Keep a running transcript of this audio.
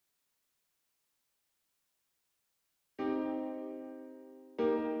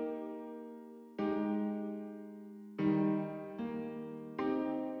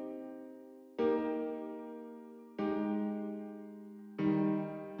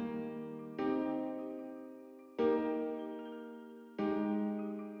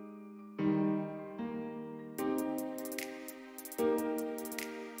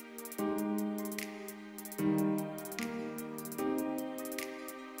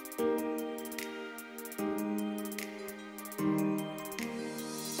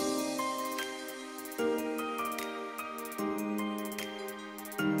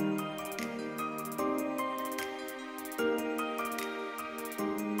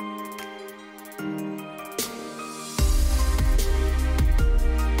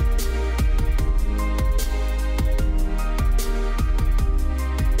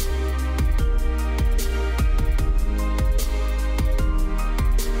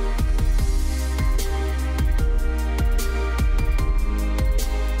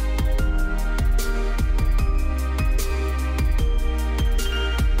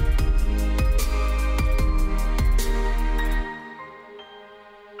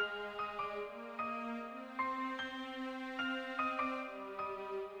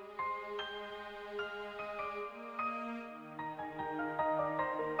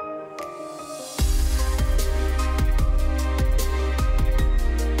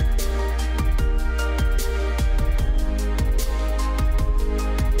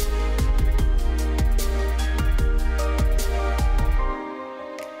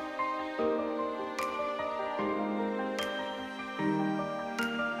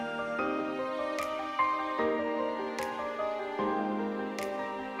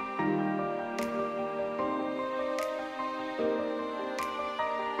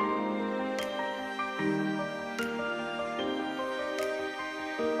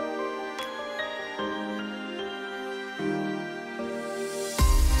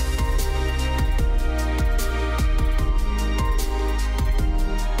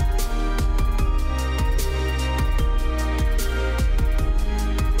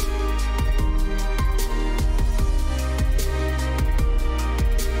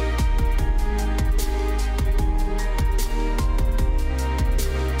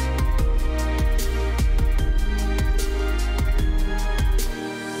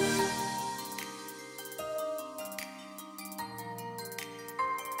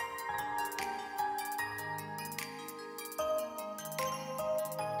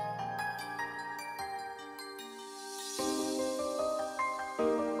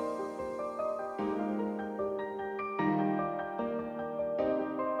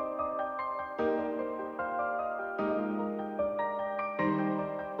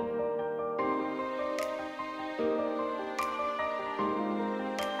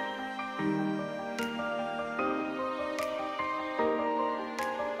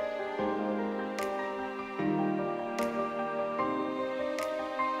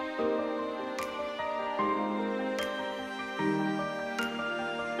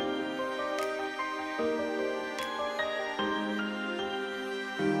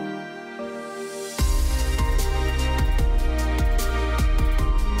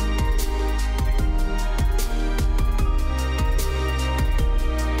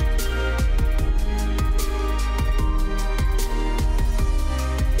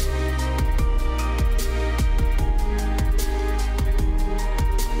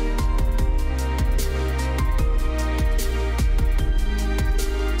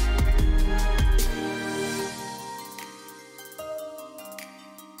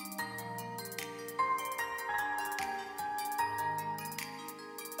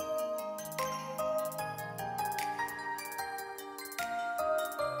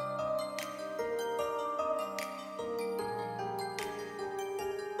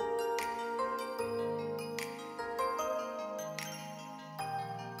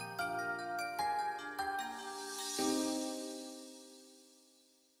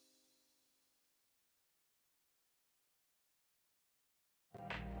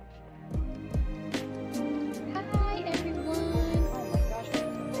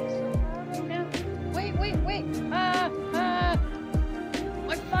My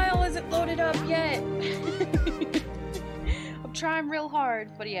file isn't loaded up yet. I'm trying real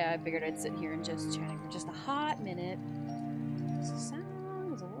hard, but yeah, I figured I'd sit here and just chat for just a hot minute. The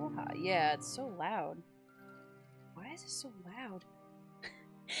sound is a little hot. Yeah, it's so loud. Why is it so loud?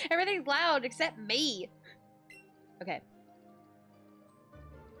 Everything's loud except me. Okay.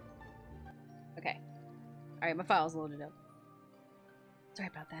 Okay. Alright, my file's loaded up. Sorry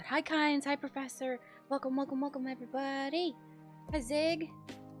about that. Hi, Kynes. Hi, Professor. Welcome, welcome, welcome, everybody. Hi, Zig.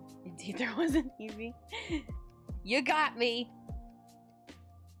 Indeed, there was an Eevee. You got me.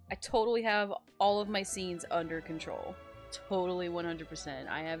 I totally have all of my scenes under control. Totally 100%.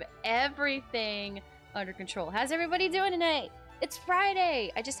 I have everything under control. How's everybody doing tonight? It's Friday.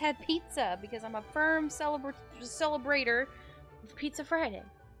 I just had pizza because I'm a firm celebrator of Pizza Friday.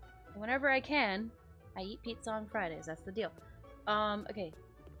 Whenever I can, I eat pizza on Fridays. That's the deal. Okay.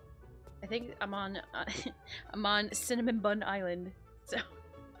 I think I'm on I'm on Cinnamon Bun Island. So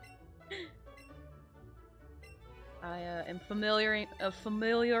I am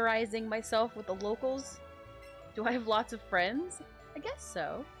familiarizing myself with the locals. Do I have lots of friends? I guess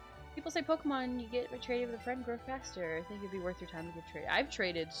so. People say Pokemon, you get traded with a friend, grow faster. I think it'd be worth your time to get traded. I've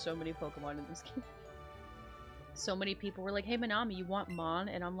traded so many Pokemon in this game. So many people were like, hey Manami, you want Mon?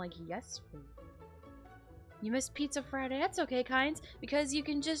 And I'm like, yes, please. You missed Pizza Friday. That's okay, Kynes, because you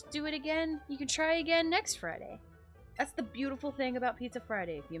can just do it again. You can try again next Friday. That's the beautiful thing about Pizza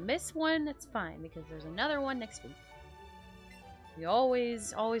Friday. If you miss one, that's fine, because there's another one next week. You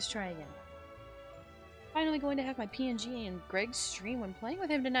always try again. Finally going to have my PNG and Greg's stream when playing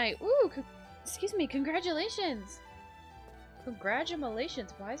with him tonight. Ooh, excuse me, congratulations!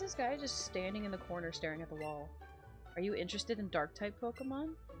 Congratulations. Why is this guy just standing in the corner staring at the wall? Are you interested in Dark-type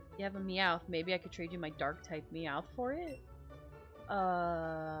Pokemon? You have a Meowth. Maybe I could trade you my Dark-type Meowth for it?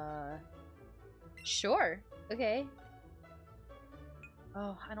 Sure. Okay.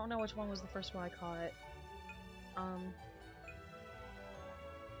 Oh, I don't know which one was the first one I caught.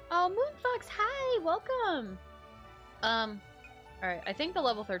 Oh, Moonfox, hi! Welcome! Alright, I think the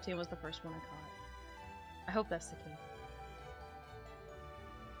level 13 was the first one I caught. I hope that's the case.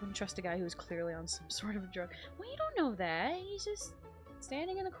 I wouldn't trust a guy who was clearly on some sort of drug. Well, you don't know that. He's just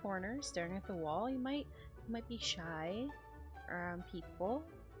standing in a corner, staring at the wall. He might be shy around people.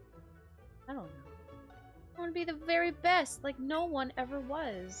 I don't know. I want to be the very best, like no one ever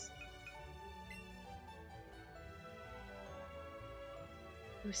was.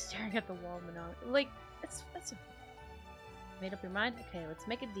 He was staring at the wall, Manami. Like, that's okay. Made up your mind? Okay, let's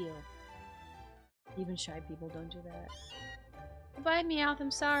make a deal. Even shy people don't do that. Goodbye, Meowth,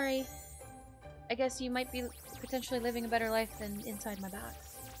 I'm sorry. I guess you might be potentially living a better life than inside my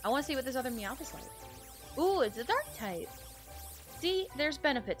box. I want to see what this other Meowth is like. Ooh, it's a dark type. See, there's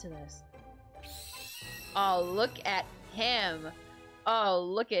benefit to this. Oh, look at him. Oh,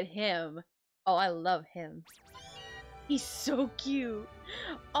 look at him. Oh, I love him. He's so cute.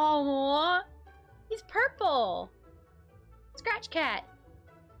 Oh, he's purple. Scratch Cat.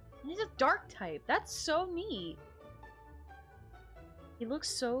 And he's a dark type. That's so neat. He looks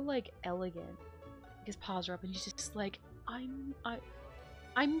so like elegant. His paws are up and he's just like, I'm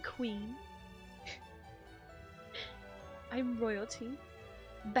queen. I'm royalty.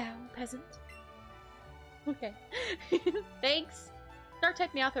 Bow, peasant. Okay. Thanks.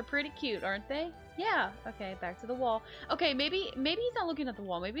 Dark-type Meowth are pretty cute, aren't they? Yeah. Okay, back to the wall. Okay, maybe he's not looking at the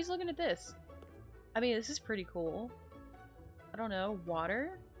wall. Maybe he's looking at this. I mean, this is pretty cool. I don't know.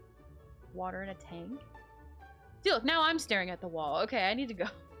 Water? Water in a tank? See, look, now I'm staring at the wall. Okay, I need to go.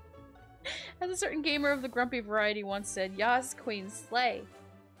 As a certain gamer of the grumpy variety once said, Yas, queen, slay.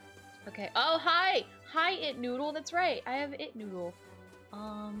 Okay. Oh, hi! Hi, It Noodle. That's right. I have It Noodle.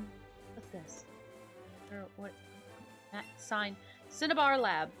 What's this? Or what? That sign. Cinnabar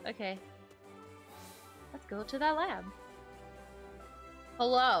Lab. Okay. Let's go to that lab.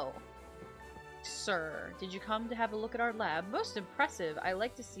 Hello. Sir, did you come to have a look at our lab? Most impressive. I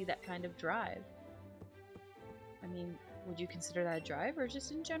like to see that kind of drive. I mean, would you consider that a drive or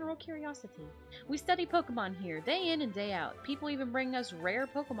just in general curiosity? We study Pokemon here, day in and day out. People even bring us rare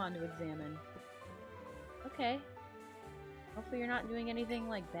Pokemon to examine. Okay. Hopefully you're not doing anything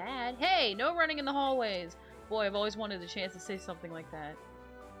like bad. Hey, no running in the hallways! Boy, I've always wanted a chance to say something like that.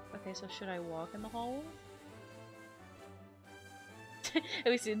 Okay, so should I walk in the hallways?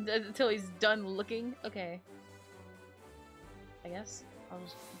 At least until he's done looking. Okay. I guess I'll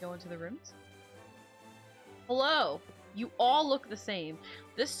just go into the rooms. Hello! You all look the same.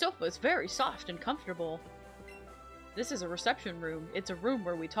 This sofa is very soft and comfortable. This is a reception room. It's a room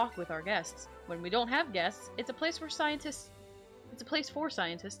where we talk with our guests. When we don't have guests, it's a place for scientists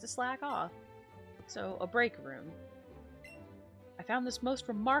to slack off. So, a break room. I found this most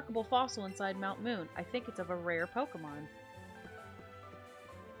remarkable fossil inside Mount Moon. I think it's of a rare Pokemon.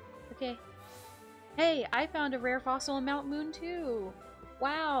 Okay. Hey, I found a rare fossil in Mount Moon too!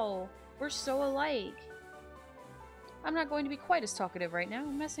 Wow! We're so alike! I'm not going to be quite as talkative right now.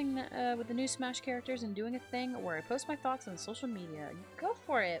 I'm messing with the new Smash characters and doing a thing where I post my thoughts on social media. Go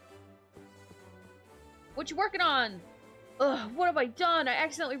for it! What you working on? Ugh, what have I done? I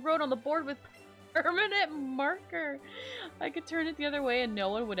accidentally wrote on the board with permanent marker. I could turn it the other way and no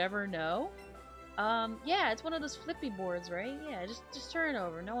one would ever know. Yeah, it's one of those flippy boards, right? Yeah, just turn it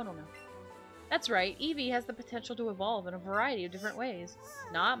over. No one will know. That's right. Eevee has the potential to evolve in a variety of different ways.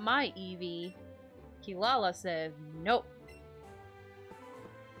 Not my Eevee. Kilala said nope.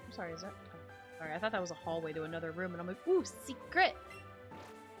 I'm sorry, is that... Oh, sorry, I thought that was a hallway to another room, and I'm like, ooh, secret!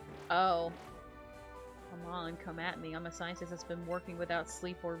 Oh. Come on, come at me. I'm a scientist that's been working without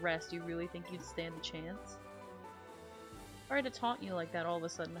sleep or rest. Do you really think you'd stand a chance? Sorry to taunt you like that all of a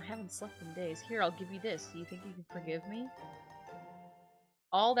sudden. I haven't slept in days. Here, I'll give you this. Do you think you can forgive me?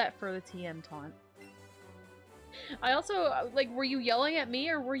 All that for the TM taunt. I also, like, were you yelling at me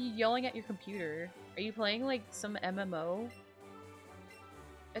or were you yelling at your computer? Are you playing, like, some MMO?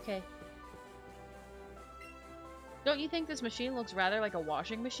 Okay. Don't you think this machine looks rather like a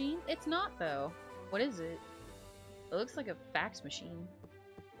washing machine? It's not, though. What is it? It looks like a fax machine.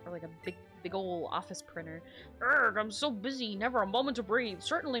 Or like a big ol' office printer. Urgh, I'm so busy, never a moment to breathe.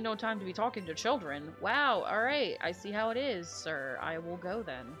 Certainly no time to be talking to children. Wow, alright, I see how it is, sir. I will go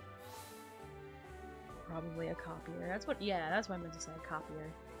then. Probably a copier. That's what, yeah, that's what I meant to say, a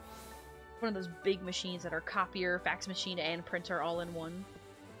copier. One of those big machines that are copier, fax machine, and printer all in one.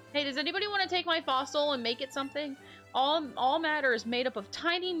 Hey, does anybody want to take my fossil and make it something? All matter is made up of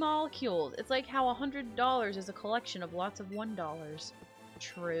tiny molecules. It's like how $100 is a collection of lots of $1.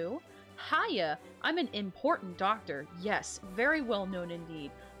 True. Hiya! I'm an important doctor. Yes, very well known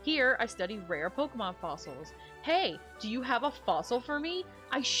indeed. Here, I study rare Pokemon fossils. Hey, do you have a fossil for me?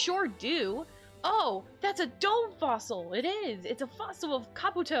 I sure do! Oh, that's a dome fossil! It is! It's a fossil of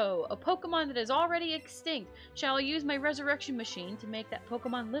Kabuto, a Pokemon that is already extinct. Shall I use my resurrection machine to make that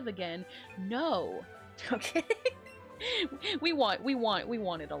Pokemon live again? No. Okay. we want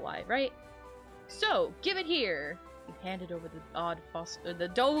it alive, right? So, give it here! He handed over the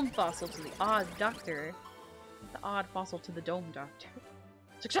dome fossil to the odd doctor. The odd fossil to the dome doctor.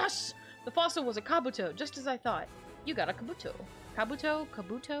 Success! The fossil was a Kabuto, just as I thought. You got a Kabuto. Kabuto?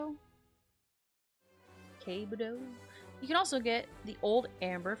 Kabuto? Kabuto? You can also get the old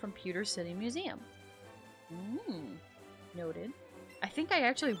amber from Pewter City Museum. Noted. I think I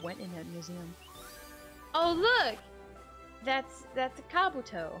actually went in that museum. Oh look! That's a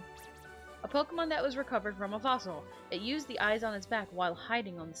Kabuto. A Pokemon that was recovered from a fossil. It used the eyes on its back while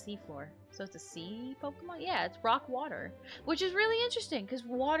hiding on the seafloor. So it's a sea Pokemon? Yeah, it's rock water. Which is really interesting, because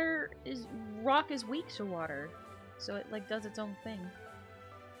rock is weak to water. So it, like, does its own thing.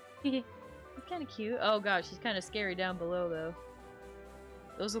 It's kind of cute. Oh gosh, he's kind of scary down below, though.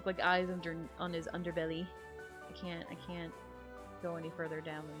 Those look like eyes on his underbelly. I can't go any further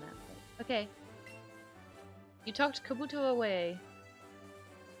down than that. Okay. You tucked Kabuto away.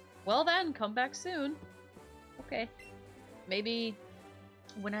 Well then, come back soon. Okay. Maybe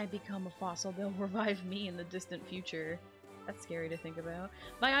when I become a fossil, they'll revive me in the distant future. That's scary to think about.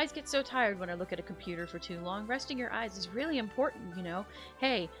 My eyes get so tired when I look at a computer for too long. Resting your eyes is really important, you know?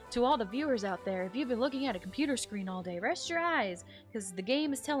 Hey, to all the viewers out there, if you've been looking at a computer screen all day, rest your eyes, because the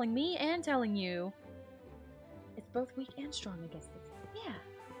game is telling me and telling you. It's both weak and strong, I guess. Yeah.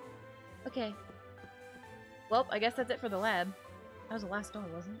 Okay. Well, I guess that's it for the lab. That was the last door,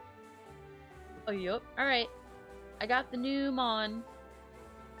 wasn't it? Oh, yup. Alright. I got the new Mon.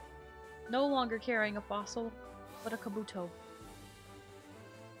 No longer carrying a fossil, but a Kabuto.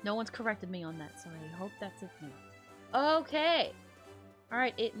 No one's corrected me on that, so I hope that's it now. Okay.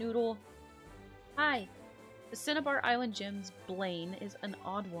 Alright, It Noodle. Hi. The Cinnabar Island Gym's Blaine is an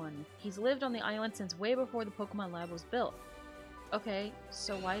odd one. He's lived on the island since way before the Pokemon Lab was built. Okay,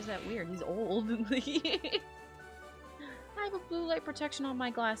 so why is that weird? He's old. I have a blue light protection on my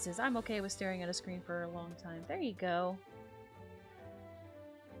glasses. I'm okay with staring at a screen for a long time. There you go.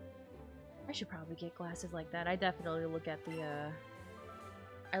 I should probably get glasses like that. I definitely look at the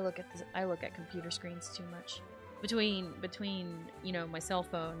I look at computer screens too much. Between, you know, my cell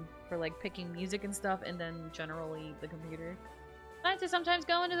phone for like picking music and stuff, and then generally the computer. Scientists sometimes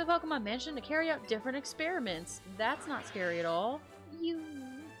go into the Pokemon Mansion to carry out different experiments. That's not scary at all. You.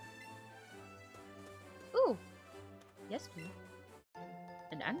 Ooh. Yes, please.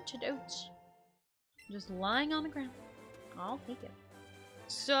 An antidote. Just lying on the ground. I'll take it.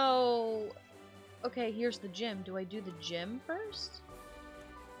 So, Okay, here's the gym. Do I do the gym first?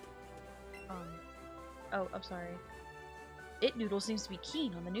 Oh, I'm sorry. It Noodle seems to be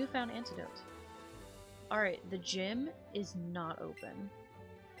keen on the newfound antidote. Alright, the gym is not open.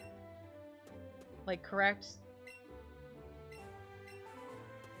 Like, correct?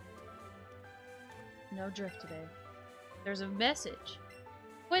 No drift today. There's a message.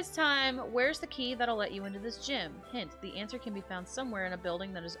 Quiz time! Where's the key that'll let you into this gym? Hint, the answer can be found somewhere in a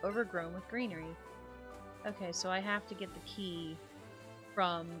building that is overgrown with greenery. Okay, so I have to get the key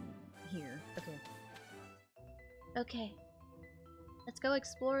from here. Okay. Okay. Let's go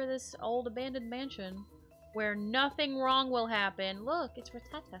explore this old abandoned mansion where nothing wrong will happen. Look, it's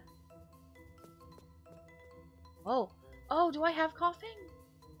Rattata. Oh. Oh, do I have coughing?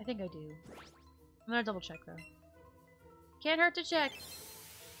 I think I do. I'm gonna double check though. Can't hurt to check.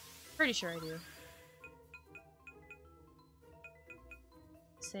 Pretty sure I do.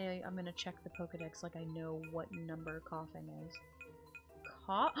 Say I'm gonna check the Pokedex like I know what number coughing is.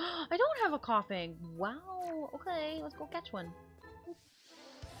 I don't have a coughing! Wow! Okay, let's go catch one.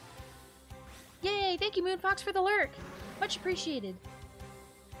 Yay! Thank you, Moonfox, for the lurk! Much appreciated.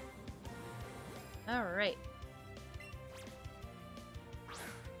 Alright.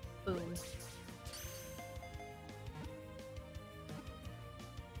 Boom.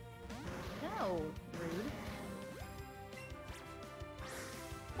 No, rude.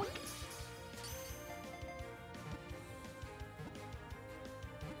 Boink.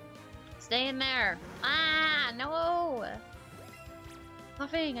 Stay in there. Ah, no.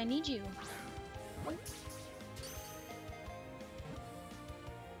 Coughing, I need you. Boink.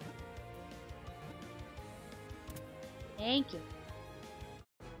 Thank you.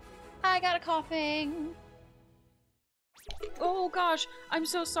 I got a coughing. Oh gosh, I'm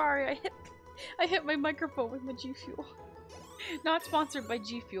so sorry. I hit my microphone with my G Fuel. Not sponsored by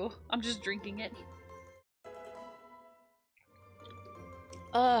G Fuel. I'm just drinking it.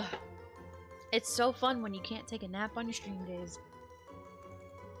 It's so fun when you can't take a nap on your stream days.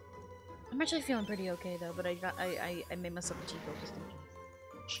 I'm actually feeling pretty okay though, but I made myself a G Fuel just in case.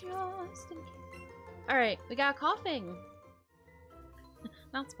 Just in case. Alright, we got coughing.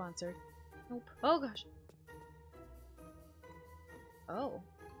 Not sponsored. Nope. Oh gosh. Oh.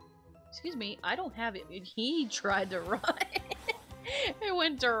 Excuse me, I don't have it. He tried to run. It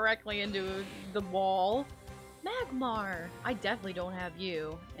went directly into the wall. Magmar! I definitely don't have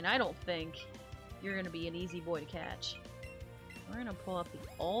you, and I don't think you're gonna be an easy boy to catch. We're gonna pull up the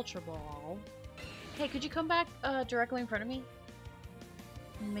Ultra Ball. Hey, could you come back directly in front of me?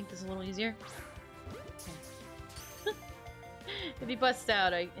 Make this a little easier. Okay. If he busts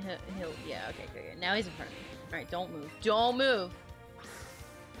out, he'll yeah, okay, good. Now he's in front of me. Alright, don't move. Don't move!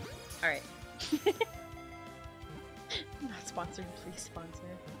 Alright. Not sponsored, please sponsor.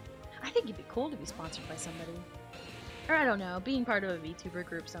 I think it'd be cool to be sponsored by somebody. Or I don't know, being part of a VTuber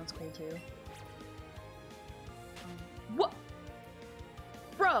group sounds cool too. What?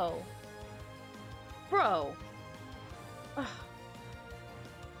 Bro! Bro! Ugh.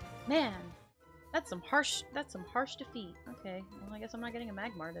 Man. That's some harsh defeat. Okay, well I guess I'm not getting a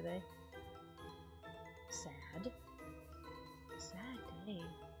Magmar today. Sad. Sad day.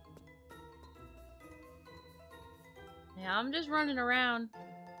 Yeah, I'm just running around.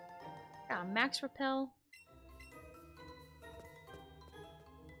 Yeah, Max Repel.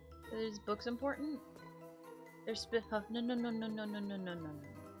 Is books important? There's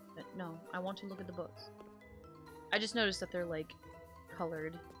no, I want to look at the books. I just noticed that they're like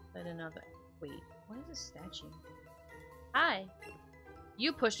colored. I didn't know that. Wait, what is this statue? Hi!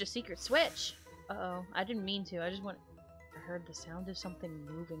 You pushed a secret switch! Uh-oh, I didn't mean to. I heard the sound of something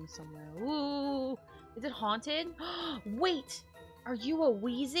moving somewhere. Ooh! Is it haunted? Wait! Are you a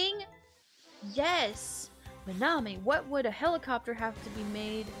wheezing? Yes! Manami, what would a helicopter have to be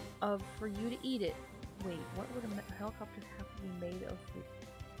made of for you to eat it? Wait, what would a helicopter have to be made of?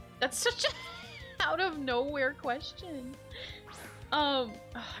 That's such a out of nowhere question. Oh,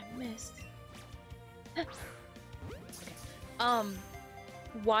 I missed. Okay.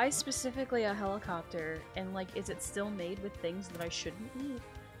 Why specifically a helicopter? And like, is it still made with things that I shouldn't eat?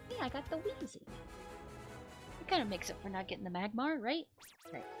 Yeah, I got the wheezing. It kind of makes up for not getting the Magmar, right?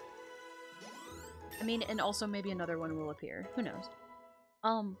 Right. I mean, and also maybe another one will appear. Who knows? I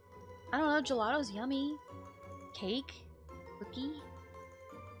don't know. Gelato's yummy. Cake, cookie.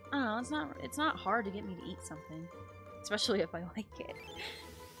 I don't know. It's not hard to get me to eat something, especially if I like it.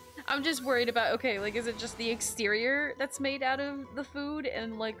 I'm just worried about, okay, like, is it just the exterior that's made out of the food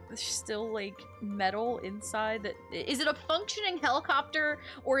and, like, still, like, metal inside that- Is it a functioning helicopter,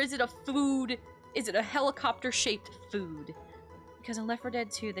 or is it a food- Is it a helicopter-shaped food? Because in Left 4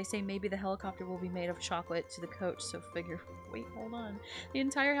 Dead 2, they say maybe the helicopter will be made of chocolate to the coach, so figure... Wait, hold on. The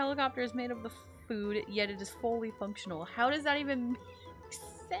entire helicopter is made of the food, yet it is fully functional. How does that even make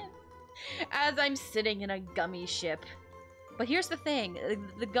sense? As I'm sitting in a gummy ship. But here's the thing.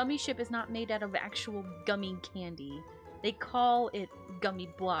 The gummy ship is not made out of actual gummy candy. They call it gummy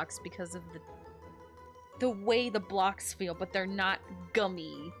blocks because of the way the blocks feel, but they're not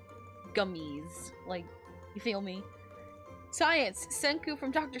gummies. Like, you feel me? Science! Senku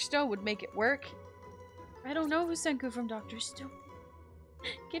from Dr. Stone would make it work. I don't know who Senku from Dr. Stone.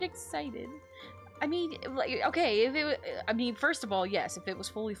 Get excited. I mean, like, okay, if it, I mean, first of all, yes, if it was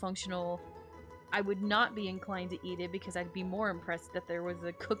fully functional, I would not be inclined to eat it because I'd be more impressed that there was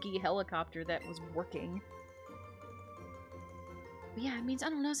a cookie helicopter that was working. But yeah, it means, I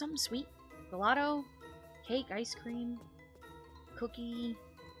don't know, something sweet. Gelato, cake, ice cream, cookie,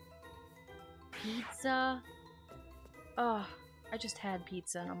 pizza. Oh, I just had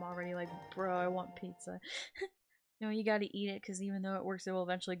pizza and I'm already like, bro, I want pizza. No, you gotta eat it because even though it works, it will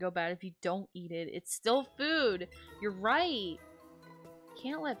eventually go bad if you don't eat it. It's still food. You're right.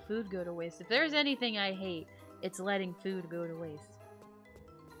 Can't let food go to waste. If there's anything I hate, it's letting food go to waste.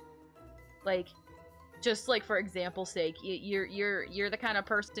 Like, just like for example's sake, you're the kind of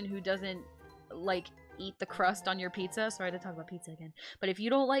person who doesn't like eat the crust on your pizza. Sorry to talk about pizza again, but if you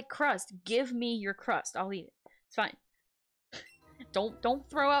don't like crust, give me your crust. I'll eat it. It's fine. Don't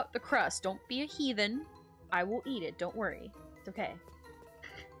throw out the crust. Don't be a heathen. I will eat it. Don't worry. It's okay.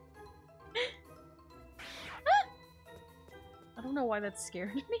 I don't know why that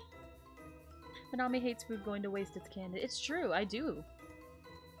scared me. Manami hates food going to waste. It's candid. It's true. I do.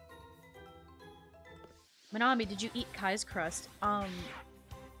 Manami, did you eat Kai's crust? I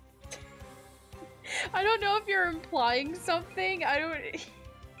don't know if you're implying something. I don't...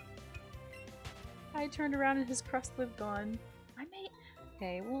 I turned around and his crust lived gone. I may...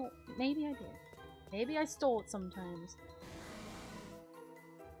 Okay, well, maybe I did. Maybe I stole it sometimes.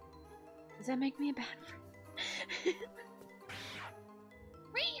 Does that make me a bad friend?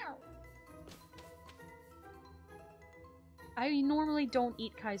 I normally don't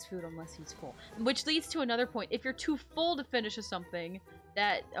eat Kai's food unless he's full. Which leads to another point. If you're too full to finish something,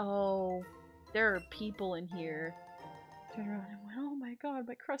 that... Oh, there are people in here. Turned around and went, oh my god,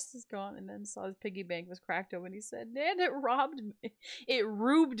 my crust is gone. And then saw his piggy bank was cracked open. He said, and it robbed me. It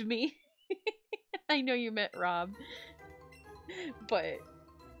rubed me. I know you meant rob. But,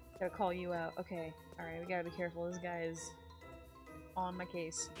 gotta call you out. Okay, alright, we gotta be careful. This guy is on my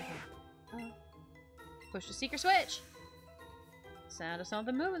case. Okay. Push the secret switch! Sound of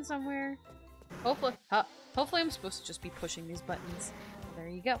something moving somewhere. Hopefully, hopefully I'm supposed to just be pushing these buttons. There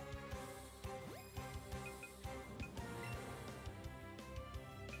you go.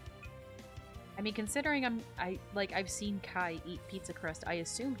 I mean, considering I've seen Kai eat pizza crust, I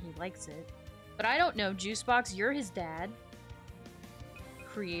assume he likes it. But I don't know, Juicebox, you're his dad.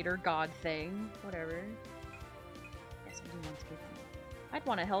 Creator, god thing, whatever. Yes, I do want to get them. I'd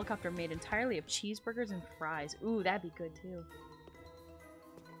want a helicopter made entirely of cheeseburgers and fries. Ooh, that'd be good too.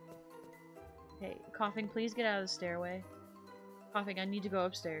 Okay, Coughing, please get out of the stairway. Coughing, I need to go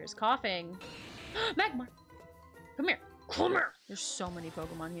upstairs. Coughing! Magmar! Come here! Come here! There's so many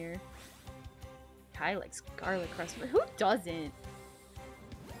Pokemon here. Kai likes garlic crust, but who doesn't?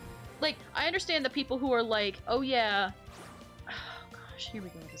 Like, I understand the people who are like, oh yeah. Oh gosh, here we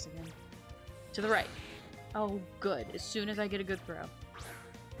go with this again. To the right. Oh, good. As soon as I get a good throw.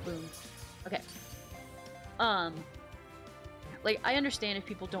 Boom. Okay. Like, I understand if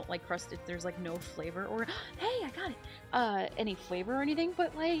people don't like crust if there's, like, no flavor or... Hey, I got it! Any flavor or anything,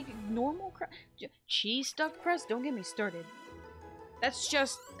 but, like, normal crust... Cheese stuffed crust? Don't get me started. That's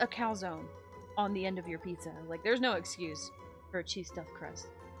just a calzone on the end of your pizza. Like, there's no excuse for a cheese stuffed crust.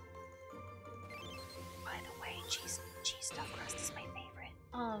 By the way, cheese stuffed crust is my favorite.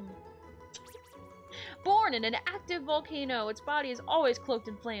 Born in an active volcano, its body is always cloaked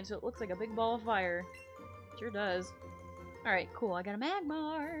in flames, so it looks like a big ball of fire. Sure does. Alright, cool. I got a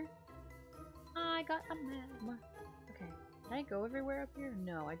Magmar. I got a Magmar. Okay. Can I go everywhere up here?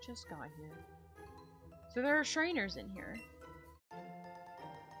 No, I just got here. So there are Shriners in here.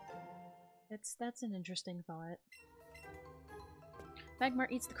 That's an interesting thought.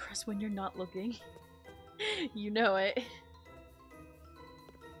 Magmar eats the crust when you're not looking. You know it.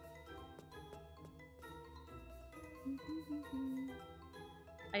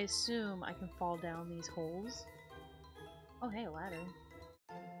 I assume I can fall down these holes. Oh, hey, a ladder.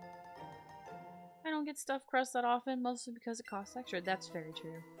 I don't get stuffed crust that often, mostly because it costs extra. That's very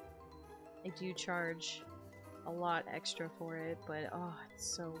true. I do charge a lot extra for it, but oh,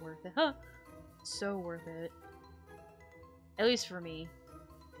 it's so worth it. Huh! So worth it. At least for me.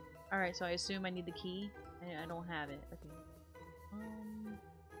 Alright, so I assume I need the key. I don't have it. Okay.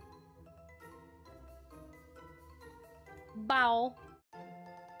 Bow.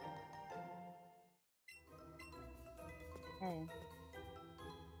 Hey.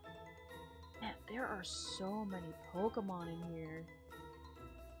 Man, there are so many Pokemon in here.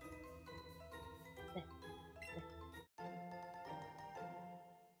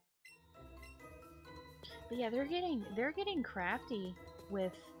 But yeah, they're getting crafty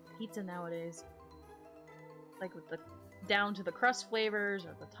with pizza nowadays. Like with the down to the crust flavors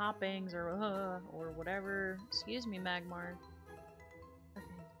or the toppings or whatever. Excuse me, Magmar.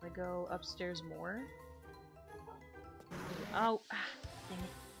 Okay, do I go upstairs more? Oh, dang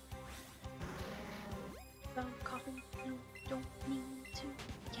it. Stop coughing. No, don't need to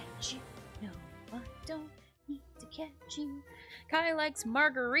catch you. No, I don't need to catch you. Kai likes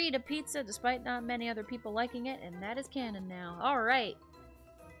margarita pizza despite not many other people liking it, and that is canon now. Alright.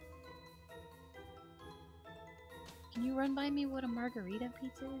 Can you run by me what a margarita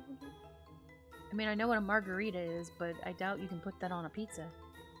pizza is again? I mean, I know what a margarita is, but I doubt you can put that on a pizza.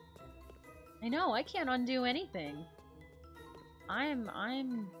 I know, I can't undo anything.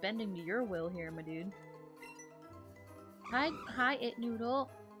 I'm bending to your will here, my dude. Hi, It Noodle.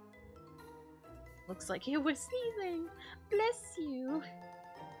 Looks like it was sneezing. Bless you.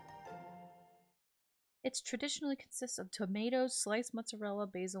 It traditionally consists of tomatoes, sliced mozzarella,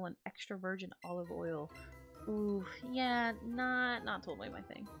 basil, and extra virgin olive oil. Ooh, yeah, not totally my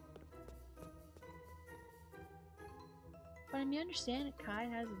thing. But I mean, I understand Kai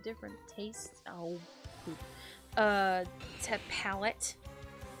has a different taste. Oh, poop. Palate.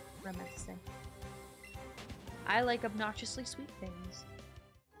 What am I meant to say? I like obnoxiously sweet things.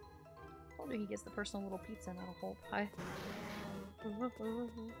 I told you he gets the personal little pizza, not a whole pie.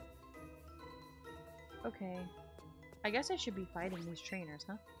 Okay. I guess I should be fighting these trainers,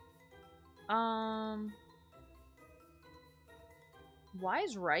 huh? Why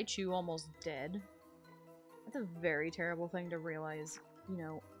is Raichu almost dead? That's a very terrible thing to realize, you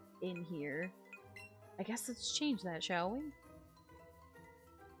know, in here. I guess let's change that, shall we?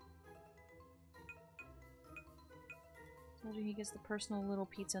 Told you he gets the personal little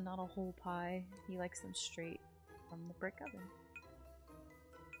pizza, not a whole pie. He likes them straight from the brick oven.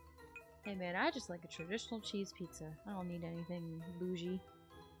 Hey man, I just like a traditional cheese pizza. I don't need anything bougie.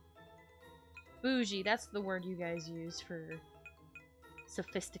 Bougie, that's the word you guys use for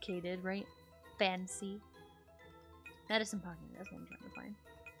sophisticated, right? Fancy. Medicine pocket, that's what I'm trying to find.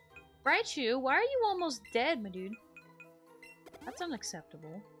 Raichu, why are you almost dead, my dude? That's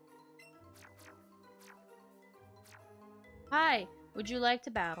unacceptable. Hi, would you like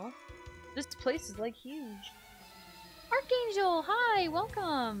to battle? This place is like huge. Archangel, hi,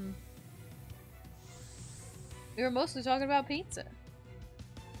 welcome. We were mostly talking about pizza.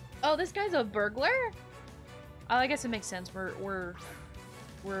 Oh, this guy's a burglar? Oh, I guess it makes sense. We're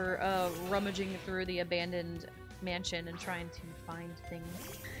rummaging through the abandoned mansion and trying to find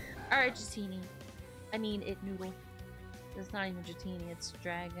things. Alright, Jatini. I mean, It Noodle. It's not even Jatini, it's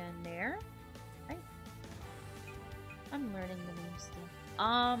Dragonair. Right? I'm learning the name still.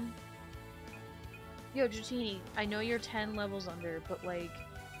 Yo, Jatini, I know you're 10 levels under, but like,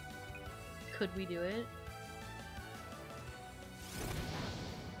 could we do it?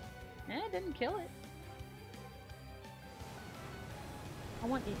 It didn't kill it. I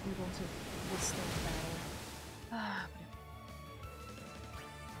want It Noodle to withstand battle. Ah,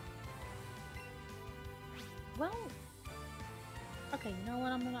 well, okay. You know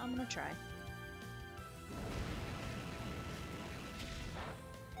what? I'm gonna try.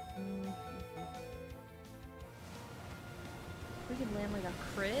 We can land like a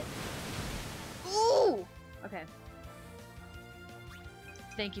crit. Ooh. Okay.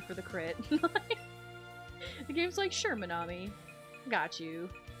 Thank you for the crit. The game's like, sure, Minami. Got you.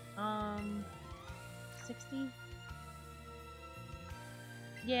 60?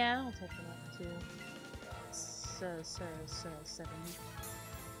 Yeah, I'll take that too. 70.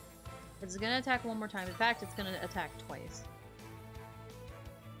 It's gonna attack one more time. In fact, it's gonna attack twice.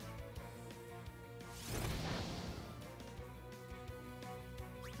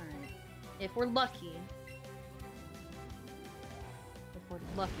 Alright. If we're lucky,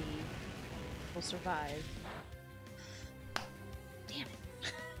 we'll survive. Damn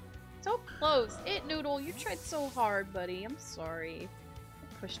it. So close. It Noodle, you tried so hard, buddy. I'm sorry. I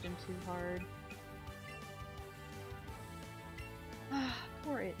pushed him too hard.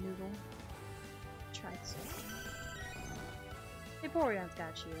 Poor It Noodle. Tried so hard. Vaporeon's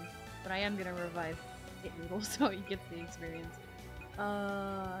got you. But I am gonna revive It Noodle so he gets the experience.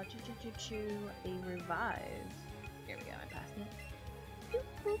 A revive. There we go, I passed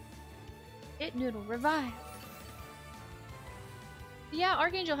It Noodle, revive. Yeah,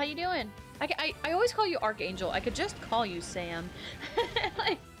 Archangel, how you doing? I always call you Archangel. I could just call you Sam.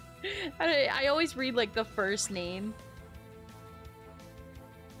 Like, I always read, like, the first name.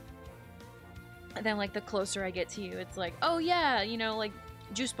 And then, like, the closer I get to you, it's like, oh, yeah, you know, like,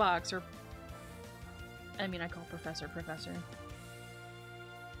 Juice Box or... I mean, I call Professor.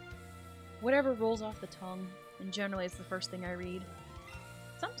 Whatever rolls off the tongue. And generally, it's the first thing I read.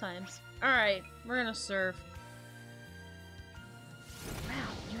 Sometimes. Alright, we're gonna surf. Wow,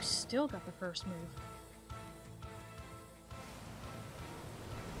 you still got the first move.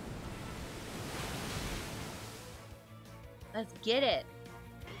 Let's get it.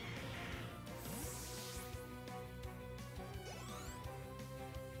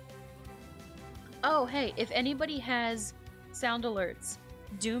 Oh, hey, if anybody has sound alerts,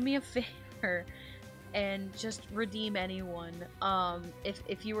 do me a favor and just redeem anyone.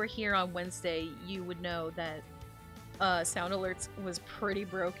 If you were here on Wednesday, you would know that sound alerts was pretty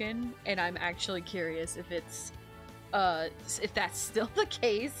broken, and I'm actually curious if it's if that's still the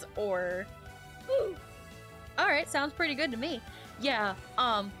case or... Alright, sounds pretty good to me. Yeah,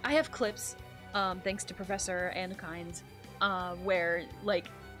 I have clips, thanks to Professor and Kind, where, like,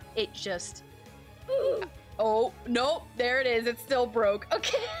 it just... Oh, nope, there it is, it's still broke.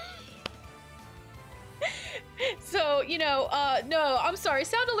 Okay. So, you know, no, I'm sorry,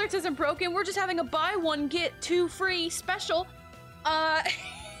 Sound Alerts isn't broken, we're just having a buy one, get two free special. And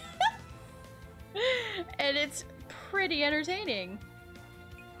it's pretty entertaining.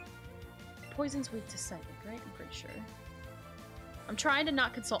 Poison's weak to psychic, right? I'm pretty sure. I'm trying to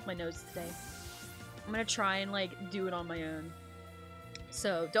not consult my notes today. I'm gonna try and, like, do it on my own.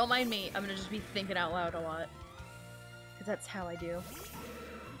 So, don't mind me, I'm gonna just be thinking out loud a lot. Because that's how I do.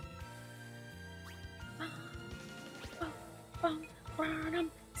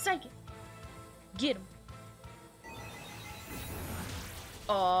 Psychic! Get him!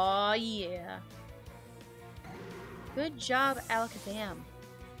 Aw, yeah. Good job, Alakazam.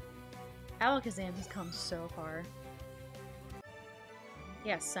 Alakazam has come so far.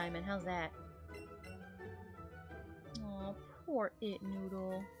 Yeah, Simon, how's that? Aw, poor It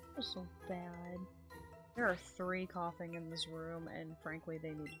Noodle. That was so bad. There are 3 coughing in this room, and frankly,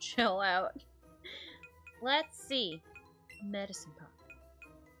 they need to chill out. Let's see. Medicine pop.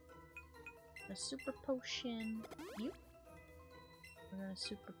 A super potion. You. We're gonna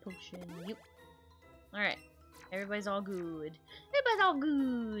super potion. You. Alright. Everybody's all good. Everybody's all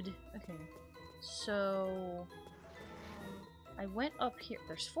good! Okay. So... I went up here.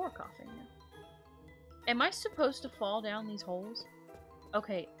 There's 4 coughing now. Am I supposed to fall down these holes?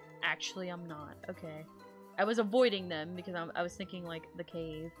 Okay. Actually, I'm not. Okay. I was avoiding them because I was thinking, like, the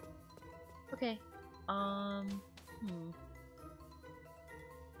cave. Okay.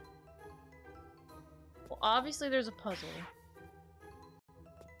 Well, obviously there's a puzzle.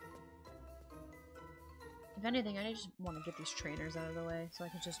 If anything, I just want to get these trainers out of the way so I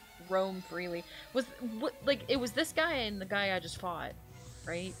can just roam freely. Like, it was this guy and the guy I just fought,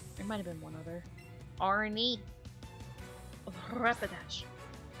 right? There might have been one other. Arnie of Rapidash.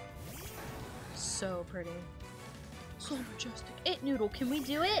 So pretty. So majestic. It Noodle, can we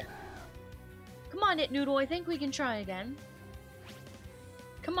do it? Come on, It Noodle, I think we can try again.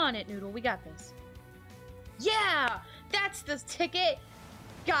 Come on, It Noodle, we got this. Yeah! That's the ticket!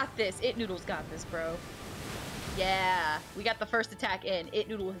 Got this. It Noodle's got this, bro. Yeah! We got the first attack in. It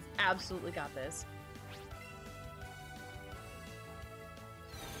Noodle has absolutely got this.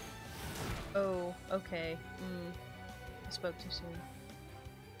 Oh, okay. I spoke too soon.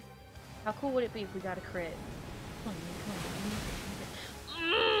 How cool would it be if we got a crit? Come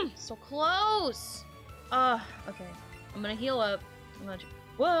on. So close! Okay. I'm gonna heal up.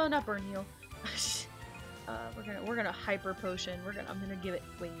 Whoa, not burn heal. We're gonna hyper potion. I'm gonna give it.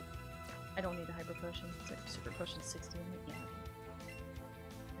 Wait, I don't need a hyper potion. It's like super potion 16. Yeah. Okay,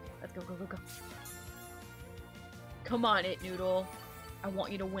 let's go, go, go, go. Come on, It Noodle. I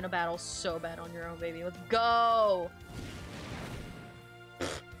want you to win a battle so bad on your own, baby. Let's go.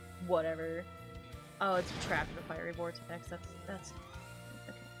 Whatever. Oh, it's trapped in a fiery vortex. That's.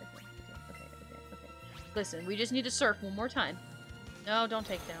 Okay. Listen, we just need to surf one more time. No, don't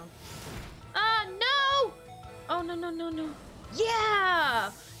take down. No! Oh, no.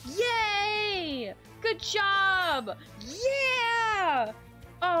 Yeah! Yay! Good job! Yeah!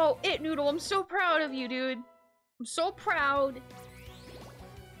 Oh, It Noodle, I'm so proud of you, dude. I'm so proud.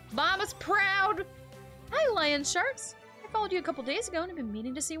 Mama's proud. Hi, Lion Sharks. I followed you a couple days ago and I've been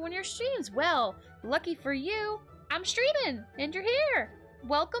meaning to see one of your streams. Well, lucky for you, I'm streaming and you're here.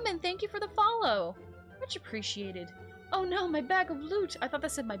 Welcome and thank you for the follow. Much appreciated. Oh no, my bag of loot! I thought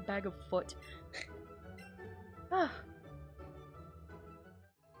that said my bag of foot. Ah.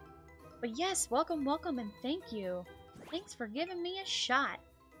 But yes, welcome, welcome, and thank you. Thanks for giving me a shot.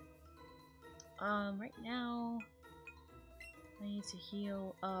 Right now, I need to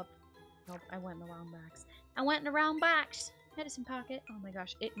heal up. Nope, I went in the wrong box. I went in the wrong box! Medicine pocket. Oh my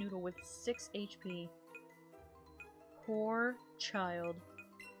gosh, It Noodle with 6 HP. Poor child.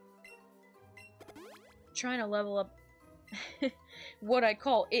 Trying to level up what I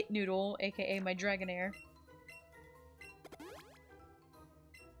call It Noodle, aka my Dragonair.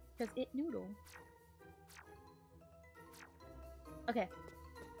 Because It Noodle. Okay.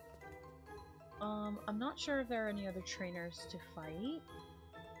 I'm not sure if there are any other trainers to fight.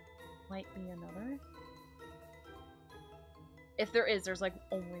 Might be another. If there is, there's like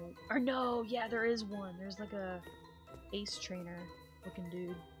only... Or no, yeah, there is one. There's like a ace trainer looking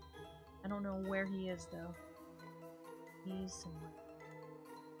dude. I don't know where he is though. He's somewhere.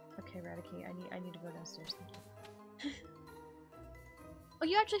 Okay, Raticate, I need to go downstairs. Thank you. Oh,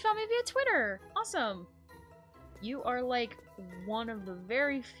 you actually found me via Twitter! Awesome! You are like one of the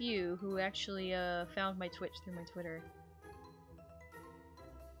very few who actually found my Twitch through my Twitter.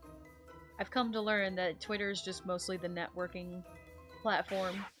 I've come to learn that Twitter is just mostly the networking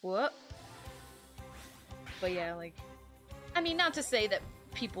platform. Whoop! But yeah, like... I mean, not to say that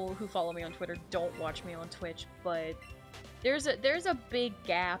people who follow me on Twitter don't watch me on Twitch, but there's a big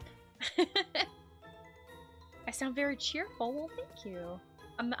gap. I sound very cheerful. Well, thank you.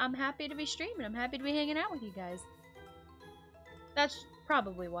 I'm happy to be streaming. I'm happy to be hanging out with you guys. That's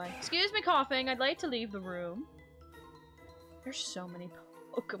probably why. Excuse me coughing. I'd like to leave the room. There's so many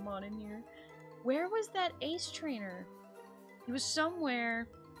Pokemon in here. Where was that ace trainer? He was somewhere.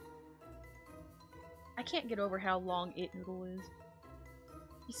 I can't get over how long It Noodle is.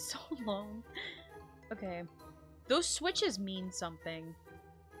 He's so long. Okay. Those switches mean something.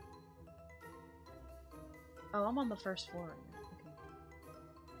 Oh, I'm on the first floor right now.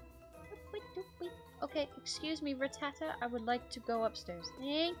 Okay. Okay, excuse me, Rattata. I would like to go upstairs.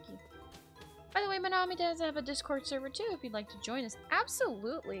 Thank you. By the way, Manami does have a Discord server too if you'd like to join us.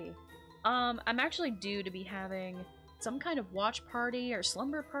 Absolutely. I'm actually due to be having some kind of watch party or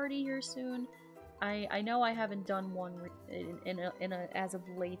slumber party here soon. I know I haven't done one as of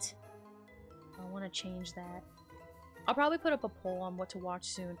late. I want to change that. I'll probably put up a poll on what to watch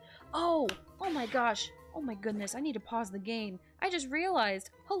soon. Oh my gosh. Oh my goodness, I need to pause the game. I just realized,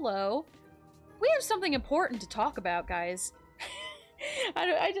 hello. We have something important to talk about, guys.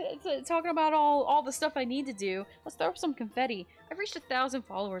 Talking about all the stuff I need to do. Let's throw up some confetti. I've reached 1,000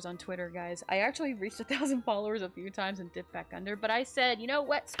 followers on Twitter, guys. I actually reached 1,000 followers a few times and dipped back under, but I said, you know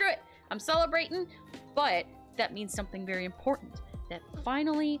what, screw it. I'm celebrating, but that means something very important.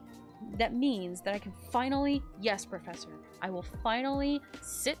 That means that I can finally, yes, Professor, I will finally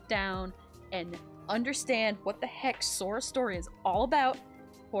sit down and understand what the heck Sora's story is all about,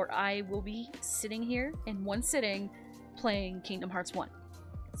 for I will be sitting here in one sitting playing Kingdom Hearts 1.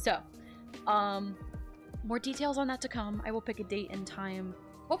 So, more details on that to come. I will pick a date and time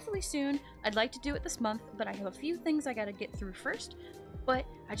hopefully soon. I'd like to do it this month, but I have a few things I gotta get through first. But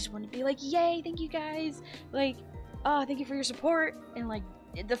I just want to be like, yay, thank you guys. Like, thank you for your support. And like,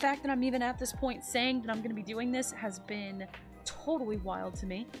 the fact that I'm even at this point saying that I'm gonna be doing this has been totally wild to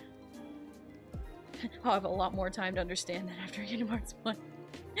me. I'll have a lot more time to understand that after Kingdom Hearts 1.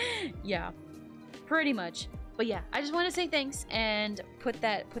 Yeah, pretty much. But yeah, I just want to say thanks and put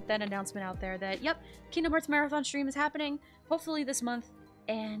that announcement out there that, yep, Kingdom Hearts Marathon stream is happening, hopefully this month,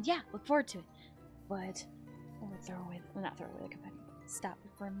 and yeah, look forward to it. But, not throw away the confetti. Stop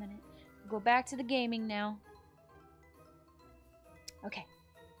it for a minute. Go back to the gaming now. Okay.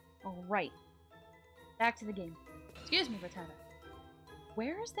 Alright. Back to the game. Excuse me, Rattata.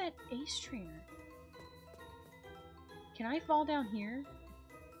 Where is that ace trainer? Can I fall down here?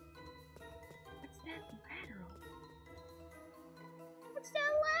 What's that ladder all about? What's that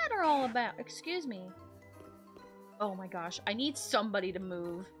ladder all about? Excuse me. Oh my gosh. I need somebody to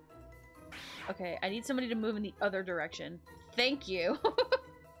move. Okay, I need somebody to move in the other direction. Thank you.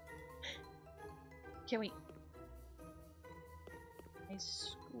 Can we... I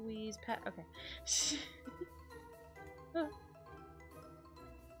squeeze past... Okay.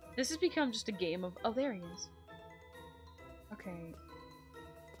 This has become just a game of... Oh, there he is. Okay.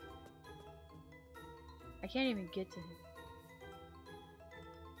 I can't even get to him.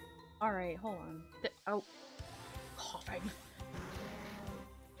 Alright, hold on. Oh. Coughing.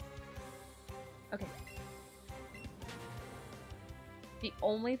 Okay. The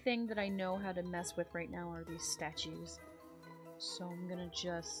only thing that I know how to mess with right now are these statues. So I'm gonna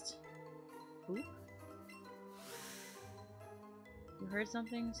just... Oop. You heard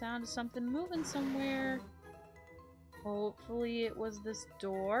something? Sound of something moving somewhere. Hopefully it was this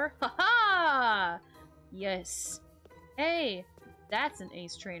door. Haha! Yes. Hey, that's an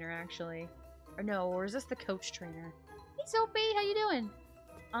ace trainer, actually. Or no, or is this the coach trainer? Hey, Soapy, how you doing?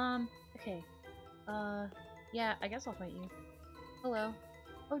 Okay. Yeah, I guess I'll fight you. Hello.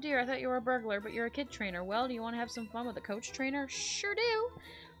 Oh dear, I thought you were a burglar, but you're a kid trainer. Well, do you want to have some fun with the coach trainer? Sure do!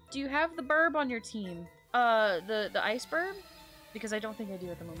 Do you have the burb on your team? The ice burb? Because I don't think I do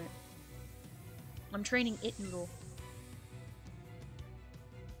at the moment. I'm training It Noodle.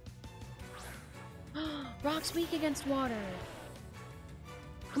 Rock's weak against water.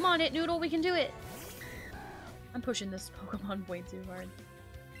 Come on, It Noodle, we can do it! I'm pushing this Pokemon way too hard.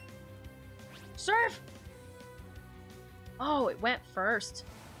 Surf! Oh, it went first.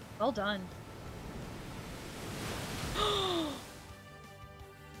 Well done.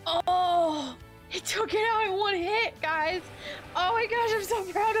 Oh! It took it out in one hit, guys! Oh my gosh, I'm so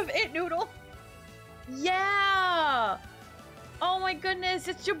proud of It Noodle! Yeah! Oh my goodness,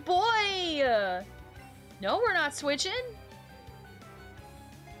 it's your boy! No, we're not switching.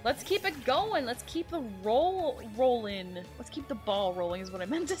 Let's keep it going. Let's keep the rolling. Let's keep the ball rolling is what I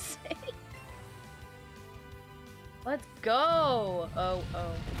meant to say. Let's go. Oh,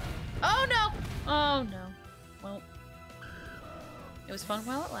 oh. Oh no! Oh no. Well, it was fun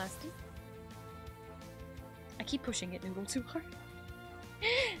while it lasted. I keep pushing It Noodle too hard.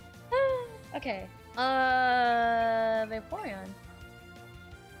 Okay. Vaporeon.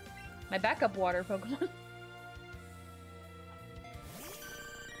 My backup water Pokemon.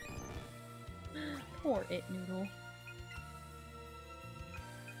 Poor It Noodle.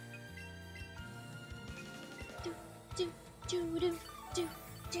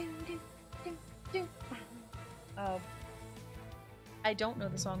 Oh. I don't know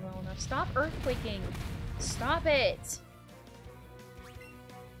the song well enough. Stop earthquaking! Stop it!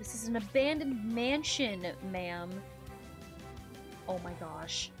 This is an abandoned mansion, ma'am. Oh my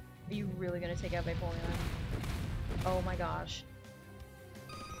gosh. Are you really gonna take out Vaporeon? Oh my gosh.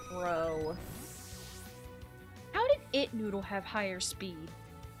 Bro. How did It Noodle have higher speed?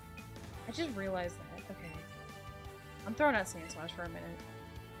 I just realized that. Okay. I'm throwing out Sand Slash for a minute.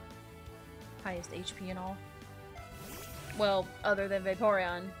 Highest HP and all. Well, other than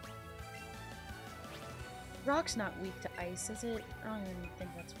Vaporeon. Rock's not weak to ice, is it? I don't even think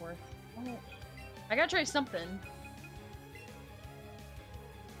that's worth. Oh. I gotta try something.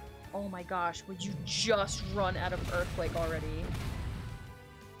 Oh my gosh, would you just run out of Earthquake already?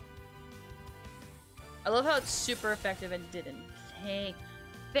 I love how it's super effective and didn't.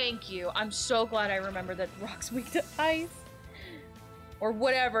 Thank you. I'm so glad I remembered that Rock's weak to ice. Or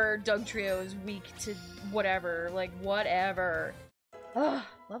whatever, Doug Trio is weak to whatever. Like, whatever. Ugh,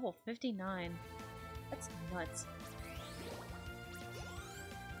 level 59. That's nuts.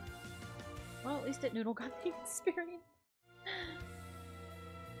 Well, at least It Noodle got the experience.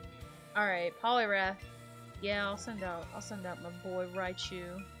 Alright, Poliwrath. Yeah, I'll send out my boy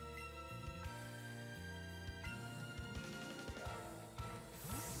Raichu.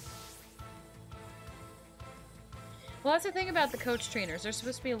 Well, that's the thing about the coach trainers. They're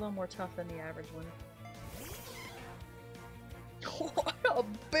supposed to be a little more tough than the average one. What a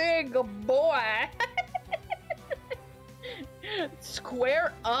big boy!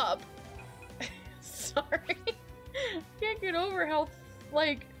 Square up! Sorry. Can't get over how,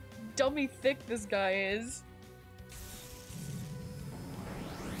 like, dummy thick this guy is.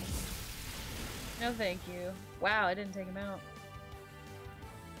 No thank you. Wow, I didn't take him out.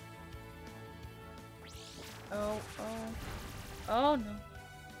 Oh, oh. Oh no.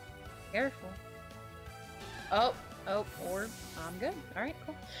 Careful. Oh, oh, orb. I'm good. Alright,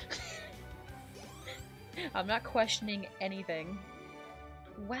 cool. I'm not questioning anything.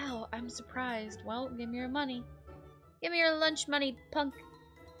 Wow, I'm surprised. Well, give me your money. Give me your lunch money, punk.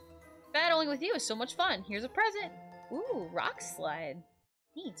 Battling with you is so much fun. Here's a present. Ooh, rock slide.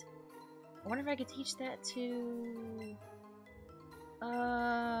 Neat. I wonder if I could teach that to...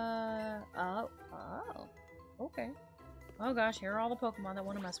 Oh. Okay. Oh gosh, here are all the Pokemon that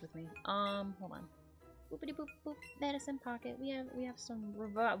want to mess with me. Hold on. Boopity boop boop. Medicine pocket. We have some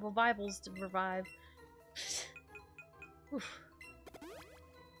revivals to revive. Oof.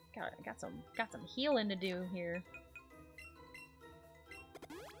 Got some healing to do here.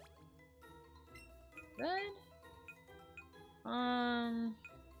 Good.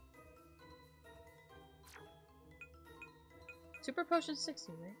 Super Potion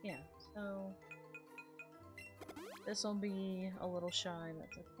 60, right? Yeah. So this will be a little shy.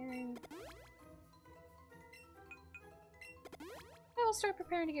 That's okay. I'll start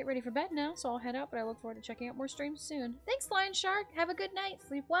preparing to get ready for bed now, so I'll head out, but I look forward to checking out more streams soon. Thanks, Lion Shark! Have a good night,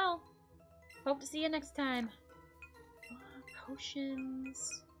 sleep well! Hope to see you next time.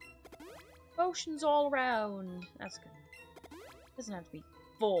 Potions... Potions all around! That's good. Doesn't have to be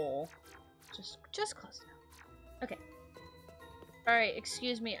full. Just close enough. Okay. Alright,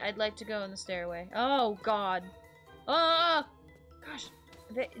 excuse me, I'd like to go in the stairway. Oh, God. Ah! Gosh.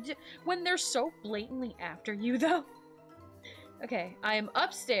 When they're so blatantly after you, though. Okay, I am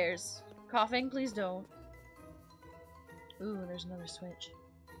upstairs. Coughing, please don't. Ooh, there's another switch.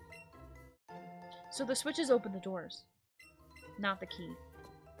 So the switches open the doors. Not the key.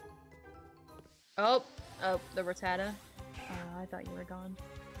 Oh, the Rattata. I thought you were gone.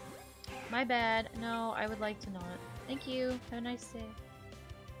 My bad. No, I would like to not. Thank you. Have a nice day.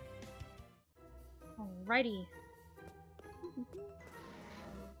 Alrighty.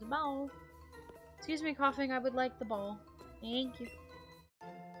 The ball. Excuse me, coughing. I would like the ball. Thank you.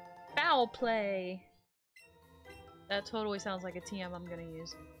 Foul play. That totally sounds like a TM I'm gonna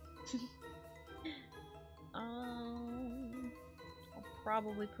use. I'll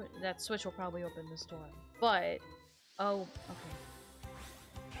probably put that switch will probably open this door, but oh,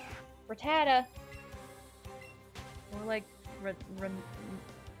 okay. Rattata. More like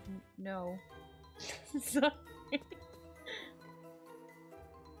no. Sorry.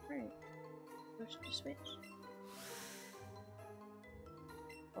 Right. Push the switch.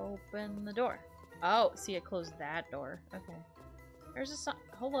 Open the door. Oh, see, it closed that door. Okay. There's a sign.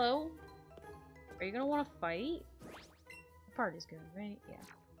 Hello? Are you gonna want to fight? The party's good, right? Yeah.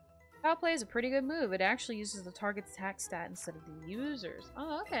 Foul play is a pretty good move. It actually uses the target's attack stat instead of the user's.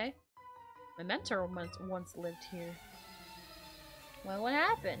 Oh, okay. My mentor once lived here. Well, what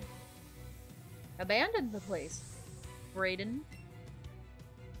happened? Abandoned the place. Brayden.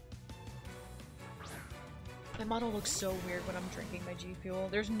 My model looks so weird when I'm drinking my G Fuel.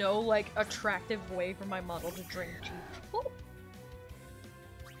 There's no, like, attractive way for my model to drink G Fuel.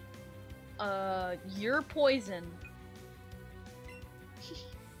 You're poison.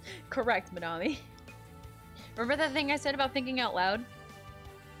 Correct, Manami. Remember that thing I said about thinking out loud?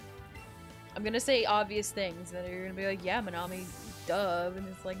 I'm gonna say obvious things that you're gonna be like, yeah, Manami, duh, and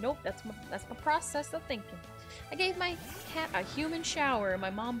it's like, nope, that's my process of thinking. I gave my cat a human shower, and my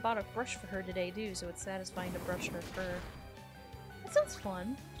mom bought a brush for her today, too, so it's satisfying to brush her fur. That sounds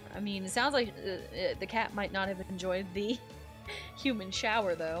fun. I mean, it sounds like the cat might not have enjoyed the human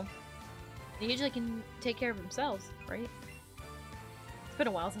shower, though. They usually can take care of themselves, right? It's been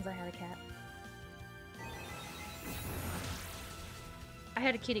a while since I had a cat. I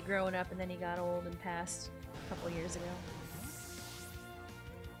had a kitty growing up, and then he got old and passed a couple years ago.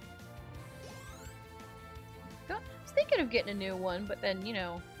 I was thinking of getting a new one, but then, you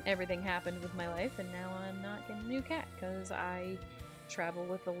know, everything happened with my life, and now I'm not getting a new cat, because I travel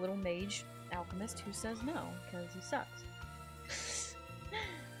with a little mage alchemist who says no, because he sucks.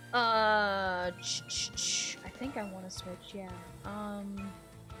 I think I want to switch, yeah.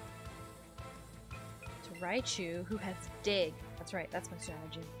 To Raichu, who has Dig. That's right, that's my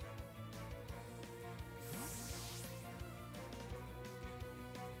strategy.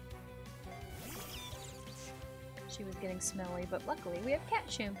 She was getting smelly, but luckily we have cat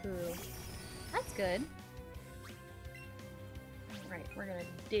shampoo. That's good. Alright, we're gonna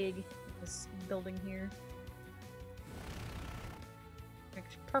dig this building here.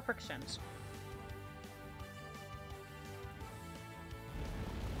 Makes perfect sense.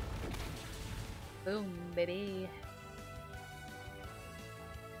 Boom, baby.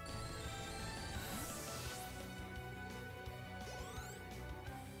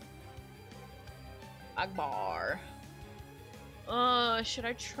 Akbar. Should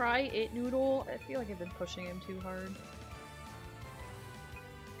I try It Noodle? I feel like I've been pushing him too hard.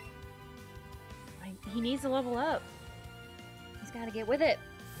 He needs to level up. He's gotta get with it.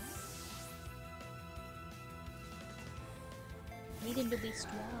 Need him to be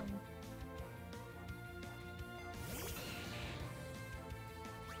strong.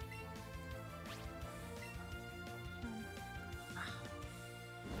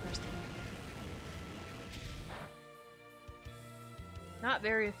 Not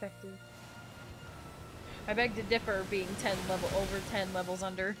very effective. I beg to differ, being over 10 levels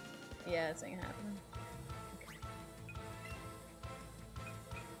under. Yeah, this ain't happening. Okay.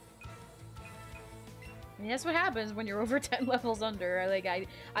 I mean, that's what happens when you're over 10 levels under.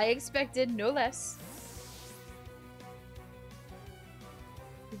 I expected no less.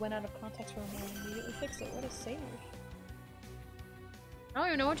 We went out of context for a moment and immediately fixed it. What a save. I don't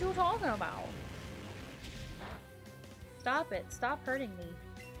even know what you were talking about. Stop it. Stop hurting me.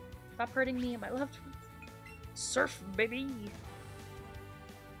 Stop hurting me and my loved ones. Surf, baby!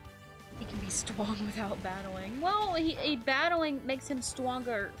 He can be strong without battling. Well, battling makes him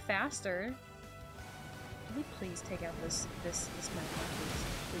stronger faster. Can we please take out this map, please?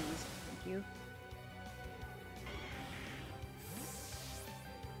 Please. Thank you.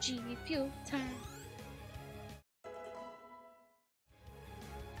 G Fuel time.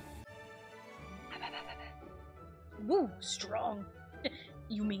 Woo! Strong.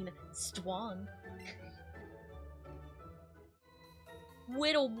 You mean strong.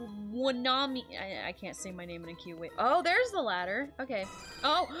 Whittle Wanami. I can't say my name in a queue. Wait. Oh, there's the ladder. Okay.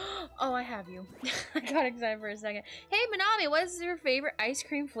 Oh, oh, I have you. I got excited for a second. Hey, Manami, what is your favorite ice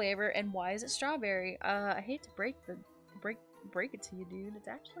cream flavor and why is it strawberry? I hate to break it to you, dude. It's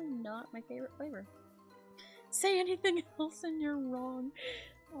actually not my favorite flavor. Say anything else and you're wrong.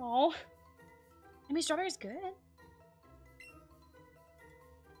 Oh. I mean, strawberry's good.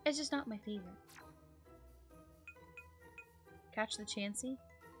 It's just not my favorite. Catch the Chansey?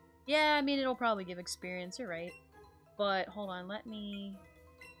 Yeah, I mean, it'll probably give experience, you're right. But, hold on, let me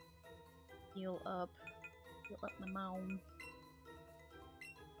heal up my mound.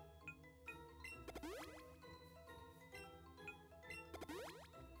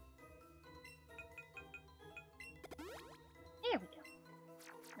 There we go.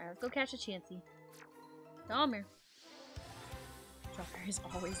 Alright, let's go catch a Chansey. Come here. Strawberry is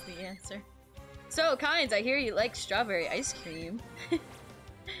always the answer. So, Kynes, I hear you like strawberry ice cream. Okay,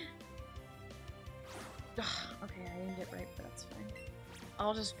 I didn't get right, but that's fine.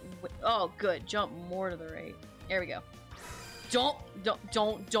 I'll just oh, good. Jump more to the right. There we go. Don't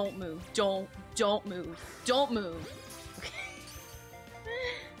move. Don't move. Don't move. Okay.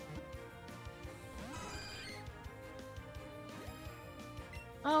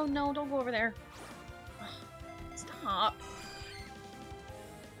 Oh no, don't go over there. Stop.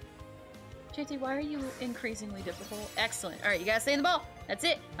 JT, why are you increasingly difficult? Excellent. Alright, you gotta stay in the ball. That's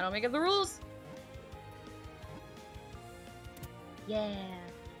it. I don't make up the rules. Yeah.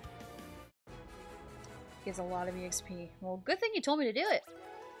 Gives a lot of EXP. Well, good thing you told me to do it.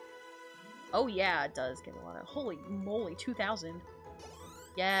 Oh yeah, it does give a lot of... Holy moly, 2,000.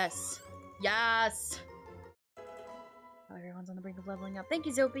 Yes. Yes! Oh, everyone's on the brink of leveling up. Thank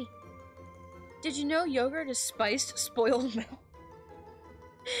you, Zopi. Did you know yogurt is spiced spoiled milk?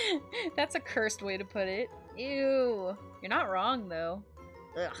 That's a cursed way to put it. Ew. You're not wrong, though.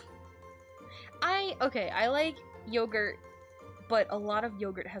 Ugh. Okay, I like yogurt, but a lot of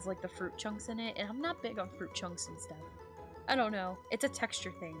yogurt has, like, the fruit chunks in it, and I'm not big on fruit chunks and stuff. I don't know. It's a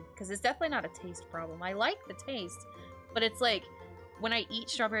texture thing, because it's definitely not a taste problem. I like the taste, but it's like, when I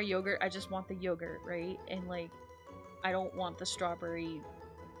eat strawberry yogurt, I just want the yogurt, right? And, like, I don't want the strawberry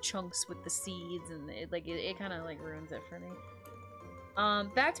chunks with the seeds, and it kind of, like, ruins it for me.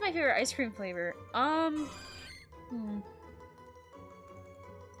 Back to my favorite ice cream flavor.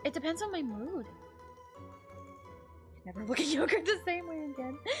 It depends on my mood. Never look at yogurt the same way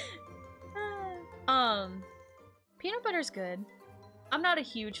again. Peanut butter's good. I'm not a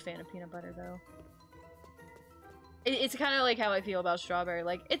huge fan of peanut butter, though. It's kind of like how I feel about strawberry.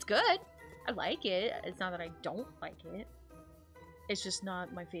 Like, it's good. I like it. It's not that I don't like it. It's just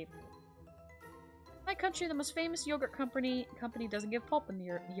not my favorite. My country, the most famous yogurt company doesn't give pulp in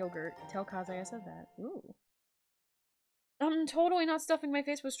the yogurt. Tell Kaze I said that. Ooh. I'm totally not stuffing my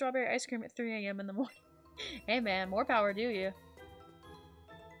face with strawberry ice cream at 3 a.m. in the morning. Hey man, more power to you.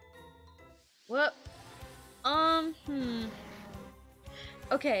 What?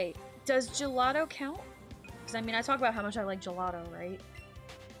 Okay, does gelato count? Because I mean, I talk about how much I like gelato, right?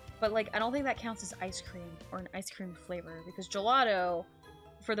 But like, I don't think that counts as ice cream or an ice cream flavor because gelato,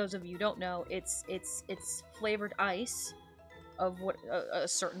 for those of you who don't know, it's flavored ice of what a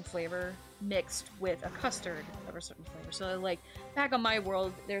certain flavor mixed with a custard of a certain flavor. So like back on my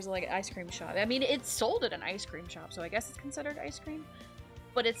world, there's like an ice cream shop. I mean, it's sold at an ice cream shop, so I guess it's considered ice cream.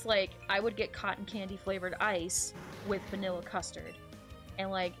 But it's like I would get cotton candy flavored ice with vanilla custard,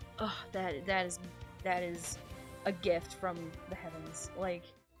 and like, oh, that is a gift from the heavens. Like,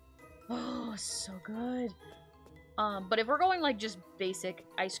 oh, so good. But if we're going like just basic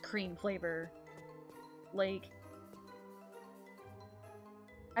ice cream flavor, like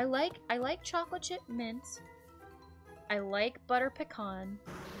I like chocolate chip mint. I like butter pecan.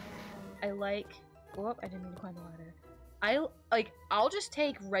 I like, whoop, I didn't mean to climb the ladder. I'll just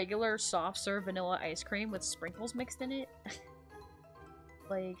take regular soft serve vanilla ice cream with sprinkles mixed in it.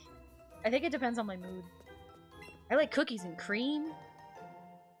 Like, I think it depends on my mood. I like cookies and cream.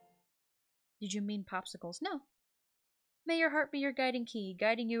 Did you mean popsicles? No. May your heart be your guiding key,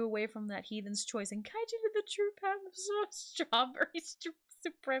 guiding you away from that heathen's choice and guide you to the true path of strawberry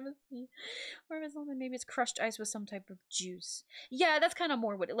supremacy. Or maybe it's crushed ice with some type of juice. Yeah, that's kind of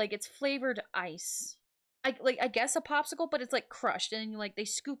more what like it's flavored ice. I guess a popsicle, but it's like crushed and like they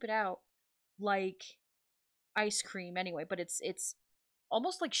scoop it out like ice cream anyway, but it's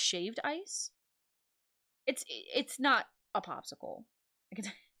almost like shaved ice. It's not a popsicle.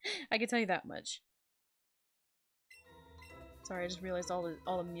 I can tell you that much. Sorry, I just realized all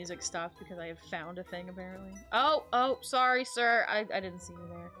the music stopped because I have found a thing apparently. Oh, sorry, sir. I didn't see you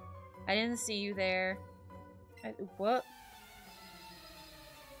there. I didn't see you there. What?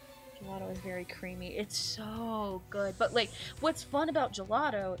 Gelato is very creamy. It's so good. But like, what's fun about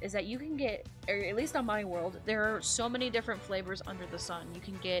gelato is that you can get, or at least on my world, there are so many different flavors under the sun. You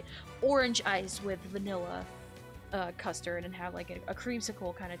can get orange ice with vanilla custard and have like a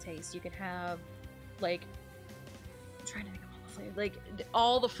creamsicle kind of taste. You can have like, I'm trying to think of all the flavors, like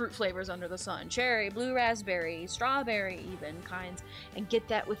all the fruit flavors under the sun. Cherry, blue raspberry, strawberry even kinds. And get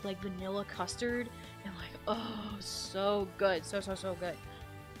that with like vanilla custard and like, oh, so good. So good.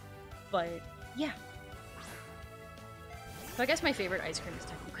 But, yeah. So I guess my favorite ice cream is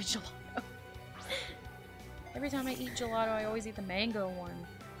technically gelato. Every time I eat gelato, I always eat the mango one.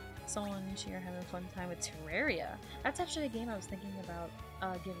 Someone this year having a fun time with Terraria. That's actually a game I was thinking about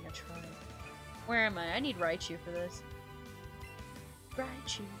giving a try. Where am I? I need Raichu for this.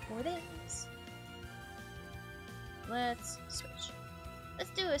 Raichu for this. Let's switch.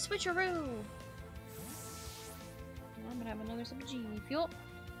 Let's do a switcheroo! I'm gonna have another sip of G fuel.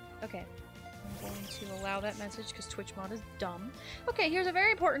 Okay, I'm going to allow that message because Twitch mod is dumb. Okay, here's a very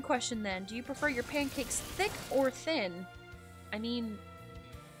important question then. Do you prefer your pancakes thick or thin? I mean,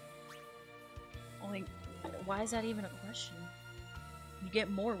 like, why is that even a question? You get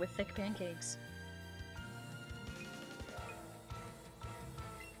more with thick pancakes.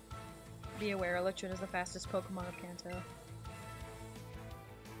 Be aware, Electrode is the fastest Pokemon of Kanto.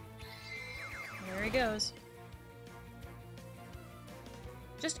 There he goes.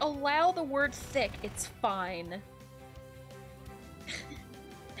 Just allow the word thick, it's fine.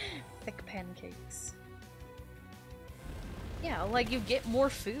 Thick pancakes. Yeah, like you get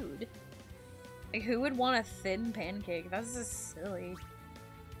more food. Like who would want a thin pancake? That's just silly.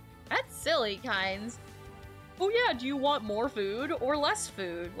 That's silly, Kinds. Oh yeah, do you want more food or less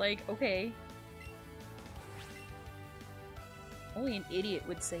food? Like, okay. Only an idiot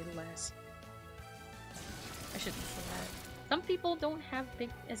would say less. I shouldn't say that. Some people don't have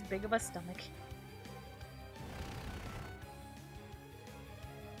as big of a stomach.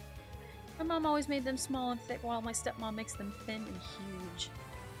 My mom always made them small and thick while my stepmom makes them thin and huge.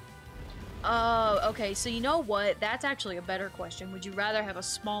 Oh, okay, so you know what? That's actually a better question. Would you rather have a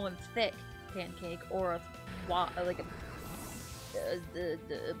small and thick pancake or a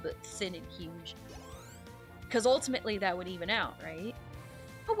thin and huge? Because ultimately that would even out, right?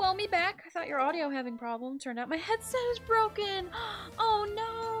 Oh well, me back. I thought your audio having problem. Turned out my headset is broken. Oh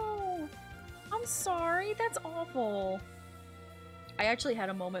no! I'm sorry. That's awful. I actually had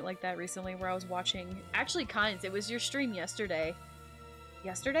a moment like that recently where I was watching. Actually, Kinds, it was your stream yesterday.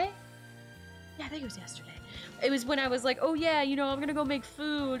 Yesterday? Yeah, I think it was yesterday. It was when I was like, oh yeah, you know, I'm gonna go make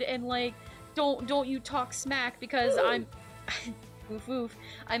food and like, don't you talk smack because I'm, woof woof.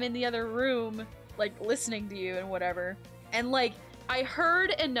 I'm in the other room, like listening to you and whatever, and like. I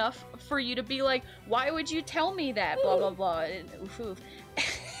heard enough for you to be like, why would you tell me that? Blah, blah, blah. And, oof, oof.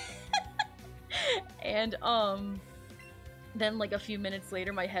 And, then, like, a few minutes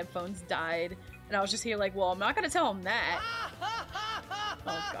later, my headphones died. And I was just here like, well, I'm not gonna tell him that.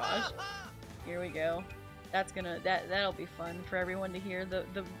 Oh, gosh. Here we go. That's gonna, that'll be fun for everyone to hear. The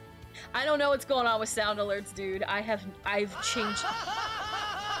I don't know what's going on with sound alerts, dude. I've changed.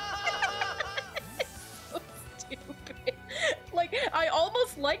 Like, I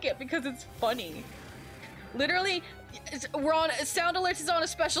almost like it because it's funny. Literally, we're on, Sound Alerts is on a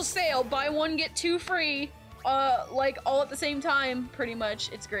special sale. Buy one, get two free. Like, all at the same time, pretty much.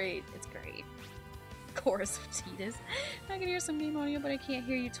 It's great. It's great. Chorus of Titas. I can hear some game audio, but I can't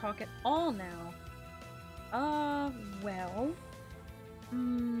hear you talk at all now. Well.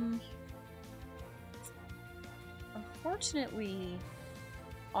 Unfortunately,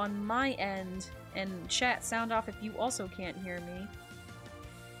 on my end, and chat, sound off if you also can't hear me.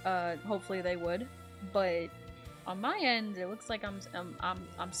 Hopefully they would. But on my end, it looks like I'm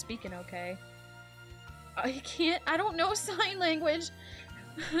speaking okay. I don't know sign language.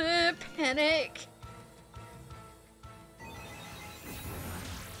 Panic.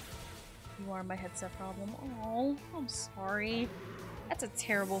 You are my headset problem. Oh, I'm sorry. That's a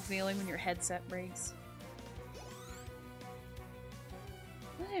terrible feeling when your headset breaks.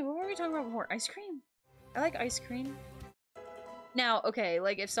 Wait, what were we talking about before? Ice cream? I like ice cream. Now, okay,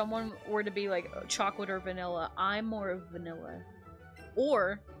 like if someone were to be like chocolate or vanilla, I'm more of vanilla.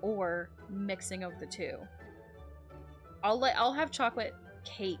 Or mixing of the two. I'll have chocolate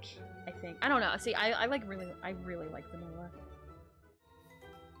cake, I think. I don't know. See, I really like vanilla.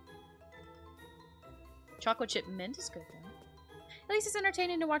 Chocolate chip mint is good though. At least it's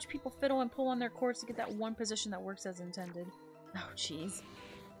entertaining to watch people fiddle and pull on their cords to get that one position that works as intended. Oh, jeez.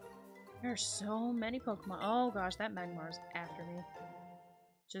 There are so many Pokemon. Oh gosh, that Magmar's after me.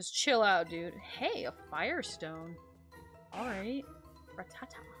 Just chill out, dude. Hey, a Firestone. Alright.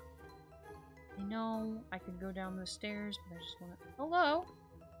 Rattata. I know I could go down those stairs, but I just wanna... Hello?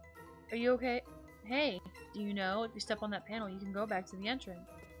 Are you okay? Hey, do you know if you step on that panel, you can go back to the entrance?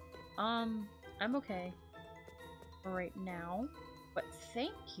 I'm okay. For right now. But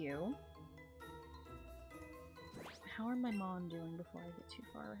thank you. How are my mom doing before I get too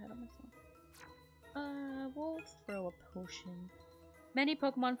far ahead of myself? We'll throw a potion. Many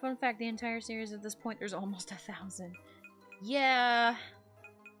Pokemon. Fun fact, the entire series at this point, there's almost 1,000. Yeah.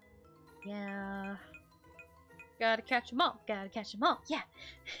 Yeah. Gotta catch 'em all. Gotta catch 'em all. Yeah.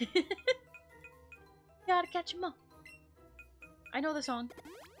 Gotta catch 'em all. I know the song.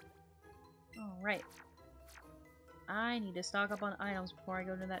 Alright. I need to stock up on items before I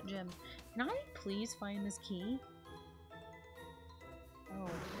go to that gym. Can I please find this key? Oh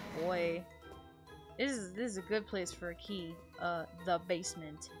boy. This is a good place for a key. The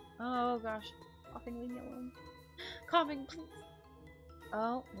basement. Oh gosh. Coughing, leave me alone. Coughing, please.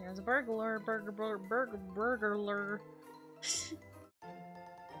 Oh, there's a burglar. Burglar.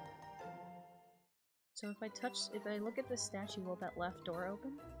 So if I look at this statue, will that left door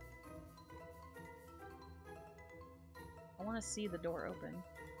open? I want to see the door open.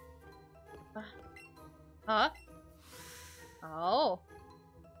 Huh? Oh.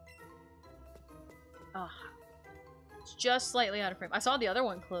 It's just slightly out of frame. I saw the other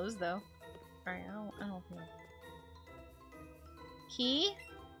one closed though. Alright, I don't feel. Key?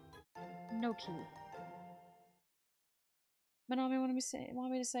 No key. Manami want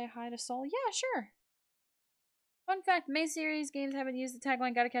me to say hi to Sol? Yeah, sure. Fun fact, May series games haven't used the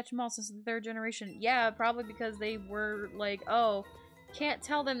tagline "Gotta catch 'em all" since the 3rd generation. Yeah, probably because they were like, oh, can't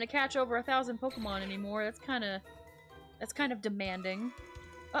tell them to catch over 1,000 Pokemon anymore. That's kind of demanding.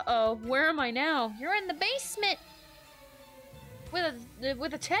 Uh-oh, where am I now? You're in the basement!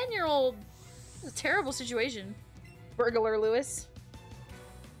 With a 10-year-old. It's a terrible situation. Burglar Lewis.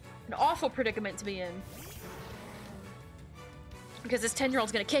 An awful predicament to be in. Because this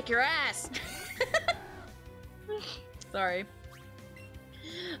 10-year-old's gonna kick your ass! Sorry.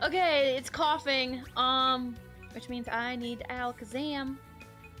 Okay, it's coughing. Which means I need Alakazam.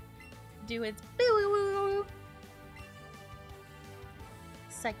 Do its boo-woo-woo.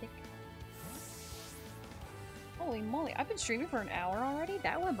 Psychic. Holy moly, I've been streaming for an hour already?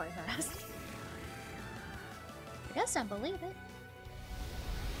 That went by fast. I guess I believe it.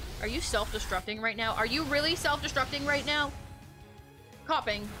 Are you self-destructing right now? Are you really self-destructing right now?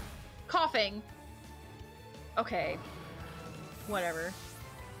 Coughing. Coughing. Okay. Whatever.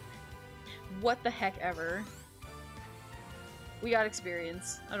 What the heck ever. We got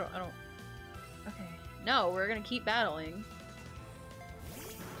experience. I don't... Okay. No, we're gonna keep battling.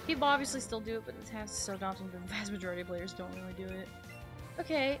 People obviously still do it, but the task is so daunting that the vast majority of players don't really do it.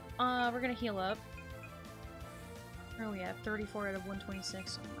 Okay, we're gonna heal up. Where are we at? 34 out of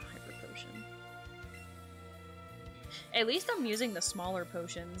 126 on the Hyper Potion. At least I'm using the smaller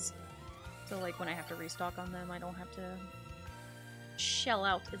potions. So like when I have to restock on them, I don't have to shell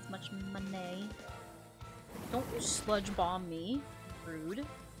out as much money. Don't sludge bomb me. Rude.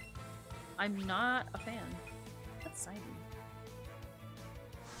 I'm not a fan. That's exciting.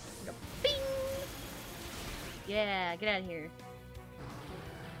 Bing! Yeah, get out of here.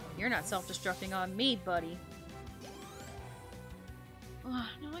 You're not self-destructing on me, buddy. Oh,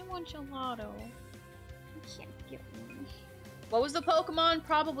 now I want gelato. I can't get one. What was the Pokemon?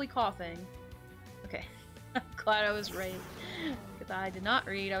 Probably coughing. Okay. I'm glad I was right. Because I did not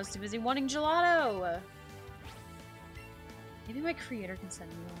read. I was too busy wanting gelato. Maybe my creator can send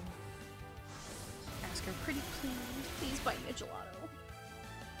me one. Ask her, pretty please. Please buy me a gelato.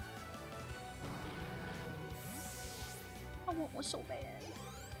 I want one so bad.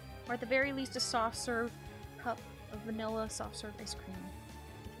 Or at the very least a soft serve cup of vanilla soft serve ice cream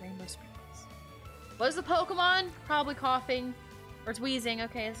with rainbow sprinkles. What is the Pokemon? Probably coughing. Or it's wheezing.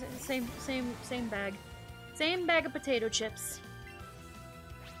 Okay, it's the same bag. Same bag of potato chips.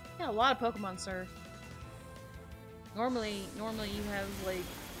 Yeah, a lot of Pokemon, sir. Normally you have like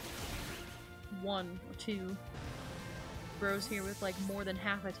 1 or 2. bros here with like more than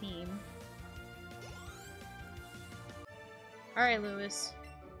half a team. Alright, Lewis.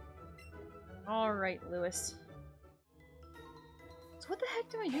 Alright, Lewis. So what the heck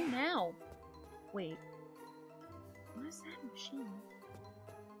do I do now? Wait. What is that machine?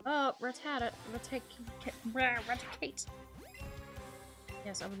 Oh, Rattata. Raticate.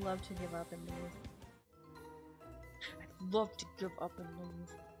 Yes, I would love to give up and leave. I'd love to give up and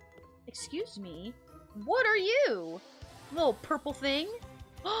leave. Excuse me? What are you? Little purple thing?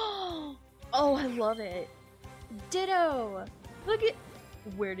 Oh, I love it. Ditto! Look at...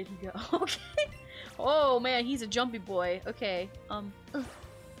 Where did he go? Okay. Oh, man, he's a jumpy boy. Okay, Oh.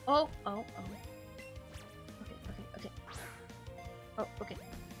 Okay. Oh, okay.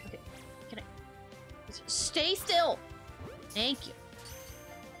 Okay. Can I... Stay still! Thank you.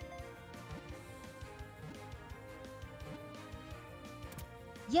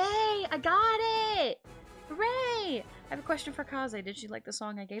 Yay! I got it! Hooray! I have a question for Kaze. Did she like the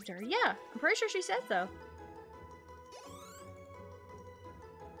song I gave to her? Yeah, I'm pretty sure she said so.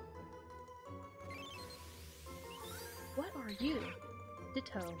 What are you?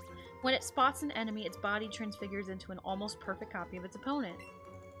 Ditto. When it spots an enemy, its body transfigures into an almost perfect copy of its opponent.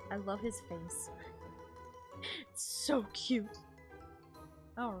 I love his face. It's so cute.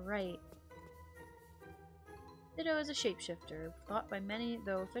 Alright. Ditto is a shapeshifter, thought by many,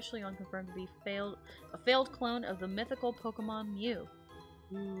 though officially unconfirmed, to be a failed clone of the mythical Pokemon Mew.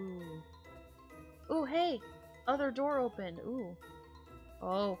 Ooh. Ooh, hey! Other door opened. Ooh.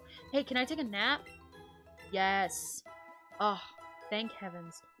 Oh. Hey, can I take a nap? Yes. Oh, thank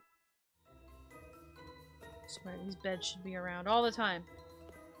heavens. I swear, these beds should be around all the time.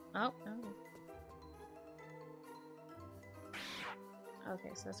 Oh, no.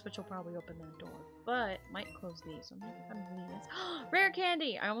 Okay, so that switch will probably open that door, but might close these. So maybe if I'm doing this. Rare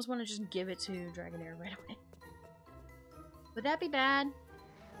candy! I almost want to just give it to Dragonair right away. Would that be bad?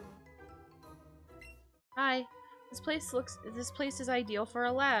 Hi. This place is ideal for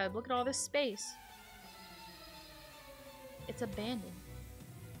a lab. Look at all this space. It's abandoned.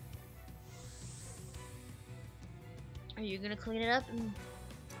 Are you gonna clean it up and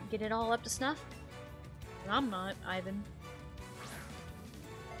get it all up to snuff? I'm not, Ivan.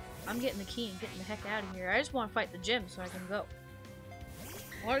 I'm getting the key and getting the heck out of here. I just want to fight the gym so I can go.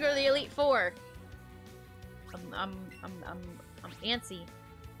 I want to go to the Elite Four. I'm antsy.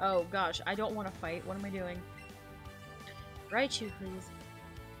 Oh gosh, I don't want to fight. What am I doing? Raichu, please.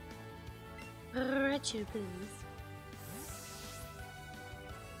 Raichu, please.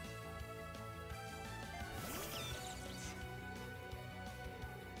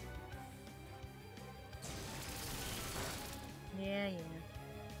 Yeah.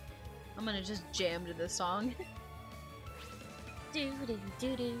 I'm gonna just jam to this song. Do do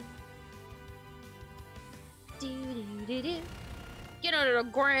do do. Do do do do. Get under the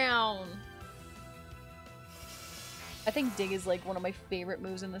ground! I think Dig is like one of my favorite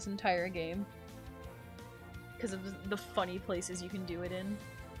moves in this entire game. Because of the funny places you can do it in.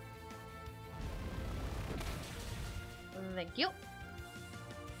 Thank you.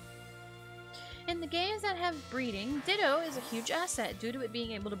 In the games that have breeding, Ditto is a huge asset due to it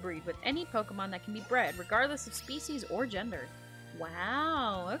being able to breed with any Pokemon that can be bred, regardless of species or gender.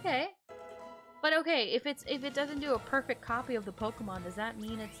 Wow, okay. But okay, if it doesn't do a perfect copy of the Pokemon, does that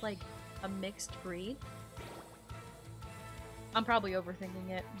mean it's like a mixed breed? I'm probably overthinking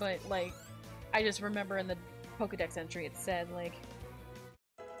it, but like, I just remember in the Pokedex entry it said like,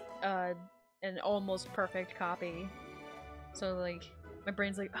 an almost perfect copy. So like, my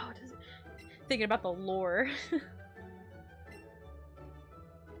brain's like, oh, does it... Thinking about the lore.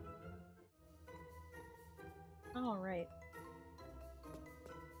 Alright.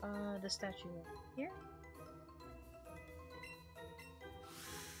 The statue here?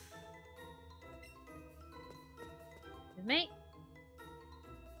 With me.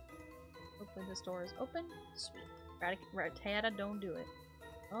 Hopefully this door is open. Sweet. Rattata, don't do it.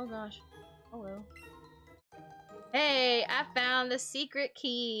 Oh gosh. Hello. Hey, I found the secret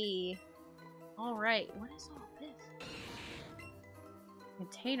key! Alright, what is all this?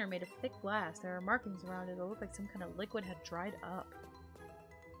 Container made of thick glass. There are markings around it that look like some kind of liquid had dried up.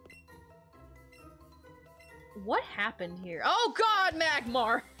 What happened here? Oh god,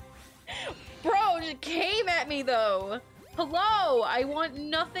 Magmar! Bro, just came at me though! Hello! I want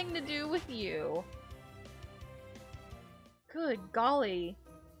nothing to do with you. Good golly.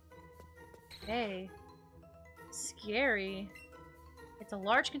 Hey. Scary. It's a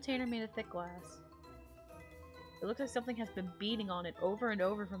large container made of thick glass. It looks like something has been beating on it over and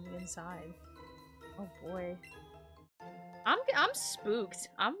over from the inside. Oh boy. I'm spooked.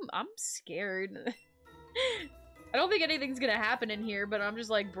 I'm scared. I don't think anything's gonna happen in here, but I'm just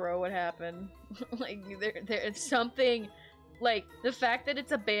like, bro, what happened? Like, there's something, like, the fact that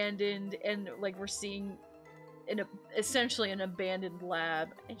it's abandoned and, like, we're seeing essentially an abandoned lab.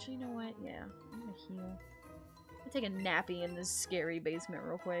 Actually, you know what? Yeah, I'm gonna heal. I'm gonna take a nappy in this scary basement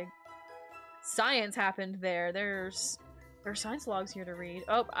real quick. Science happened there. There's science logs here to read.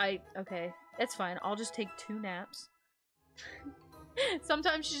 Oh, okay. It's fine. I'll just take 2 naps.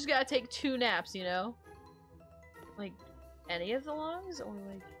 Sometimes you just gotta take 2 naps, you know? Like, any of the logs? Or,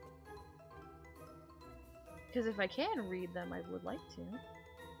 like... Because if I can read them, I would like to.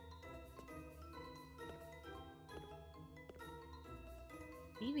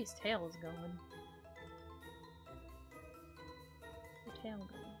 Evie's tail is going. Your tail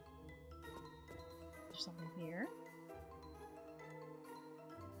going. There's something here.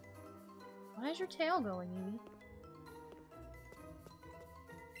 Why is your tail going, Evie?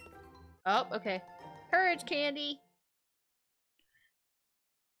 Oh, okay. Courage, Candy!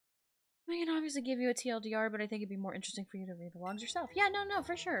 I can obviously give you a TLDR, but I think it'd be more interesting for you to read the logs yourself. Yeah, no,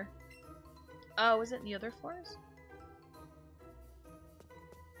 for sure. Oh, is it in the other floors?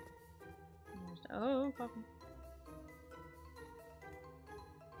 Oh, coffee.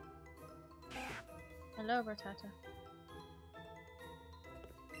 Hello, Ratata.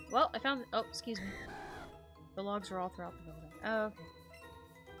 Well, I found- oh, excuse me. The logs are all throughout the building. Oh, okay.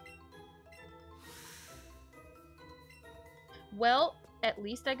 Well, at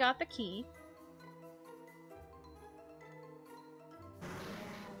least I got the key.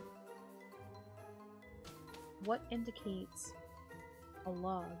 What indicates a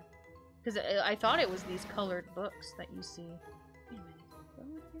log? Because I thought it was these colored books that you see. Wait a minute. Go in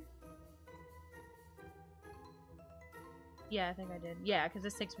here? Yeah, I think I did. Yeah, because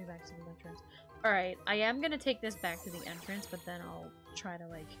this takes me back to the entrance. Alright, I am gonna take this back to the entrance, but then I'll try to,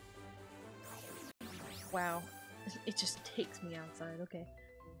 like... Wow. It just takes me outside. Okay.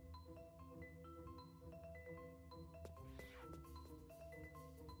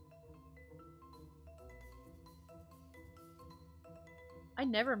 I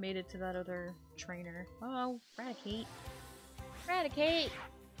never made it to that other trainer. Oh, Raticate. Raticate!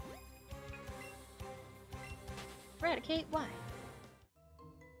 Raticate, why?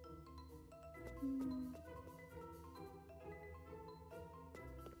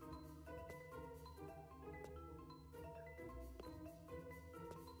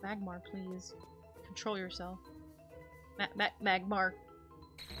 Magmar, please. Control yourself. Magmar.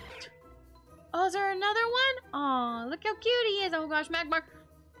 Oh, is there another one? Aw, look how cute he is. Oh gosh, Magmar.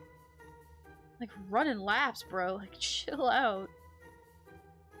 Like, running laps, bro. Like, chill out.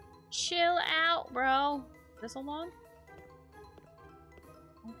 Chill out, bro. This along?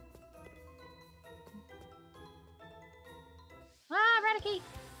 Ah, Raticate!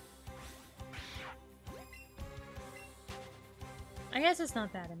 I guess it's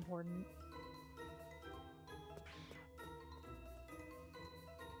not that important.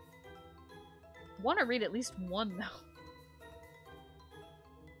 Want to read at least one, though.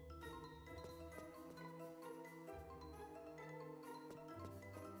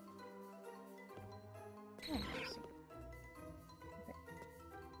 Oh, okay.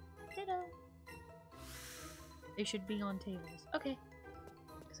 Ditto. They should be on tables. Okay.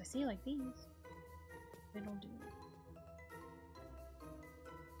 Because I see like these. They don't do it.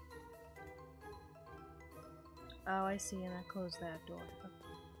 Oh, I see, and I closed that door. Okay.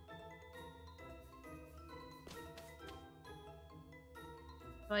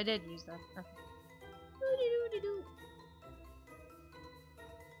 Oh, I did use that. Okay. Doo-doo-doo-doo-doo.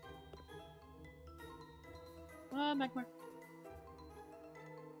 Oh, Magmar.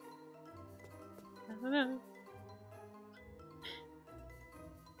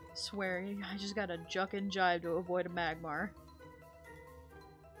 Swear, I just gotta juck and jive to avoid a Magmar.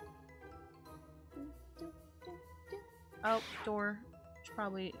 Oh, door. Should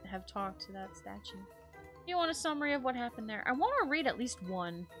probably have talked to that statue. You want a summary of what happened there? I want to read at least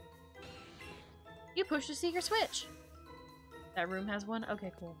one. You pushed a secret switch. That room has one?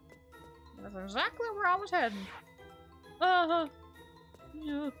 Okay, cool. That's exactly where I was heading.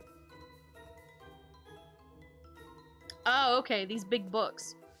 Yeah. Oh, okay, these big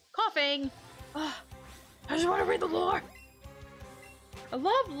books. Coughing! I just want to read the lore! I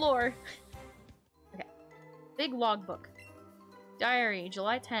love lore! Okay. Big logbook. Diary,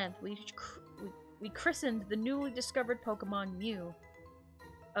 July 10th. We christened the newly discovered Pokemon Mew.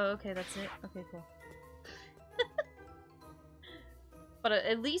 Oh, okay, that's it? Okay, cool. But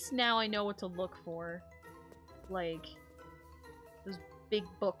at least now I know what to look for. Like, those big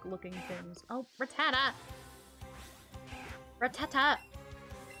book-looking things. Oh, Rattata! Rattata!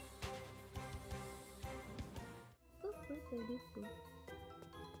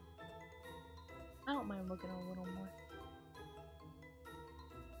 I don't mind looking a little more.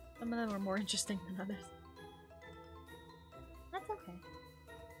 Some of them are more interesting than others. That's okay.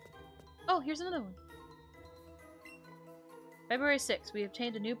 Oh, here's another one. February 6th, we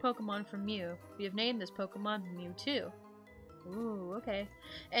obtained a new Pokemon from Mew. We have named this Pokemon Mewtwo. Ooh, okay.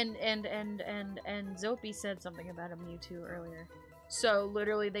 And Zopi said something about a Mewtwo earlier. So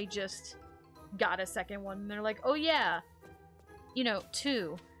literally they just got a second one and they're like, oh yeah, you know,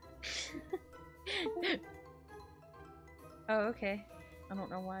 2. Oh, okay. I don't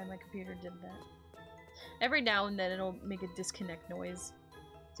know why my computer did that. Every now and then it'll make a disconnect noise.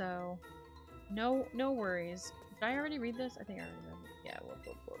 So, no worries. Did I already read this? I think I already read it. Yeah, whoop.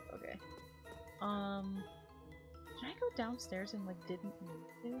 Okay. Did I go downstairs and, like, didn't need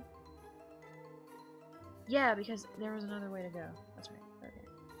to? Yeah, because there was another way to go. That's right. Okay.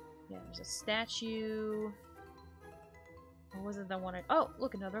 Yeah, there's a statue. Or was it the one I... Oh,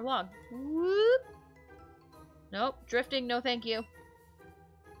 look, another log. Whoop! Nope. Drifting, no thank you.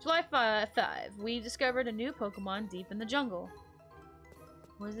 July 5, we discovered a new Pokemon deep in the jungle.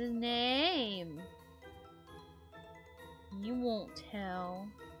 What's his name? You won't tell.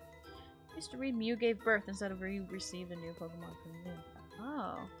 History, Mew gave birth instead of you received a new Pokemon from Mew.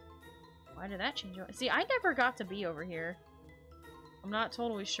 Oh. Why did that change? See, I never got to be over here. I'm not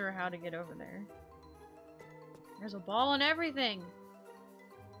totally sure how to get over there. There's a ball and everything!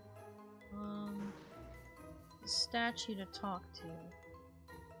 Statue to talk to.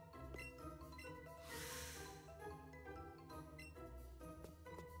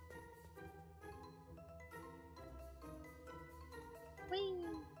 Whee!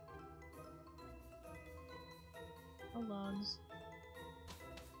 Oh, logs.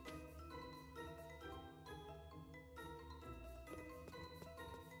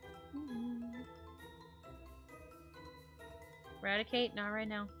 Eradicate? Not right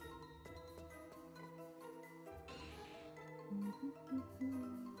now.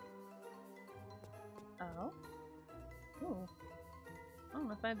 Oh? Ooh. I don't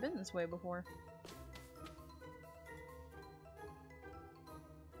know if I've been this way before.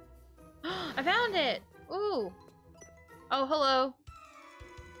 I found it! Ooh! Oh, hello.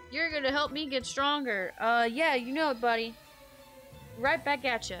 You're gonna help me get stronger. Yeah, you know it, buddy. Right back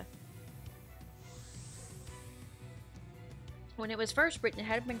at ya. When it was first written, it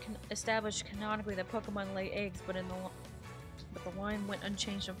had been established canonically that Pokemon lay eggs, but the line went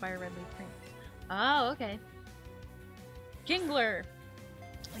unchanged on Fire Red Leaf Green. Oh, okay. Kingler!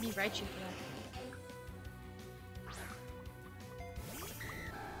 Let me write you for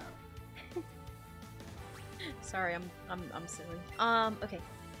that. Sorry, I'm silly. Okay.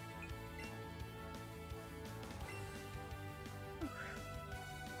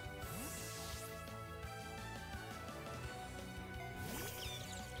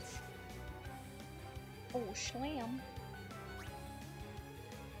 Oh, slam.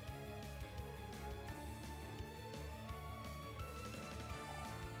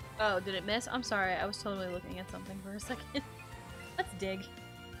 Oh, did it miss? I'm sorry, I was totally looking at something for a second. Let's dig.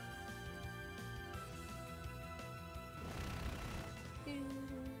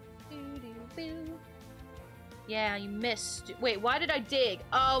 Yeah, you missed. Wait, why did I dig?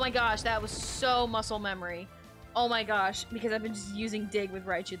 Oh my gosh, that was so muscle memory. Oh my gosh, because I've been just using dig with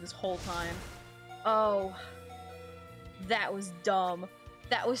Raichu this whole time. Oh. That was dumb.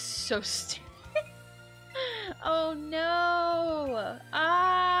 That was so stupid. Oh no!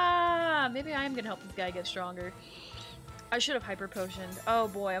 Ah! Maybe I am gonna help this guy get stronger. I should have hyper potioned. Oh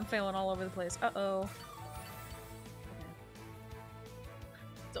boy, I'm failing all over the place. Uh-oh. Okay.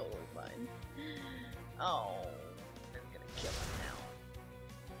 Totally fine. Oh. I'm gonna kill him now.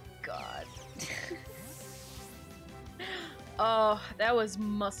 God. Oh, that was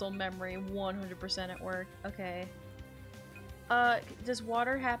muscle memory 100% at work. Okay. Does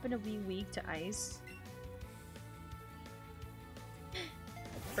water happen to be weak to ice?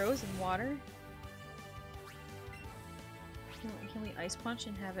 Frozen water? Can we ice punch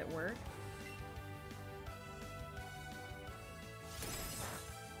and have it work?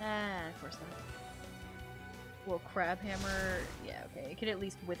 Ah, of course not. Well, crab hammer. Yeah, okay. It could at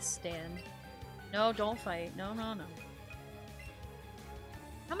least withstand. No, don't fight. No, no, no.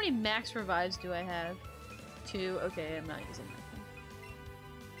 How many max revives do I have? 2. Okay, I'm not using that one.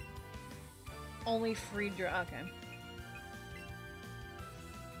 Only free draw. Okay.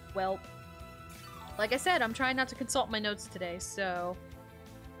 Well, like I said, I'm trying not to consult my notes today, so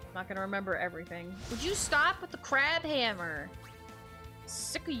I'm not gonna remember everything. Would you stop with the crab hammer?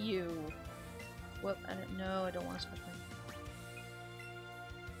 Sick of you. Whoop, I don't know. I don't want to switch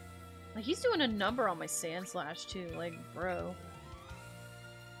my... Like, he's doing a number on my Sand Slash, too. Like, bro.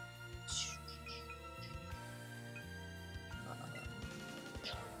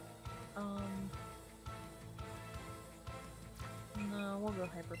 No, we'll go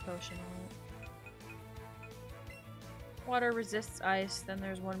Hyper Potion on it. Water resists ice, then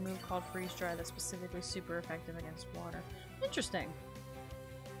there's one move called Freeze Dry that's specifically super effective against water. Interesting.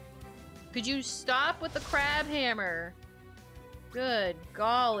 Could you stop with the crab hammer? Good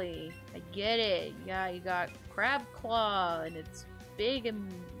golly. I get it. Yeah, you got Crab Claw, and it's big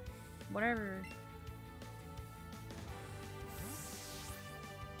and whatever.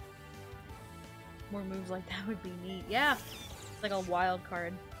 More moves like that would be neat. Yeah! It's like a wild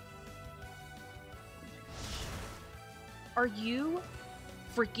card. Are you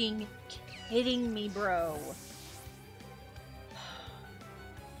freaking kidding me, bro?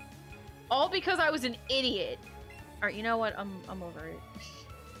 All because I was an idiot. Alright, you know what? I'm over it.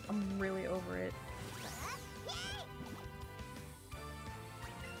 I'm really over it.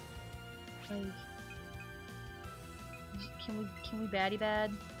 Like, can we baddie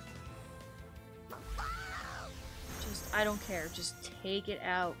bad? Just, I don't care. Just take it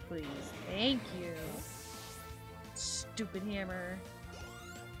out, please. Thank you. Stupid hammer.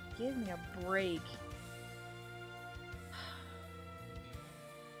 Give me a break.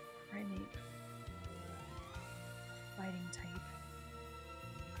 Primate. Fighting type.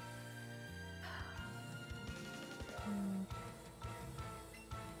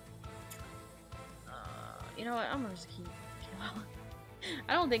 You know what? I'm gonna just keep Kilala.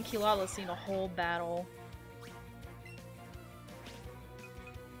 I don't think Kilala's seen a whole battle.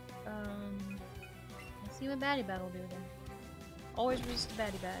 Let's see what Baddie Bad will do then. Always resist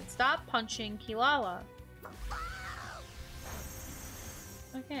Baddie Bad. Stop punching Kilala.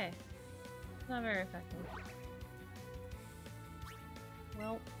 Okay. Not very effective.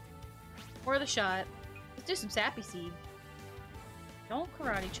 Well, for the shot. Let's do some Sappy Seed. Don't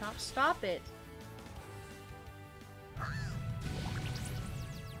Karate Chop. Stop it.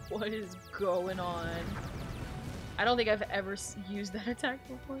 What is going on? I don't think I've ever used that attack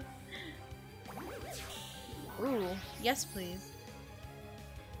before. Ooh, yes please.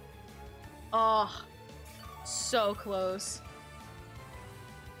 Oh, so close.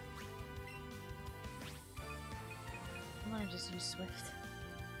 I'm gonna just use Swift.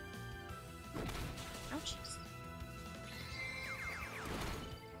 Ouchies.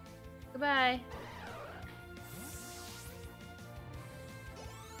 Goodbye.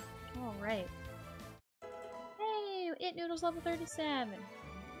 Alright. Hey, It Noodle's level 37.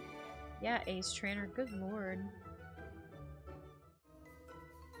 Yeah, Ace Trainer, good lord.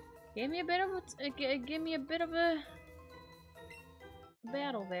 Give me a bit of a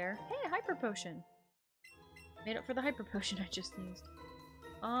battle there. Hey, Hyper Potion. Made up for the Hyper Potion I just used.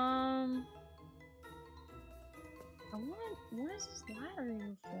 What is this ladder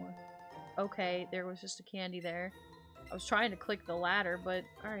even for? Okay, there was just a candy there. I was trying to click the ladder, but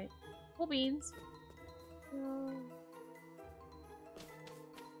alright. Cool beans.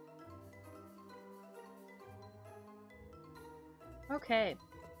 Okay.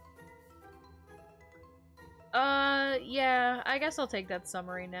 Yeah, I guess I'll take that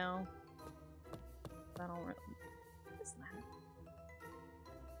summary now. I don't really... What is that?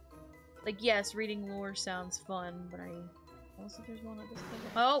 Like, yes, reading lore sounds fun, but also there's one at this thing.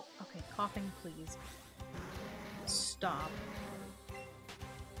 Oh! Okay, coughing, please. Stop.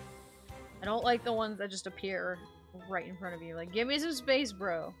 I don't like the ones that just appear right in front of you. Like, give me some space,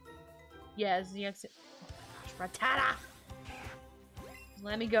 bro. Yes, yes. Oh my gosh, Rattata!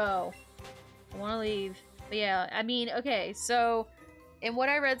 Let me go. I want to leave. But yeah, I mean, okay, so in what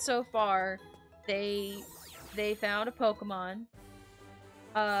I read so far, they found a Pokemon.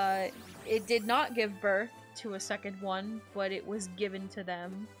 It did not give birth to a second one, but it was given to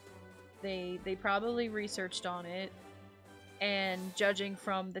them. They probably researched on it, and judging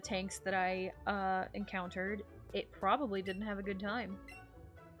from the tanks that I encountered, it probably didn't have a good time.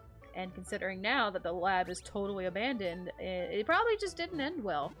 And considering now that the lab is totally abandoned, it probably just didn't end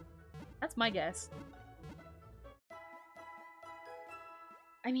well. That's my guess.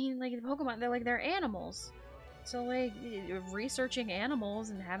 I mean, like, the Pokemon, they're animals. So, like, researching animals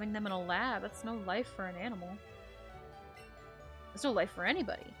and having them in a lab, that's no life for an animal. That's no life for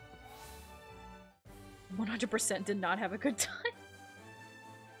anybody. 100% did not have a good time.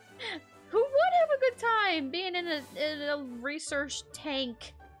 Who would have a good time being in a research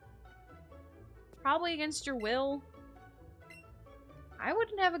tank? Probably against your will. I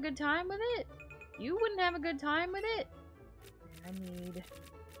wouldn't have a good time with it. You wouldn't have a good time with it. I need...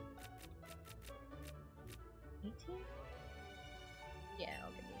 18? Yeah,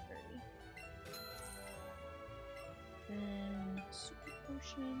 I'll give you 30.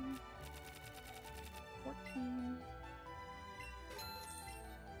 potion. 14.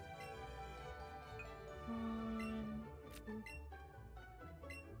 Two.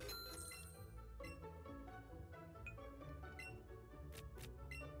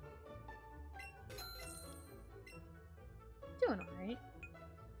 Doing alright.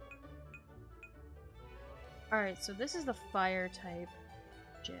 Alright, so this is the fire type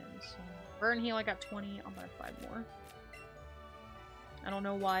gym. So burn heal, I got 20. I'll buy 5 more. I don't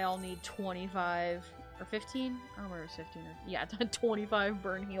know why I'll need 25 or 15. I don't remember if it was 15 or yeah, 25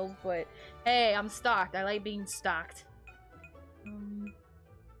 burn heals, but hey, I'm stocked. I like being stocked.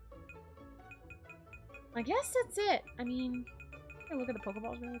 I guess that's it. I mean, can I look at the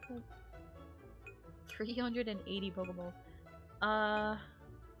Pokeballs really quick? 380 Pokeballs.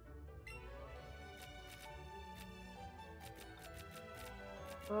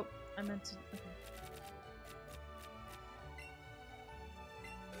 Oh, I meant to. Okay.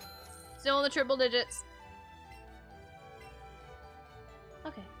 Still in the triple digits.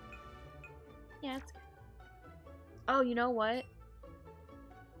 Okay. Yeah, it's good. Oh, you know what?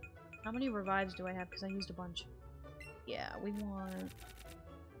 How many revives do I have? Because I used a bunch. Yeah, we want...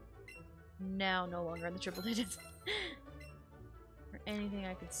 Now, no longer in the triple digits. Or anything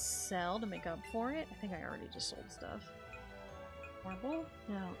I could sell to make up for it? I think I already just sold stuff. Marble?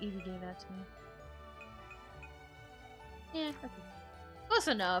 No, Evie gave that to me. Yeah, okay. Close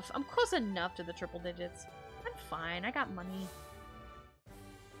enough. I'm close enough to the triple digits. I'm fine. I got money.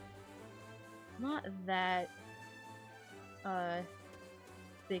 Not that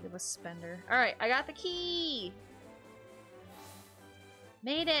big of a spender. Alright, I got the key!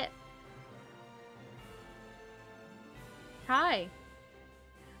 Made it! Hi!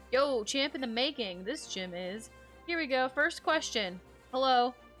 Yo, champ in the making. This gym is. Here we go. First question.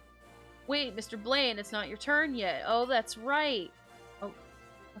 Hello. Wait, Mr. Blaine, it's not your turn yet. Oh, that's right. Oh,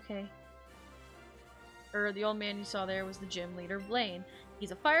 okay. The old man you saw there was the gym leader, Blaine.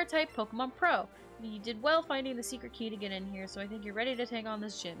 He's a fire-type Pokemon Pro. You did well finding the secret key to get in here, so I think you're ready to take on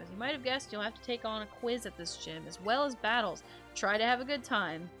this gym. As you might have guessed, you'll have to take on a quiz at this gym, as well as battles. Try to have a good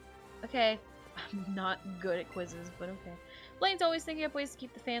time. Okay. I'm not good at quizzes, but okay. Blaine's always thinking up ways to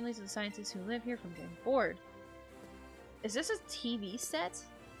keep the families of the scientists who live here from getting bored. Is this a TV set?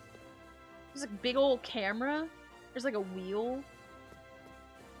 There's like a big old camera? There's like a wheel?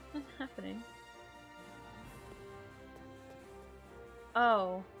 What's happening?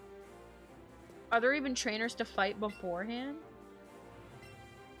 Oh. Are there even trainers to fight beforehand?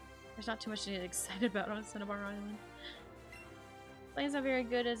 There's not too much to get excited about on Cinnabar Island. Blaine's not very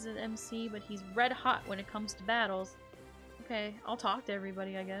good as an MC, but he's red hot when it comes to battles. Okay, I'll talk to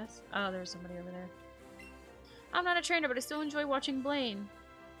everybody, I guess. Oh, there's somebody over there. I'm not a trainer, but I still enjoy watching Blaine.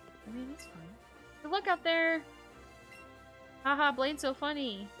 I mean, it's fun. Good luck out there! Haha, Blaine's so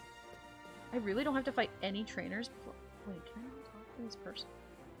funny. I really don't have to fight any trainers before. Wait, can I not talk to this person?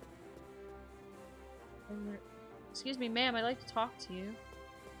 Excuse me, ma'am, I'd like to talk to you.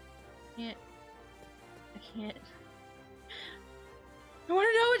 I can't. I want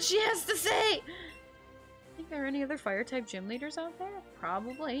to know what she has to say! Think there are any other fire-type gym leaders out there?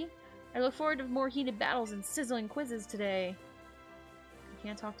 Probably. I look forward to more heated battles and sizzling quizzes today. I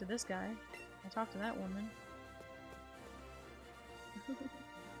can't talk to this guy. I talk to that woman. You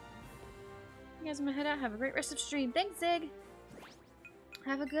guys, I'm gonna head out. Have a great rest of stream. Thanks, Zig!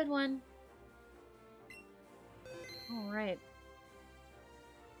 Have a good one. Alright.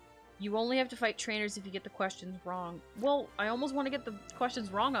 You only have to fight trainers if you get the questions wrong. Well, I almost want to get the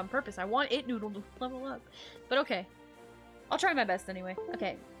questions wrong on purpose. I want It Noodle to level up. But okay. I'll try my best anyway.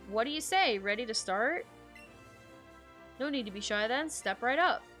 Okay. What do you say? Ready to start? No need to be shy then. Step right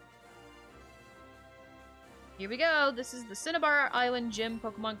up. Here we go. This is the Cinnabar Island Gym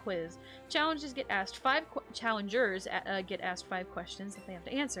Pokemon Quiz. Challengers get asked 5 questions that they have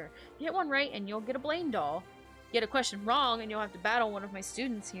to answer. You get one right and you'll get a Blaine doll. Get a question wrong and you'll have to battle one of my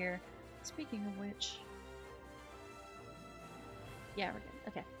students here. Speaking of which... Yeah, we're good.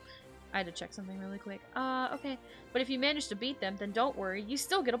 Okay. I had to check something really quick. Okay. But if you manage to beat them, then don't worry. You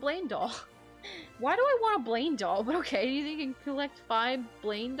still get a Blaine doll. Why do I want a Blaine doll? But okay, do you think you can collect 5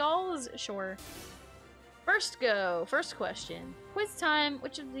 Blaine dolls? Sure. First go. First question. Quiz time.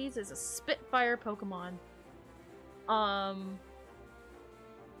 Which of these is a Spitfire Pokemon?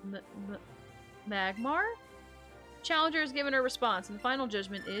 Magmar? Challenger is given her response, and the final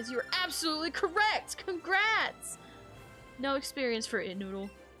judgment is you're absolutely correct! Congrats! No experience for It Noodle.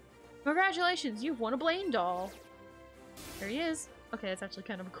 Congratulations, you've won a Blaine doll. There he is. Okay, that's actually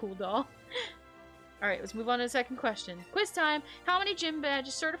kind of a cool doll. Alright, let's move on to the second question. Quiz time! How many gym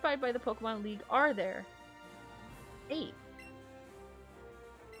badges certified by the Pokemon League are there? 8.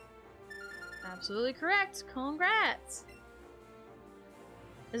 Absolutely correct. Congrats.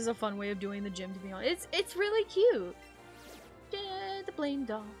 This is a fun way of doing the gym, to be honest. It's really cute. The Blaine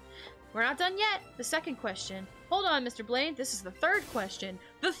doll. We're not done yet. The second question. Hold on, Mr. Blaine. This is the third question.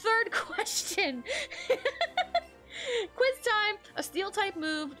 The third question! Quiz time! A steel-type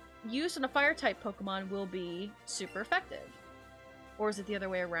move used on a fire-type Pokemon will be super effective. Or is it the other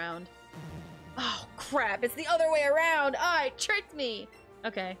way around? Oh, crap. It's the other way around! Ah, it tricked me!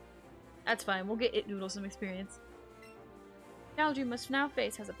 Okay. That's fine. We'll get It Noodle some experience. Challenge you must now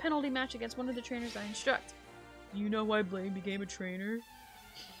face has a penalty match against one of the trainers I instruct. You know why Blaine became a trainer?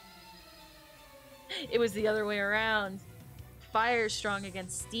 It was the other way around. Fire is strong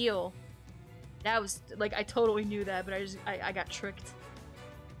against steel. That was, like, I totally knew that, but I got tricked.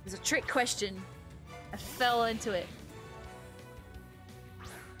 It was a trick question. I fell into it.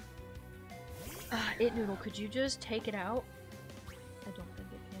 It Noodle, could you just take it out? I don't think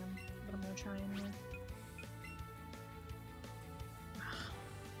it can, but I'm gonna try anyway.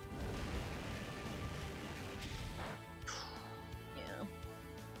 Yeah.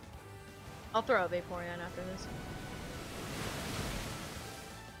 I'll throw a Vaporeon after this.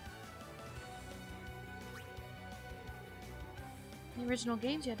 In the original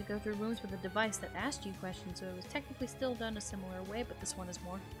games, you had to go through rooms with a device that asked you questions, so it was technically still done a similar way, but this one is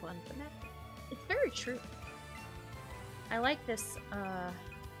more fun for that. It's very true. I like this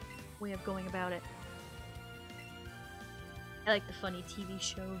way of going about it. I like the funny TV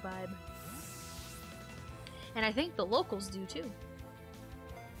show vibe. And I think the locals do too.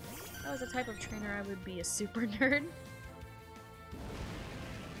 If I was a type of trainer, I would be a super nerd.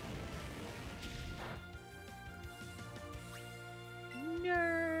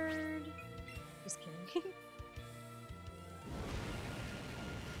 Nerd! Just kidding.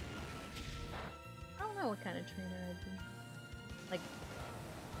 I don't know what kind of trainer I'd be. Like,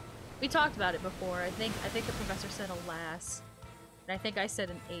 we talked about it before. I think the professor said a lass. And I think I said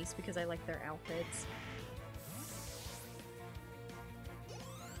an ace because I like their outfits.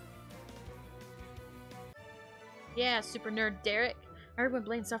 Yeah, super nerd Derek. I heard when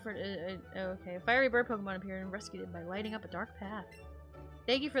Blaine suffered okay, a fiery bird Pokemon appeared and rescued it by lighting up a dark path.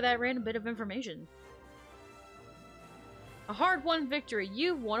 Thank you for that random bit of information. A hard-won victory.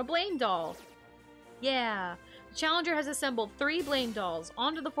 You won a Blaine doll. Yeah. The challenger has assembled 3 Blaine dolls.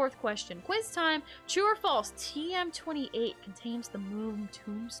 On to the 4th question. Quiz time. True or false? TM28 contains the moon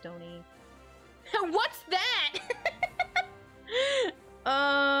Tombstone. What's that?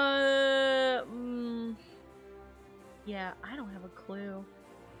 Yeah, I don't have a clue.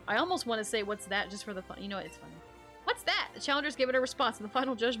 I almost want to say what's that just for the fun. You know what? It's funny. What's that? The challengers give it a response, and the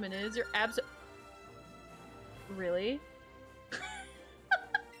final judgment is your Really?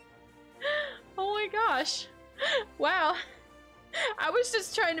 Oh my gosh. Wow. I was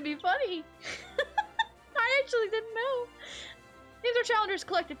just trying to be funny. I actually didn't know. These are challengers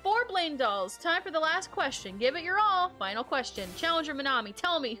collected 4 Blaine dolls. Time for the last question. Give it your all. Final question. Challenger Minami,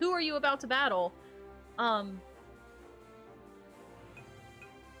 tell me, who are you about to battle?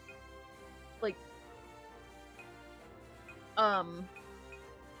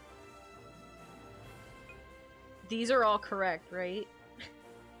 These are all correct, right?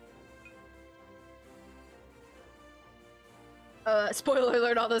 Spoiler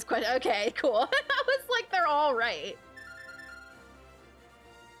alert, all those questions. Okay, cool. I was like, they're all right.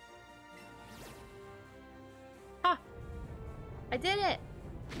 Ha! I did it!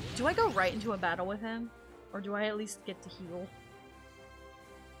 Do I go right into a battle with him? Or do I at least get to heal?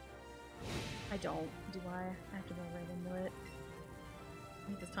 I don't. Do I? I have to go right into it. I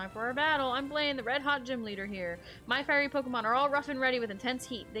think it's time for our battle. I'm Blaine, the red-hot gym leader here. My fiery Pokemon are all rough and ready with intense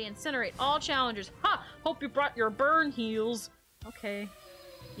heat. They incinerate all challengers. Ha! Hope you brought your burn heals. Okay.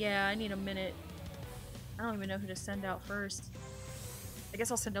 Yeah, I need a minute. I don't even know who to send out first. I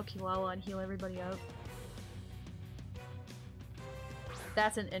guess I'll send out Kiwawa and heal everybody up.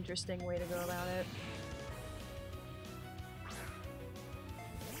 That's an interesting way to go about it.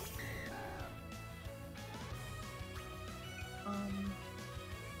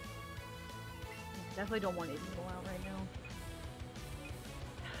 Definitely don't want it to go out right now.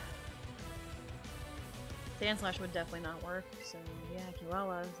 Sandslash would definitely not work, so yeah,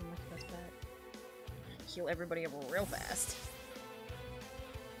 Kiwawa is the next best bet. Heal everybody up real fast.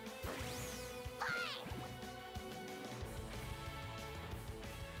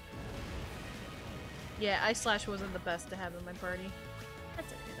 Yeah, Ice Slash wasn't the best to have in my party.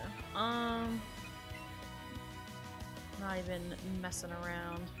 That's okay though. Not even messing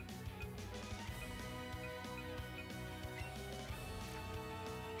around.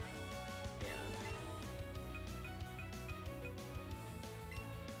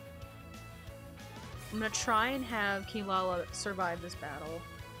 I'm gonna try and have Kilala survive this battle.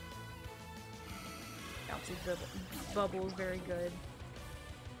 Bouncy bubble is very good.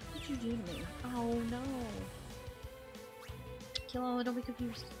 What did you do to me? Oh no. Kilala, don't be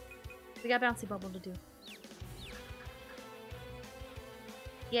confused. We got bouncy bubble to do.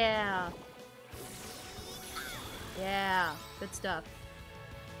 Yeah. Yeah. Good stuff.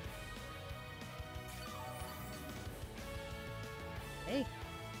 Hey.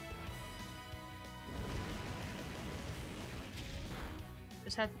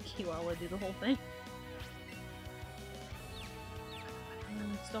 Just had Kiwawa do the whole thing.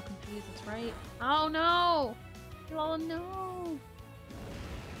 I'm still confused, that's right. Oh no! Kiwawa, no!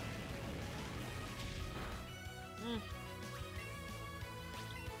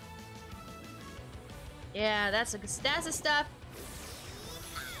 Yeah, that's the stuff.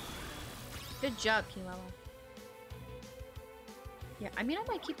 Good job, Kiwawa. Yeah, I mean, I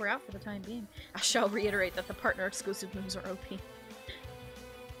might keep her out for the time being. I shall reiterate that the partner exclusive moves are OP.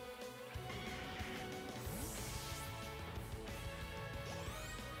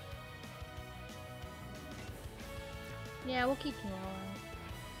 Yeah, we'll keep Kiwawa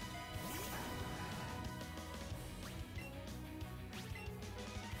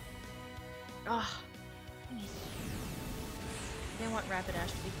out. Ah. They want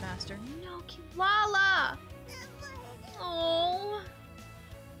Rapidash to be faster. No, Kiwala! Oh.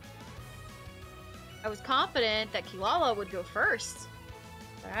 I was confident that Kiwala would go first,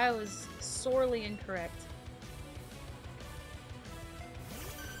 but I was sorely incorrect.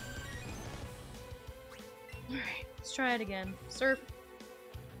 Alright, let's try it again. Surf.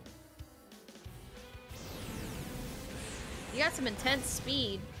 You got some intense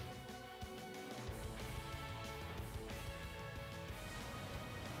speed.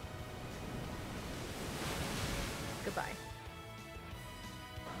 Goodbye.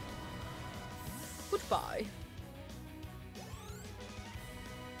 Goodbye.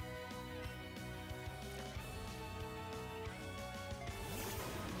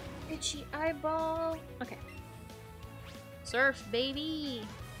 Itchy eyeball. Okay. Surf, baby.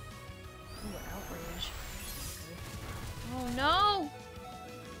 Ooh, outrage. Oh no!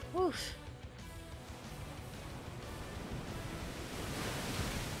 Oof.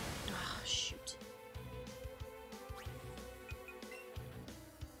 Oh, shoot.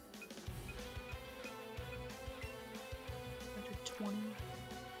 120.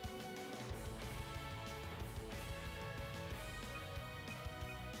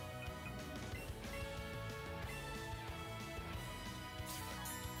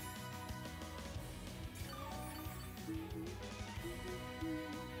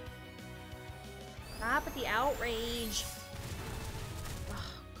 Stop at the outrage.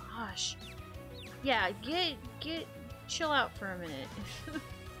 Oh gosh. Yeah, chill out for a minute.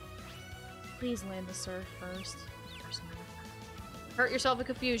 Please land the surf first. Hurt yourself in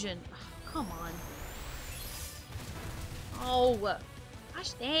confusion. Oh, come on. Oh,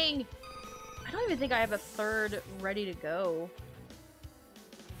 gosh dang. I don't even think I have a third ready to go.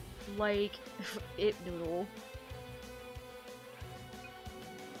 Like, it noodle.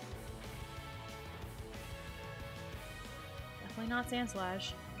 Definitely not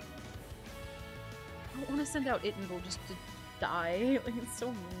Sandslash. I don't want to send out It Noodle just to die. Like, it's so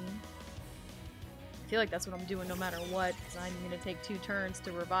mean. I feel like that's what I'm doing no matter what, because I'm gonna take 2 turns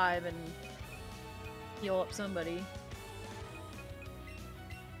to revive and heal up somebody.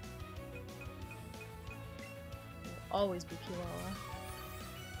 Will always be Kiwala.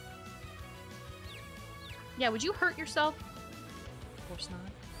 Yeah, would you hurt yourself? Of course not.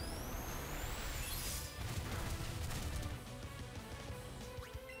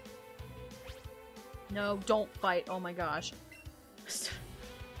 No, don't fight. Oh my gosh.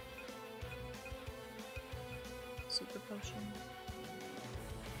 Super potion.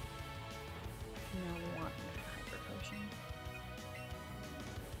 No, we want hyper potion.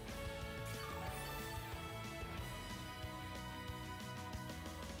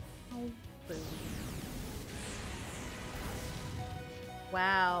 Oh, boom.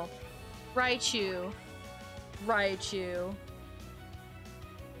 Wow. Raichu. Raichu.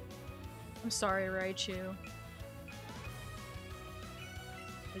 I'm sorry, Raichu.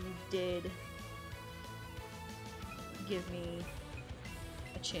 But you did give me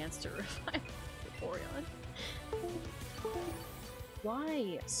a chance to revive Vaporeon.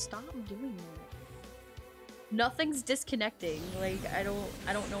 Why? Stop doing that. Nothing's disconnecting. Like, I don't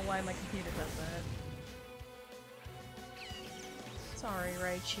know why my computer does that. Sorry,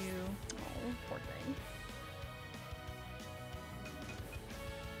 Raichu. Oh, poor thing.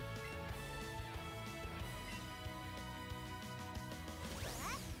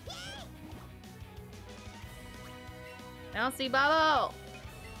 Bouncy Bubble!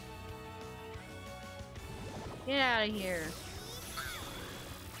 Get out of here.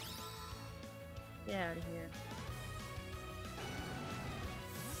 Get out of here.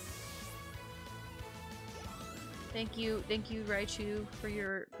 Thank you, Raichu, for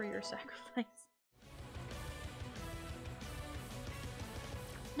your sacrifice.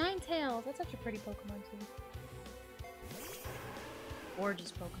 Ninetales, that's such a pretty Pokemon too.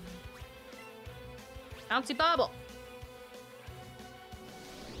 Gorgeous Pokemon. Bouncy Bobble!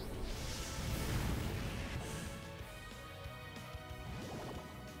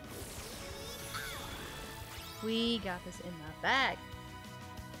 We got this in the bag.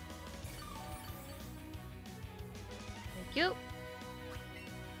 Thank you.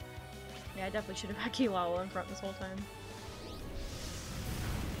 Yeah, I definitely should have had Kilawa in front this whole time.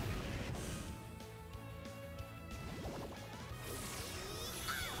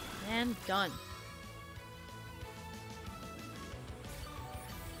 And done.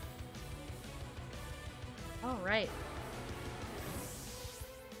 Alright.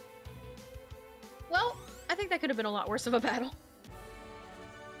 Well, I think that could have been a lot worse of a battle.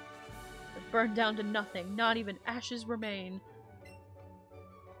 It burned down to nothing. Not even ashes remain.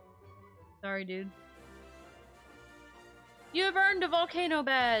 Sorry, dude. You have earned a volcano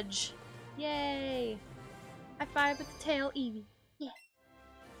badge! Yay! High five with the tail, Eevee. Yeah.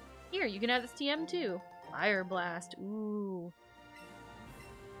 Here, you can have this TM too. Fire Blast. Ooh.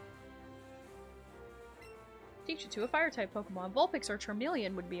 Teach it to a fire-type Pokemon. Vulpix or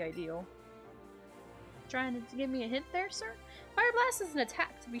Charmeleon would be ideal. Trying to give me a hint there, sir? Fire Blast is an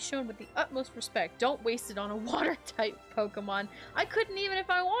attack to be shown with the utmost respect. Don't waste it on a water-type Pokemon. I couldn't even if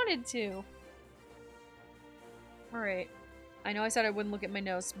I wanted to. Alright. I know I said I wouldn't look at my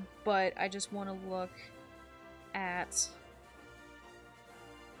notes, but I just want to look at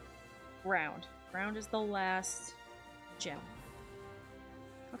Ground. Ground is the last gem.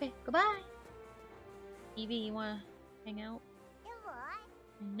 Okay, goodbye! Eevee, you wanna hang out?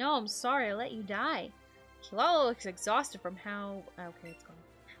 No, I'm sorry, I let you die. Kilala looks exhausted from how... Okay, it's gone.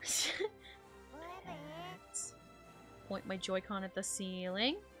 Let's point my Joy-Con at the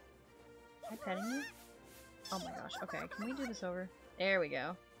ceiling. Am I petting you? Oh my gosh, okay, can we do this over? There we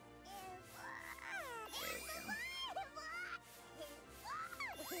go.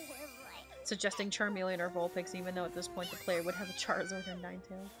 Suggesting Charmeleon or Vulpix, even though at this point the player would have a Charizard or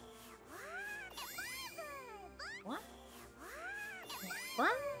Ninetales. What?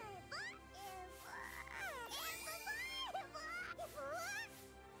 What?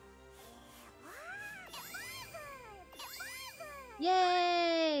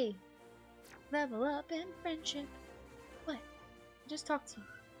 Yay! Level up in friendship. What? I just talked to you.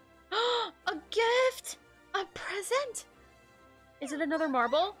 A gift! A present! Is it another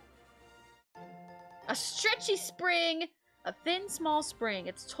marble? A stretchy spring! A thin, small spring.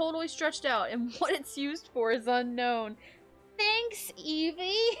 It's totally stretched out, and what it's used for is unknown. Thanks,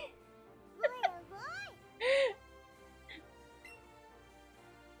 Eevee!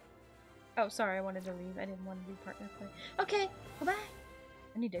 Oh, sorry, I wanted to leave. I didn't want to be partner play. Okay, bye-bye.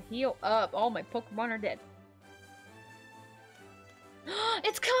 I need to heal up. All my Pokemon are dead.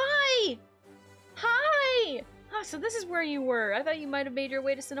 It's Kai! Hi! Oh, so this is where you were. I thought you might have made your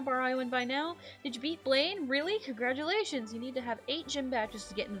way to Cinnabar Island by now. Did you beat Blaine? Really? Congratulations. You need to have 8 gym badges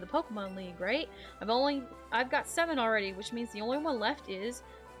to get into the Pokemon League, right? I've got 7 already, which means the only one left is...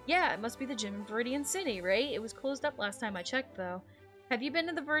 Yeah, it must be the gym in Viridian City, right? It was closed up last time I checked, though. Have you been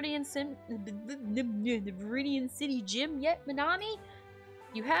to the Viridian City gym yet, Minami?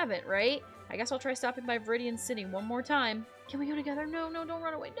 You haven't, right? I guess I'll try stopping by Viridian City one more time. Can we go together? No, no, don't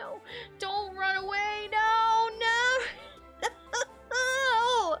run away. No, don't run away. No, no.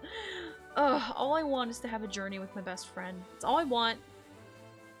 Ugh, all I want is to have a journey with my best friend. That's all I want.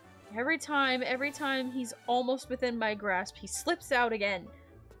 Every time he's almost within my grasp, he slips out again.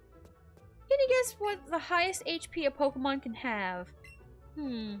 Can you guess what the highest HP a Pokemon can have?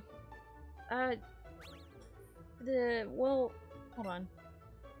 Well, hold on.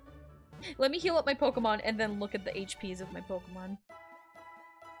 Let me heal up my Pokemon and then look at the HPs of my Pokemon.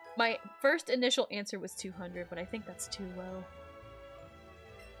 My first initial answer was 200, but I think that's too low.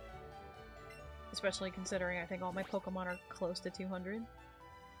 Especially considering I think all my Pokemon are close to 200.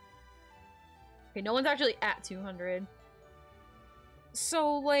 Okay, no one's actually at 200.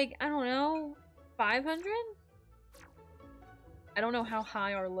 So, like, I don't know, 500? I don't know how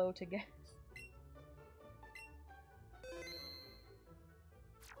high or low to get.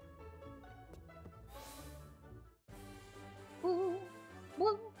 Ooh,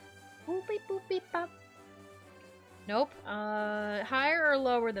 woo, woo, beep, boop, beep, bop. Nope. Higher or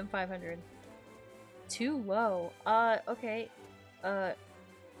lower than 500? too low. Okay.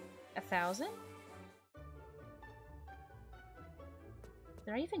 1,000?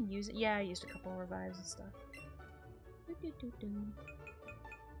 Did I even use it? Yeah, I used a couple revives and stuff.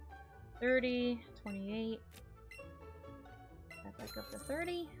 30, 28. Back up to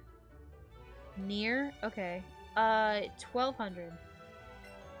 30. Near? Okay. 1,200.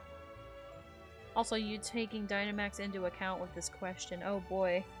 Also, you taking Dynamax into account with this question. Oh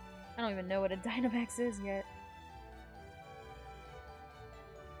boy. I don't even know what a Dynamax is yet.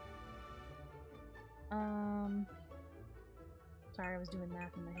 Sorry, I was doing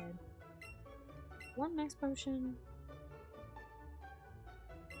math in my head. One max potion.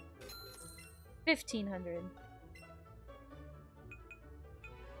 1,500.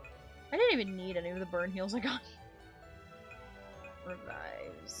 I didn't even need any of the burn heals I got.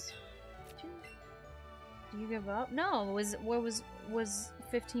 Revives. Do you give up? No. Was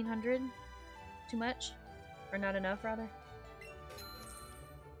 1,500 too much, or not enough, rather?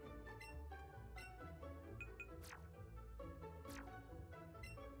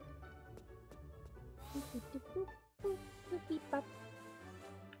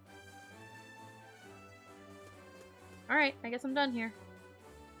 Alright, I guess I'm done here.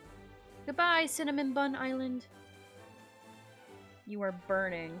 Goodbye, Cinnamon Bun Island. You are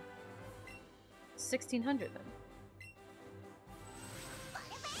burning. 1,600 then.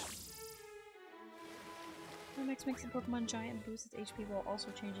 Dynamax makes the Pokemon giant and boosts its HP while also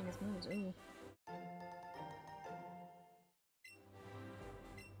changing its moves. Ooh.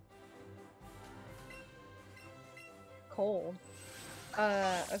 Cold.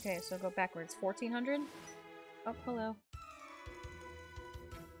 Okay, so go backwards. 1,400? Oh, hello.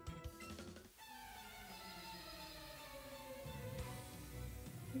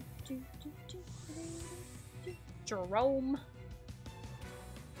 Jerome.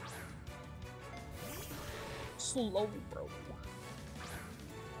 Slow bro.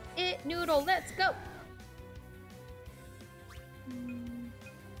 Noodle, let's go!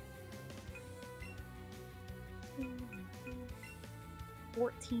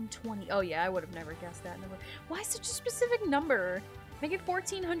 1,420. Oh yeah, I would have never guessed that number. Why such a specific number? Make it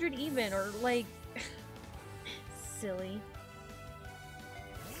 1,400 even, or like... silly.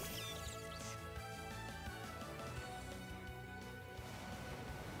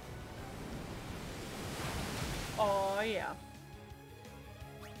 Oh yeah.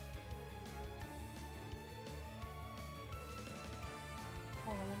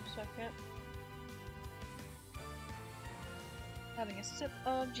 Hold on 1 second. Having a sip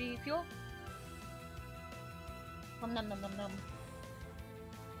of G Fuel. Nom nom nom nom nom.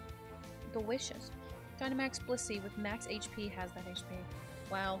 Delicious. Dynamax Blissey with max HP has that HP.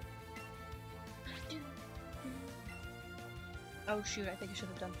 Wow. Oh shoot, I think I should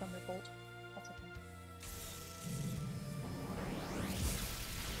have done Thunderbolt. That's okay.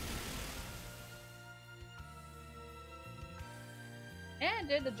 And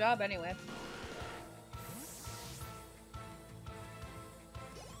did the job anyway.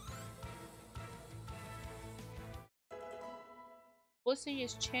 Blissey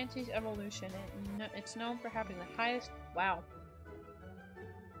is Chansey's evolution. It's known for having the highest... Wow.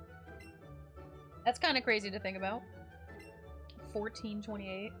 That's kind of crazy to think about.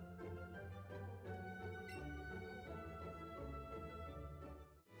 1,428.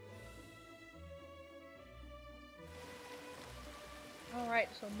 Alright,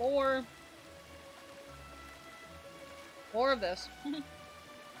 so more of this.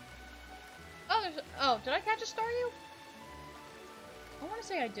 Oh, did I catch a Staryu? I want to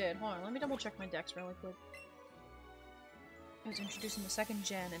say I did. Hold on, let me double check my decks really quick. I was introducing the 2nd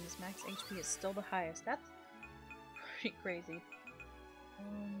gen and his max HP is still the highest. That's pretty crazy.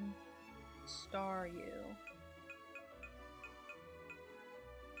 Staryu.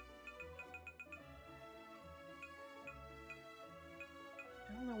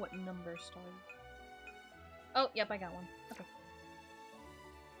 I don't know what number Staryu. Oh, yep, I got one. Okay.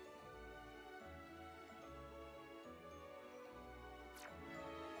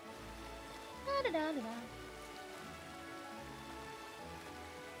 Da-da-da-da-da.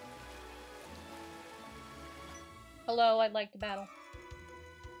 Hello, I'd like to battle.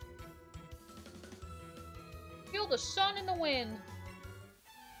 Feel the sun and the wind.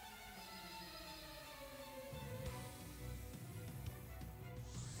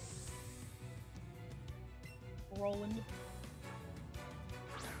 Roland.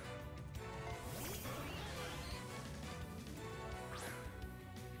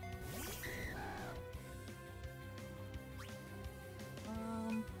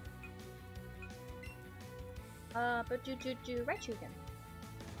 But right you again.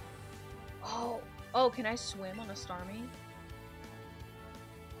 Oh, Oh, can I swim on a Starmie?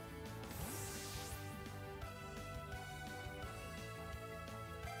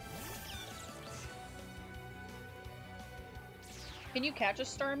 Can you catch a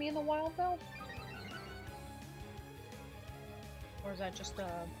Starmie in the wild, though? Or is that just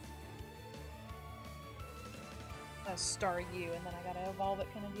a Star U and then I gotta evolve it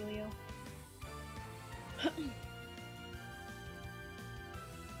kind of dealio?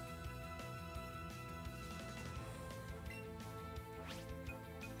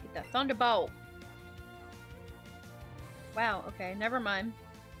 Get that Thunderbolt! Wow, okay, never mind.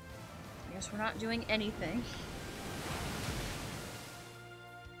 I guess we're not doing anything.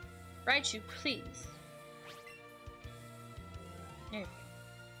 Raichu, please. There.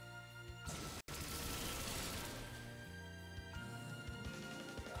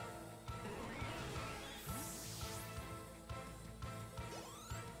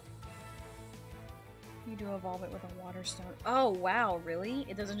 You do evolve it with a water stone. Oh, wow, really?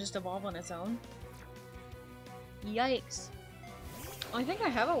 It doesn't just evolve on its own? Yikes. I think I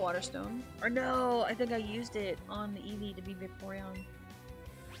have a water stone. Or no, I think I used it on the Eevee to be Vaporeon.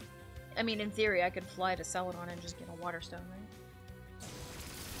 I mean, in theory, I could fly to Celadon and just get a water stone, right?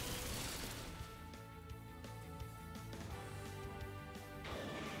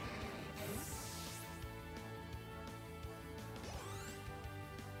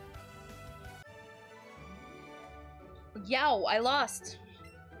 Yow, I lost.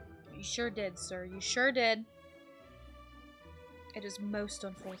 You sure did, sir. You sure did. It is most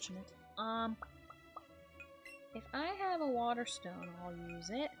unfortunate. If I have a water stone, I'll use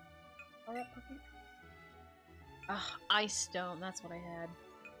it. Alright, puppy. Ah, ice stone. That's what I had.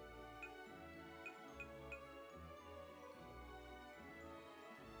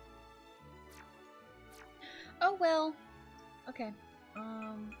 Oh well. Okay.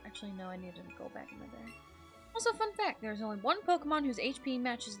 Actually, no, I need to go back in the day. Also, fun fact, there's only one Pokemon whose HP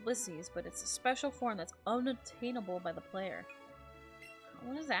matches Lissy's, but it's a special form that's unattainable by the player.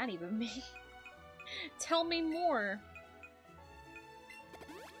 What does that even mean? Tell me more!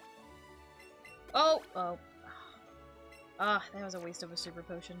 Oh! Oh. Ah, that was a waste of a super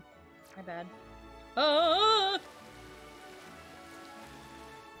potion. My bad. Ah!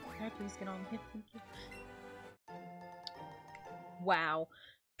 Can I please get on hit? Thank you. Wow.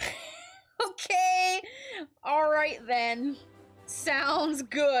 Okay! Alright then. Sounds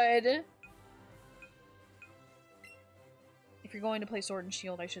good. If you're going to play Sword and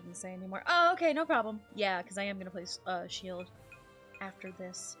Shield, I shouldn't say anymore. Oh, okay, no problem. Yeah, because I am going to play Shield after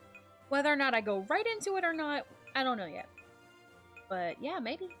this. Whether or not I go right into it or not, I don't know yet. But yeah,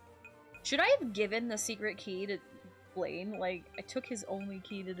 maybe. Should I have given the secret key to Blaine? Like, I took his only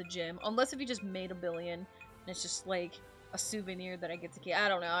key to the gym. Unless if he just made a billion, and it's just like a souvenir that I get to keep. I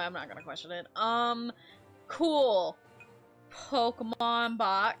don't know, I'm not gonna question it. Cool. Pokemon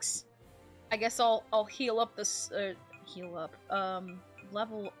box. I guess I'll heal up this,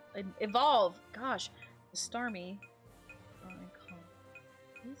 level, evolve. Gosh, the Starmie.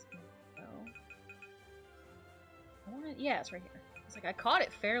 Yeah, it's right here. It's like I caught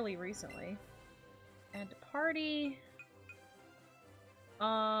it fairly recently. Add to party.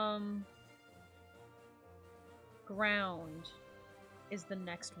 Ground is the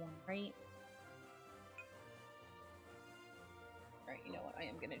next one, right? Alright, you know what? I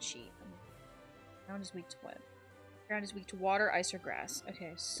am gonna cheat. Ground is weak to what? Ground is weak to water, ice, or grass.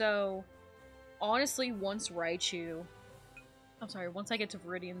 Okay, so honestly, once I get to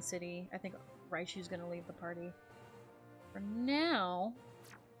Viridian City, I think Raichu's gonna leave the party. For now,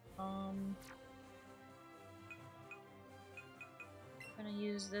 I'm gonna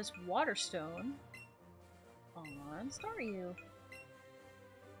use this water stone on Staryu.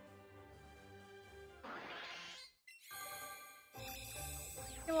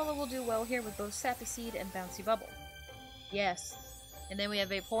 Well, we'll do well here with both Sappy Seed and Bouncy Bubble. Yes. And then we have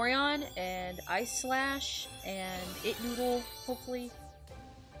Vaporeon and Ice Slash and It Noodle, hopefully.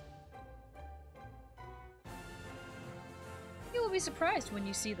 You will be surprised when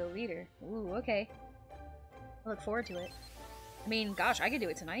you see the leader. Ooh, okay. I look forward to it. I mean, gosh, I could do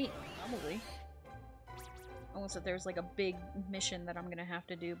it tonight, probably. Unless if there's like a big mission that I'm gonna have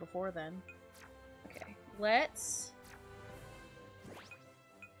to do before then. Okay, let's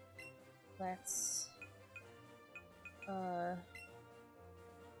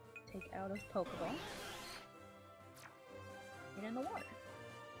take out of Pokeball. Get in the water.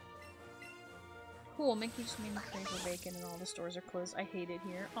 Cool, Mickey just made me crave for bacon and all the stores are closed. I hate it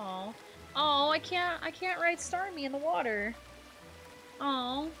here. Aw. Oh, I can't ride Starmie in the water.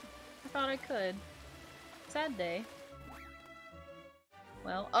 Oh, I thought I could. Sad day.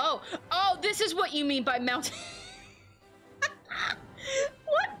 Well, oh, this is what you mean by mountain.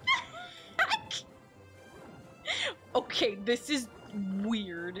 What the heck? Okay, this is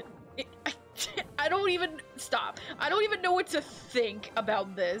weird. I don't even, stop. I don't even know what to think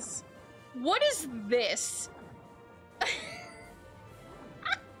about this. What is this?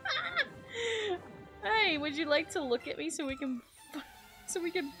 Hey, would you like to look at me so we can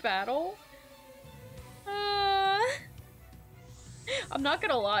battle? I'm not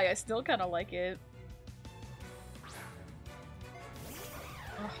gonna lie, I still kind of like it.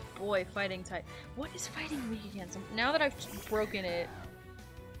 Oh boy, fighting type. What is fighting weak against? Now that I've broken it,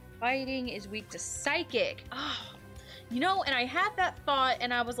 fighting is weak to psychic. Oh, you know, and I had that thought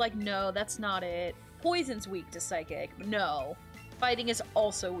and I was like, no, that's not it. Poison's weak to psychic. No. Fighting is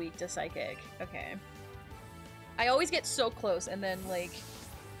also weak to psychic. Okay. I always get so close and then, like,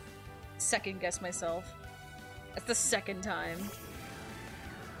 second guess myself. That's the second time.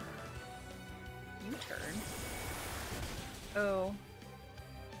 U-turn? Oh.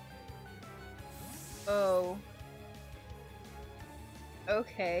 Oh.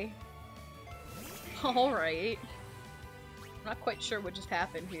 Okay. Alright. I'm not quite sure what just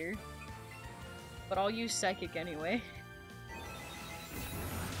happened here. But I'll use Psychic anyway.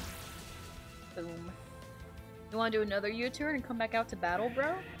 Boom. You wanna do another U-turn and come back out to battle,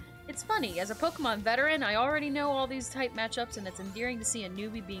 bro? It's funny, as a Pokemon veteran, I already know all these type matchups and it's endearing to see a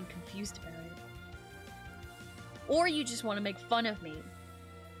newbie being confused about it. Or you just want to make fun of me.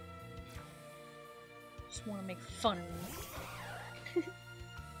 Just want to make fun of me.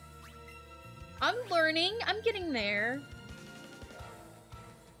 I'm learning. I'm getting there.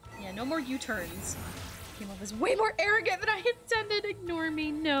 Yeah, no more U-turns. Came off as way more arrogant than I intended. Ignore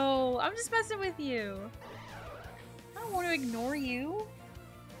me. No, I'm just messing with you. I don't want to ignore you.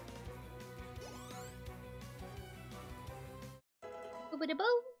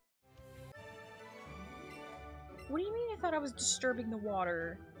 Boop-a-da-boo. What do you mean I thought I was disturbing the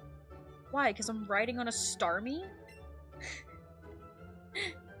water? Why? Because I'm riding on a Starmie?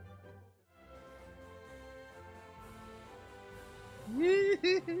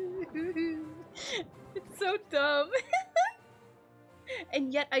 It's so dumb.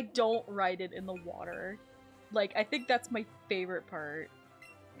 And yet I don't ride it in the water. Like, I think that's my favorite part.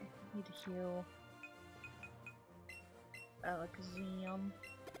 I need to heal. Alakazam.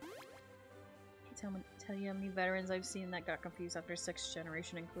 Tell you how many veterans I've seen that got confused after 6th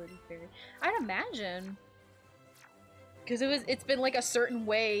generation, including Fairy. I'd imagine. Because it's been like a certain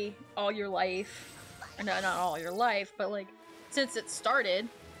way all your life. No, not all your life, but like since it started.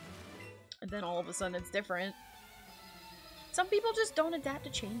 And then all of a sudden it's different. Some people just don't adapt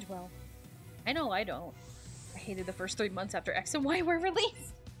to change well. I know I don't. I hated the first 3 months after X and Y were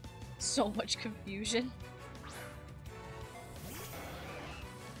released. So much confusion.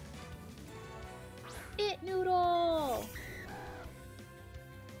 It Noodle!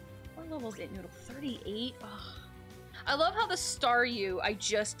 What level is It Noodle? 38? Ugh. I love how the Staryu I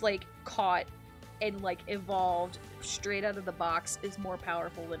just like caught and like evolved straight out of the box is more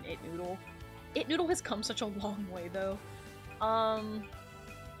powerful than It Noodle. It Noodle has come such a long way though.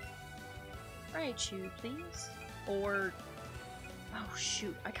 Raichu, please. Or oh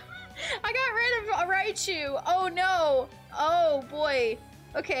shoot, I got rid of a Raichu! Oh no! Oh boy.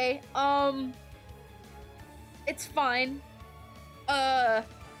 Okay, it's fine.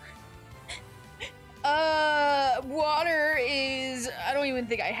 Water is... I don't even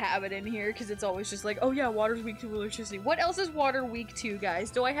think I have it in here, because it's always just like, oh yeah, water's weak to electricity. What else is water weak to,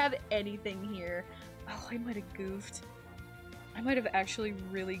 guys? Do I have anything here? Oh, I might have goofed. I might have actually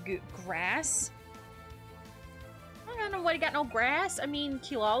really goofed. Grass? I don't know why you got no grass. I mean,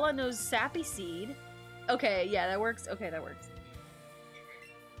 Kilala knows Sappy Seed. Okay, yeah, that works. Okay, that works.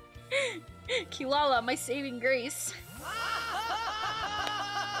 Kilala, my saving grace.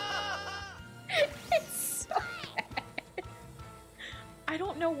 It's so bad. I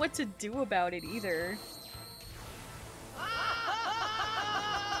don't know what to do about it either.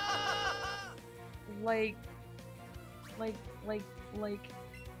 Like...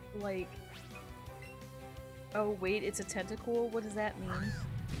 Oh wait, it's a tentacle? What does that mean?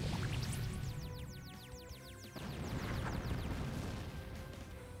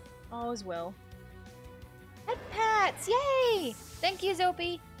 All is well. Head pats! Yay! Thank you,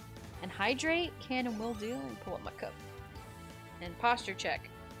 Zopi! And hydrate, can and will do, and pull up my cup. And posture check.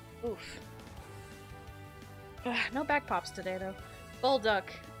 Oof. Ugh, no back pops today, though. Bullduck.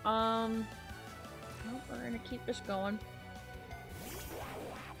 Nope, we're gonna keep this going.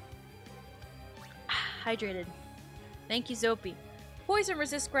 Hydrated. Thank you, Zopi. Poison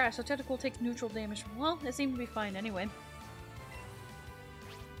resists grass, so tentacle takes neutral damage. Well, it seemed to be fine anyway.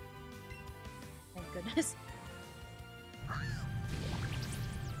 goodness.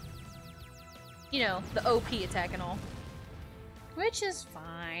 You know, the OP attack and all. Which is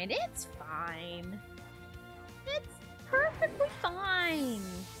fine. It's fine. It's perfectly fine.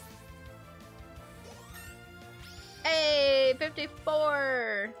 Hey,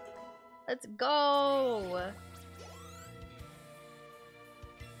 54! Let's go!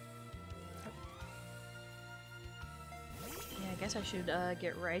 Yeah, I guess I should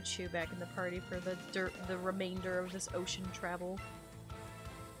get Raichu back in the party for the remainder of this ocean travel.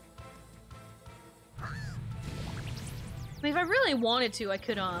 I mean, if I really wanted to, I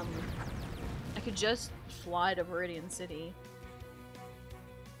could just fly to Viridian City.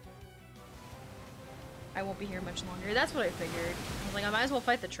 I won't be here much longer. That's what I figured. I was like, I might as well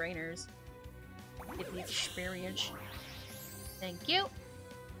fight the trainers. Get the experience. Thank you.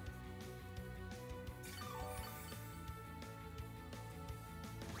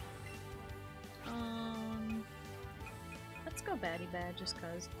 Let's go baddie bad just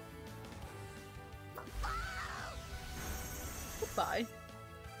cause. Goodbye.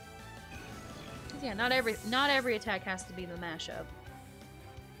 Yeah, not every attack has to be the mashup.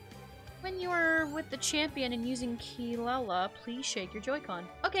 When you are with the champion and using Kilala, please shake your Joy-Con.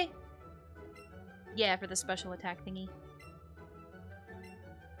 Okay. Yeah, for the special attack thingy.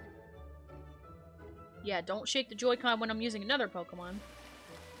 Yeah, don't shake the Joy-Con when I'm using another Pokemon.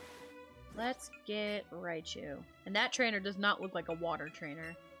 Let's get Raichu. And that trainer does not look like a water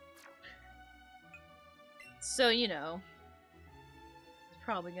trainer. So, you know. It's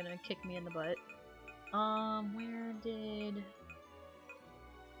probably gonna kick me in the butt. Where did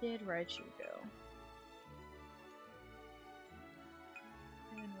Raichu go?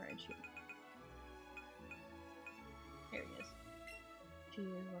 And Raichu. There he is.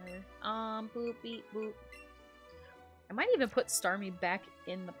 Whatever. Boop, beep, boop. I might even put Starmie back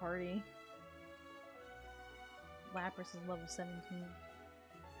in the party. Lapras is level 17.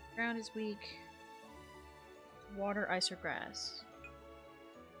 Ground is weak. Water, ice, or grass.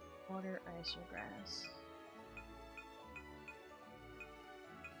 Water, ice, or grass.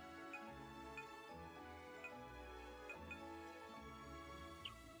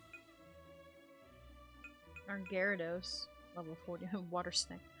 Or Gyarados, level 40, water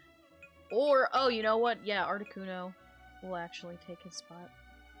snake. Or, oh, you know what? Yeah, Articuno will actually take his spot.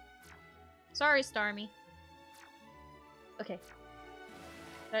 Sorry, Starmie. Okay.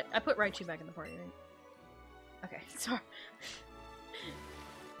 I put Raichu back in the party, right? Okay, sorry.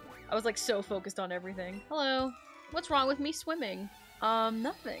 I was like so focused on everything. Hello. What's wrong with me swimming?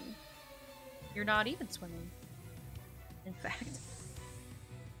 Nothing. You're not even swimming. In fact.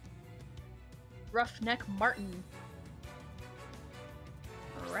 Roughneck Martin.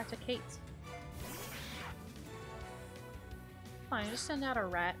 Raticate. Fine, just send out a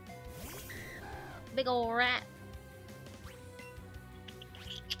rat. Big ol' rat.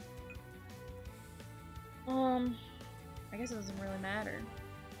 I guess it doesn't really matter.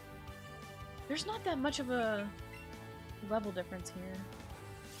 There's not that much of a level difference here.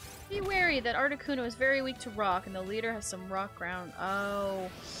 Be wary that Articuno is very weak to rock and the leader has some rock ground. Oh.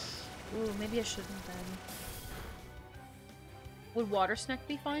 Ooh, maybe I shouldn't then. Would Water Snack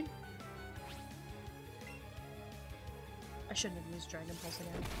be fine? I shouldn't have used Dragon Pulse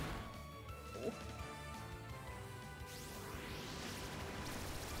again. Oh.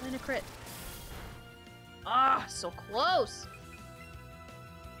 And a crit. Ah, so close!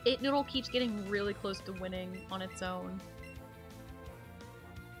 It Noodle keeps getting really close to winning on its own.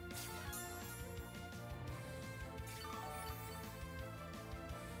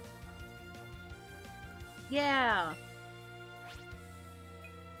 Yeah!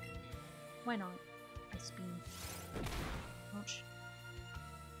 Why not? Ice Beam. Ouch.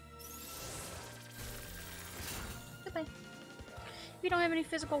 Goodbye. If you don't have any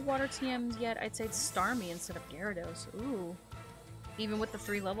physical water TMs yet, I'd say it's Starmie instead of Gyarados. Ooh. Even with the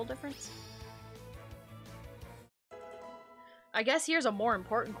 3-level difference? I guess here's a more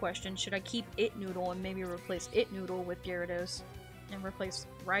important question. Should I keep It Noodle and maybe replace It Noodle with Gyarados? And replace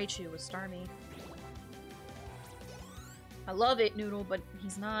Raichu with Starmie? I love It Noodle, but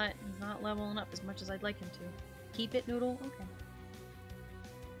he's not leveling up as much as I'd like him to. Keep It Noodle? Okay.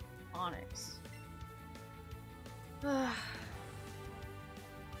 Onyx. Yeah,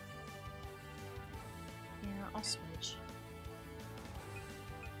 I'll switch.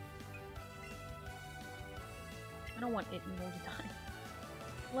 I don't want It Noodle to die.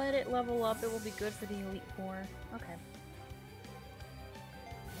 Let it level up, it will be good for the Elite Four. Okay.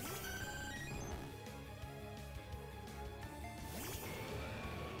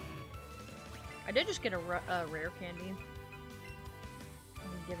 I did just get a rare candy. I'm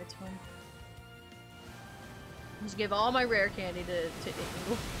gonna give it to him. Just give all my rare candy to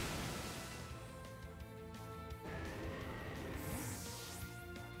Ingle.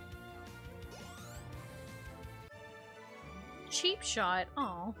 Cheap shot.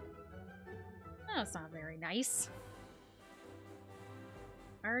 Oh, that's not very nice.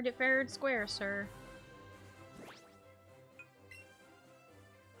 Earned it fair and square, sir.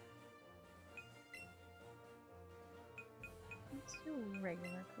 Let's do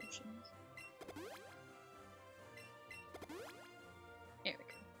regular potions. There we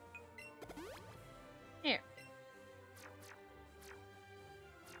go. Here.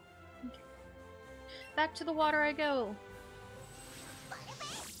 Okay. Back to the water I go.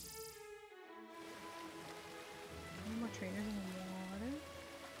 No more trainers in the water.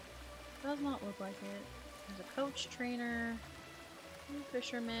 Does not look like it. There's a coach trainer, 2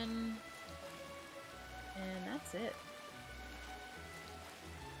 fishermen, and that's it.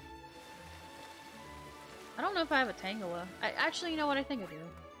 I don't know if I have a Tangela. Actually, you know what? I think I do.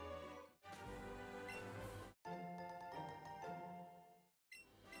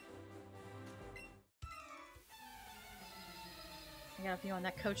 I got a feeling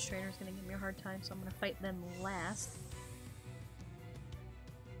that coach trainer is gonna give me a hard time, so I'm gonna fight them last.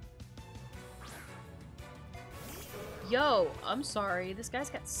 Yo, I'm sorry. This guy's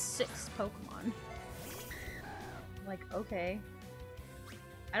got 6 Pokemon. Like, okay.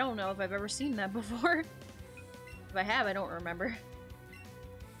 I don't know if I've ever seen that before. If I have, I don't remember.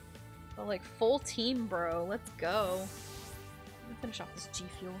 But like, full team, bro. Let's go. Let me finish off this G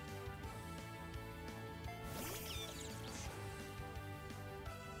Fuel.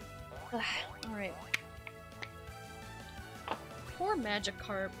 Alright. Poor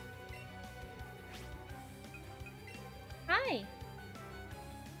Magikarp. Hi!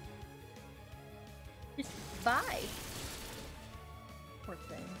 Bye! Poor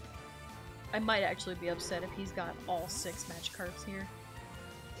thing. I might actually be upset if he's got all 6 Magikarps here.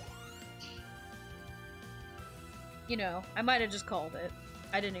 You know, I might have just called it.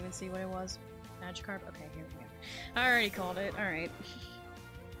 I didn't even see what it was. Magikarp? Okay, here we go. I already called it. Alright.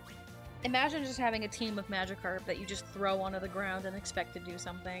 Imagine just having a team of Magikarp that you just throw onto the ground and expect to do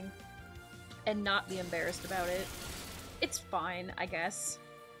something. And not be embarrassed about it. It's fine, I guess.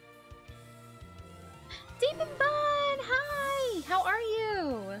 Demon Bun! Hi! How are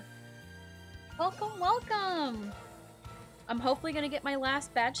you? Welcome, welcome! I'm hopefully gonna get my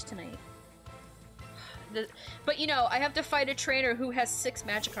last badge tonight. But you know, I have to fight a trainer who has 6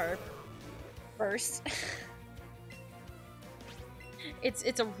 Magikarp first.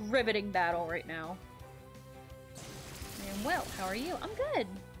 It's a riveting battle right now. I am well. How are you? I'm good.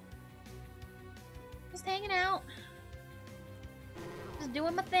 Just hanging out. Just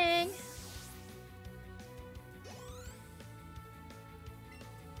doing my thing.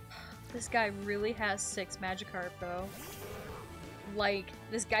 This guy really has 6 Magikarp, though. Like,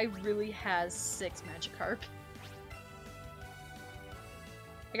 this guy really has 6 Magikarp.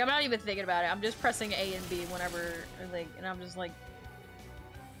 Like, I'm not even thinking about it. I'm just pressing A and B whenever, like, and I'm just, like,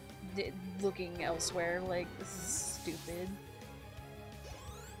 looking elsewhere. Like, this is stupid.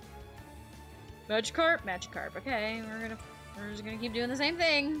 Magikarp? Magikarp. Okay, we're just gonna keep doing the same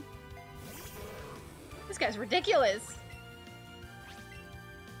thing. This guy's ridiculous.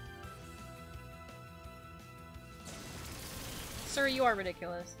 Sir, you are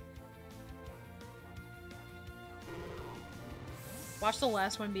ridiculous. Watch the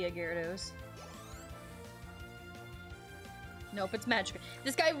last one be a Gyarados. Nope, it's Magikarp.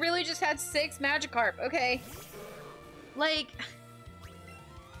 This guy really just had 6 Magikarp, okay? Like...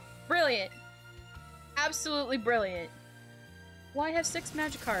 brilliant. Absolutely brilliant. Why have 6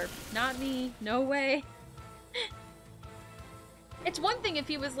 Magikarp? Not me. No way. It's one thing if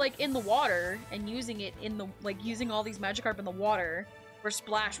he was, like, in the water and using it in the, like, using all these Magikarp in the water, where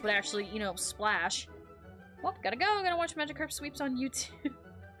Splash would actually, you know, splash. Well, gotta go. Gotta watch Magikarp sweeps on YouTube.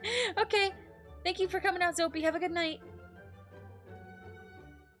 Okay. Thank you for coming out, Zopi. Have a good night.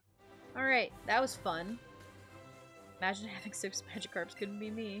 Alright, that was fun. Imagine having 6 Magikarps. Couldn't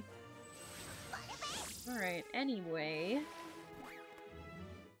be me. Alright, anyway.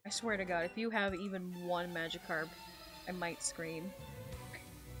 I swear to God, if you have even 1 Magikarp, I might scream.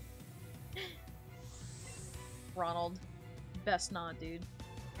 Ronald. Best not, dude.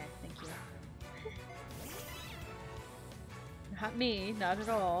 Okay, thank you. Not me, not at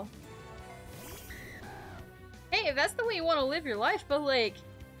all. Hey, if that's the way you want to live your life, but like,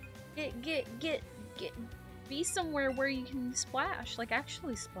 be somewhere where you can splash, like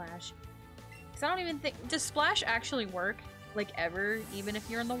actually splash. Cause I don't even think, does splash actually work, like ever, even if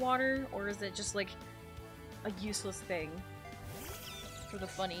you're in the water, or is it just like a useless thing for the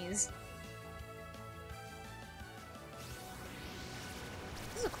funnies?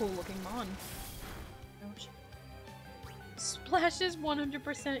 cool looking mon. Ouch. Splash is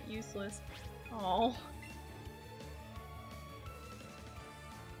 100% useless. Oh.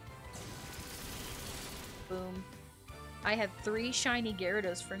 Boom. I had 3 shiny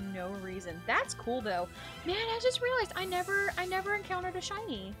Gyarados for no reason. That's cool though. Man, I just realized I never encountered a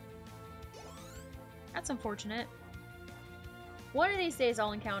shiny. That's unfortunate. One of these days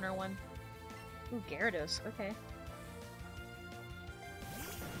I'll encounter one. Ooh, Gyarados. Okay.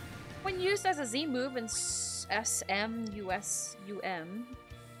 When used as a Z move in SMUSUM,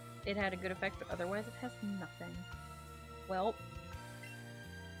 it had a good effect, but otherwise it has nothing. Well.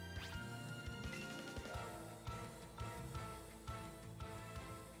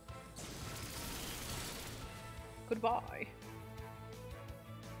 Goodbye.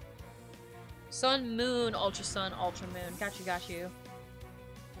 Sun, Moon, Ultra Sun, Ultra Moon. Got you, got you.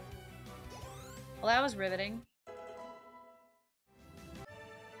 Well, that was riveting.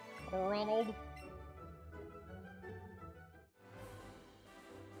 Ronald.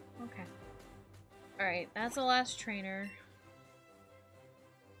 Okay. Alright, that's the last trainer.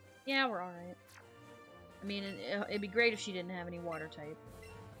 Yeah, we're alright. I mean, it'd be great if she didn't have any water type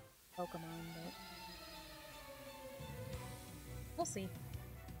Pokemon, but we'll see.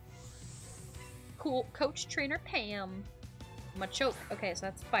 Cool. Coach Trainer Pam. Machoke. Okay, so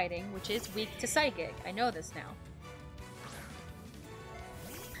that's fighting, which is weak to Psychic. I know this now.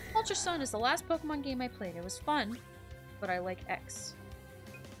 Ultra Sun is the last Pokemon game I played. It was fun, but I like X.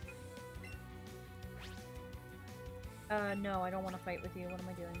 No, I don't want to fight with you. What am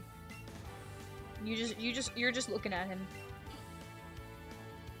I doing? You're just looking at him.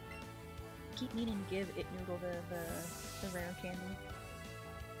 Keep meaning to give It Noodle the rare candy.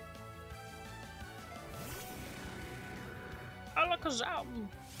 Alakazam!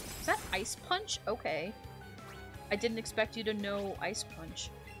 Is that Ice Punch? Okay. I didn't expect you to know Ice Punch.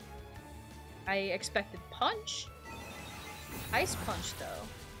 I expected Punch. Ice Punch, though.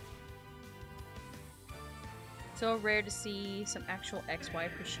 So rare to see some actual XY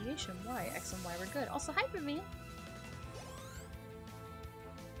appreciation. Why? X and Y were good. Also, Hyper Man!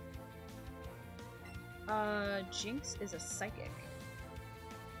 Jinx is a Psychic.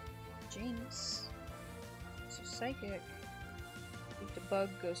 Jinx. So Psychic. Weak to Bug,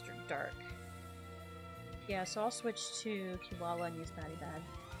 Ghost, or Dark. Yeah, so I'll switch to Kiwala and use Batty Bad.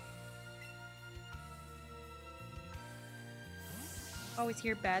 Always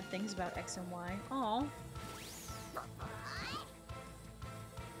hear bad things about X and Y. Aww.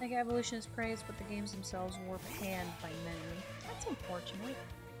 Mega Evolution is praised, but the games themselves were panned by many. That's unfortunate.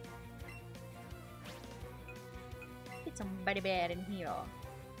 Get some Batty Bad in here.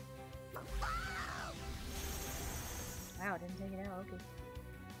 Wow, didn't take it out. Okay.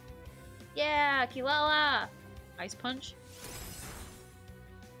 Yeah, Kilala! Ice Punch.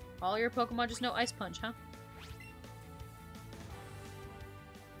 All your Pokemon just know Ice Punch, huh?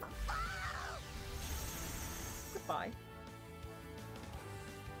 Goodbye.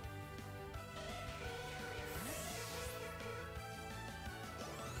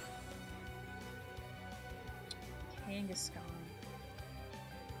 Kangaskhan.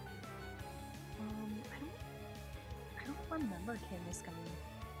 I don't remember Kangaskhan.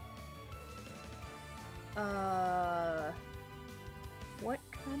 What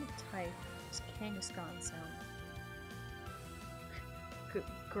kind of type does Kangaskhan sound?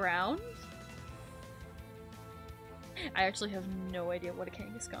 Ground? I actually have no idea what a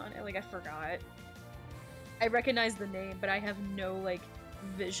Kangaskhan is. Like, I forgot. I recognize the name, but I have no, like,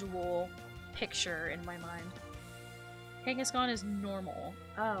 visual picture in my mind. Kangaskhan is normal.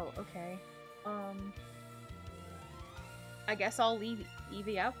 Oh, okay. I guess I'll leave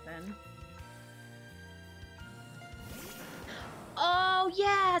Eevee out then. Oh,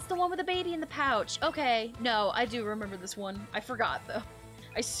 yeah! It's the one with the baby in the pouch! Okay, no, I do remember this one. I forgot, though.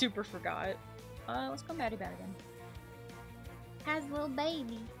 I super forgot. Let's go Batty Bad again. Has a little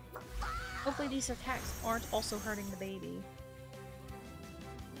baby. Hopefully these attacks aren't also hurting the baby.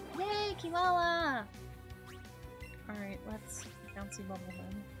 Yay, Kiwala! Alright, let's bouncy bubble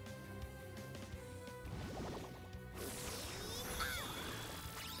then.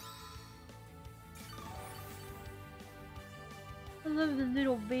 I love the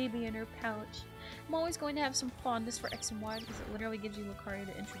little baby in her pouch. I'm always going to have some fondness for X and Y because it literally gives you Lucario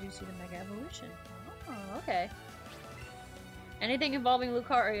to introduce you to Mega Evolution. Oh, okay. Anything involving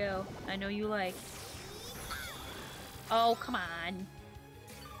Lucario, I know you like. Oh, come on.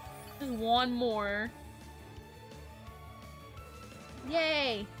 Just one more.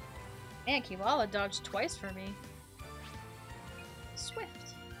 Yay! Man, Kiwala dodged twice for me.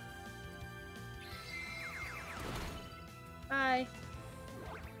 Swift. Bye.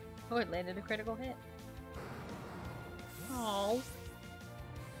 Oh, it landed a critical hit. Oh.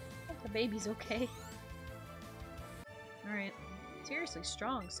 The baby's okay. Alright. Seriously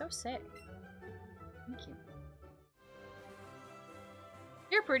strong. So sick. Thank you.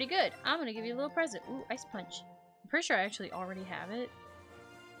 You're pretty good. I'm gonna give you a little present. Ooh, Ice Punch. I'm pretty sure I actually already have it.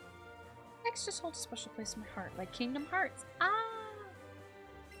 X just holds a special place in my heart, like Kingdom Hearts. Ah!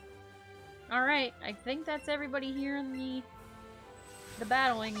 Alright, I think that's everybody here in the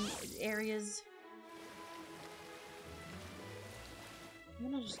battling areas.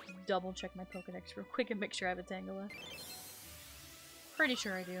 I'm gonna just double check my Pokedex real quick and make sure I have a Tangela. Pretty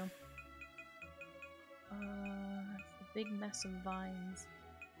sure I do. It's a big mess of vines.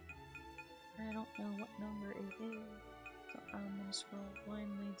 I don't know what number it is. So I'm gonna scroll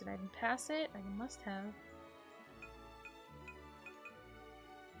blindly. Did I pass it? I must have.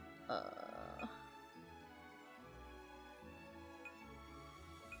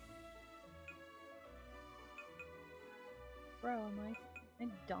 Bro, am I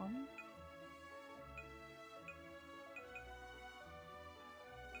dumb?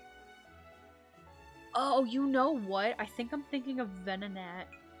 Oh, you know what? I think I'm thinking of Venonat.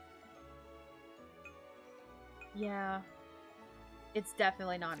 Yeah. It's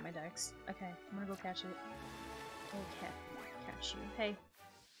definitely not in my dex. Okay, I'm gonna go catch it. Okay, catch you. Hey.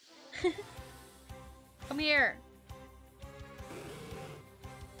 Come here!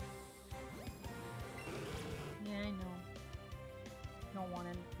 Yeah, I know.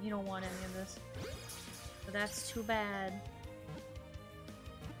 You don't want any of this. But that's too bad.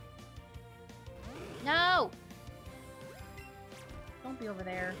 No! Don't be over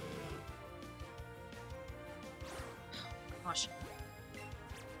there. Gosh.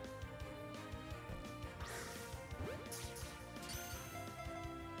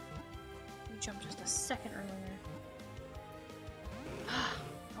 You jumped just a second earlier.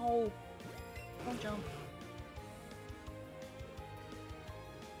 No! Don't jump.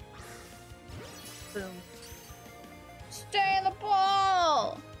 Boom. Stay in the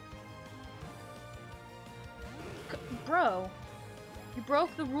ball! Bro, you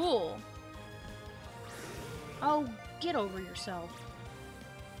broke the rule. Oh, get over yourself.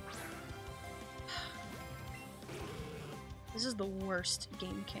 This is the worst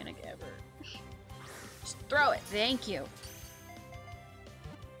game mechanic ever. Just throw it. Thank you.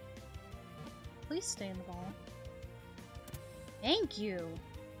 Please stay in the ball. Thank you.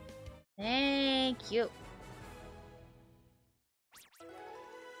 Thank you.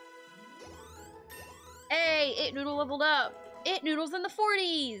 Hey, It Noodle leveled up. It Noodle's in the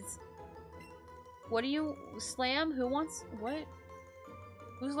 40s. What do you slam? Who wants what?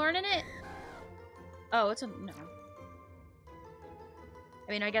 Who's learning it? Oh, it's a no.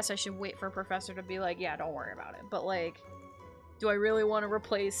 I mean, I guess I should wait for a professor to be like, yeah, don't worry about it. But like, do I really want to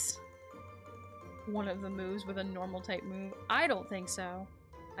replace one of the moves with a normal type move? I don't think so.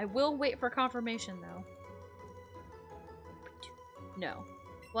 I will wait for confirmation though. No.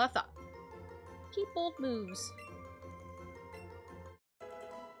 Well, I thought. Keep bold moves.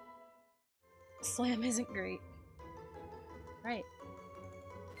 Slam isn't great. Right.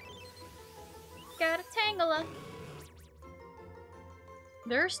 Got a Tangela!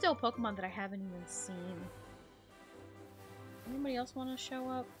 There are still Pokemon that I haven't even seen. Anybody else want to show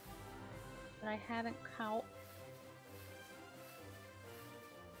up that I haven't caught?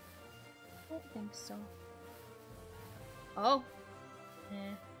 I don't think so. Oh!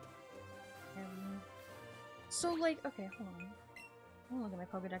 Eh. So, like, okay, hold on. I'm gonna look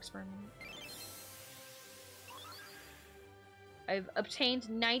at my Pokedex for a minute. I've obtained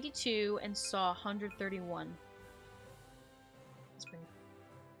 92 and saw 131. That's pretty.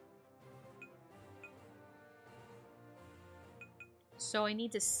 So I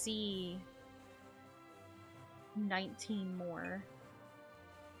need to see 19 more.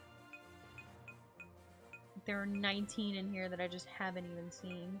 There are 19 in here that I just haven't even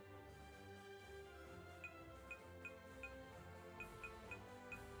seen.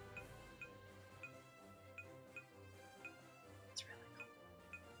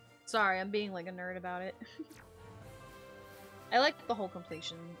 Sorry, I'm being like a nerd about it. I like the whole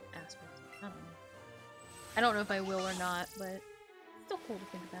completion aspect. I don't know. I don't know if I will or not, but it's still cool to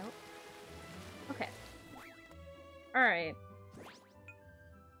think about. Okay. Alright.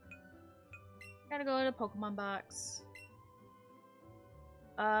 Gotta go to the Pokemon box.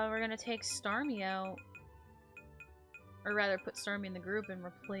 We're gonna take Starmie out. Or rather, put Starmie in the group and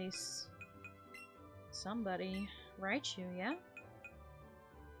replace somebody. Raichu, yeah?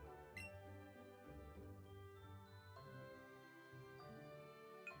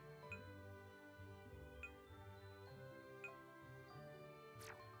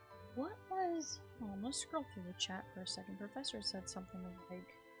 What was... Oh, I'm gonna scroll through the chat for a second. Professor said something like...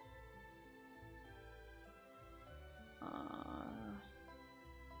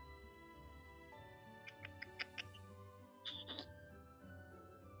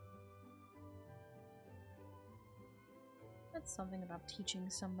 That's something about teaching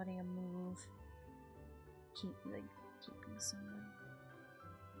somebody a move. Keeping somebody.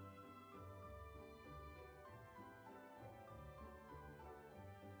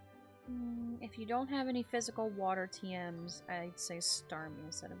 If you don't have any physical water TMs, I'd say Starmie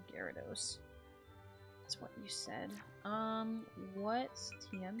instead of Gyarados. That's what you said. What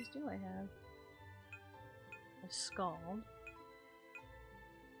TMs do I have? A Scald.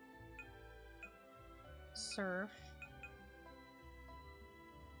 Surf.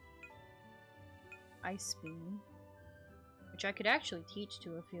 Ice Beam. Which I could actually teach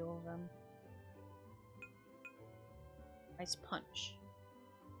to a few of them. Ice Punch.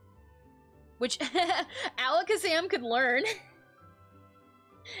 Which Alakazam could learn.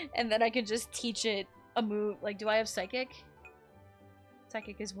 And then I could just teach it a move. Like, do I have Psychic?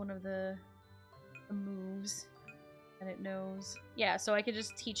 Psychic is one of the moves that it knows. Yeah, so I could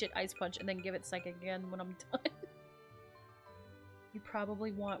just teach it Ice Punch and then give it Psychic again when I'm done. You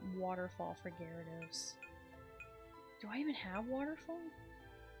probably want Waterfall for Gyarados. Do I even have Waterfall?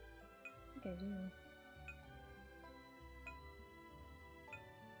 I think I do.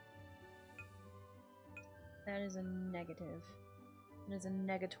 That is a negative. That is a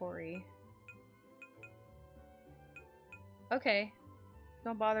negatory. Okay.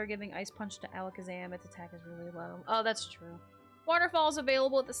 Don't bother giving Ice Punch to Alakazam. Its attack is really low. Oh, that's true. Waterfall is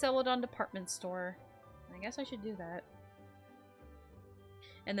available at the Celadon department store. I guess I should do that.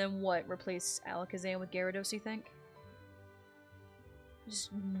 And then what? Replace Alakazam with Gyarados, you think? Just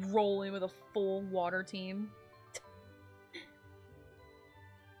roll in with a full water team.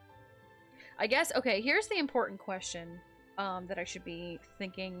 I guess, okay, here's the important question that I should be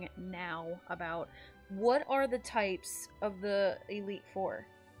thinking now about. What are the types of the Elite Four?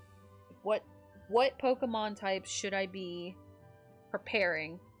 What Pokemon types should I be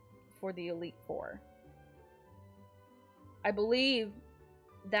preparing for the Elite Four? I believe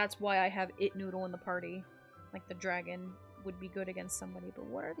that's why I have It Noodle in the party. Like, the dragon would be good against somebody, but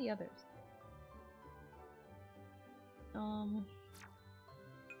what are the others?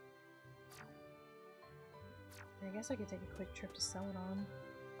 I guess I could take a quick trip to Celadon.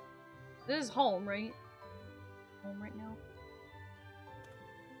 This is home, right? Home right now?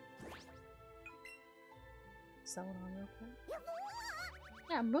 Celadon real quick.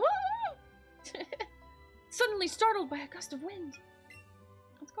 Yeah, suddenly startled by a gust of wind.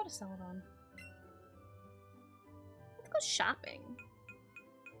 Let's go to Celadon. Let's go shopping.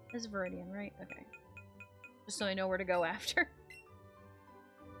 This is Viridian, right? Okay. Just so I know where to go after.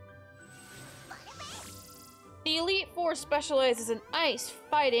 The Elite Four specializes in ice,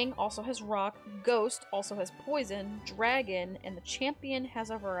 fighting, also has rock, ghost, also has poison, dragon, and the champion has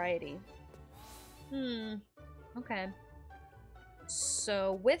a variety. Okay.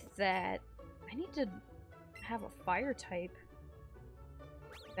 So with that, I need to have a fire type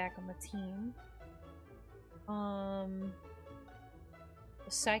back on the team.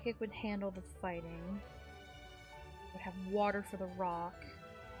 The psychic would handle the fighting. Would have water for the rock.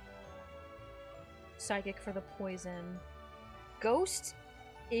 Psychic for the poison. Ghost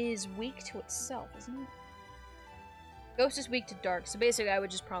is weak to itself, isn't it? Ghost is weak to dark, so basically I would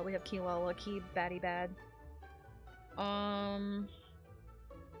just probably have Kilala, Ki, Batty Bad.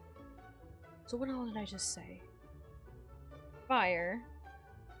 So what all did I just say? Fire.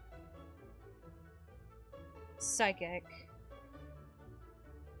 Psychic.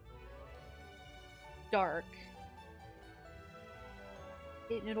 Dark.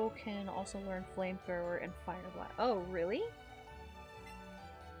 It Noodle can also learn Flamethrower and Fire Blast. Oh, really?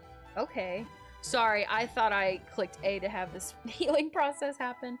 Okay. Sorry, I thought I clicked A to have this healing process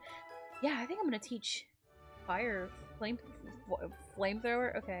happen. Yeah, I think I'm gonna teach Fire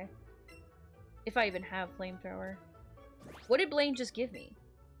Flamethrower? Okay. If I even have Flamethrower. What did Blaine just give me?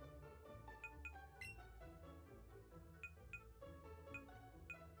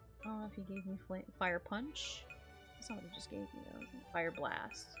 Oh, if he gave me Fire Punch? That's not what he just gave me, though. Fire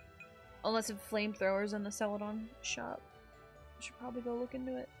Blast. Unless if Flamethrower's in the Celadon shop. I should probably go look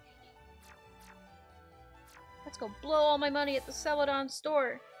into it. Let's go blow all my money at the Celadon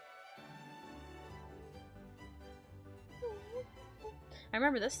store! I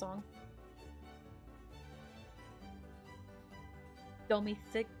remember this song. Domi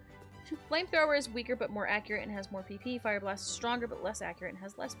Thick. Flamethrower is weaker but more accurate and has more PP. Fire Blast is stronger but less accurate and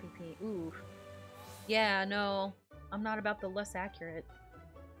has less PP. Ooh. Yeah, no. I'm not about the less accurate.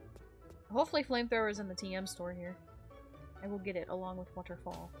 Hopefully flamethrower is in the TM store here. I will get it along with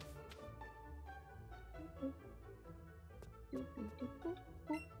waterfall.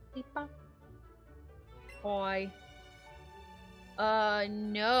 Boy.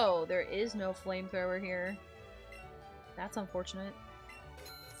 No, there is no flamethrower here. That's unfortunate.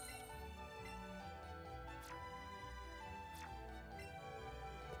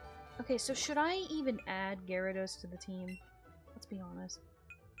 Okay, so should I even add Gyarados to the team? Let's be honest.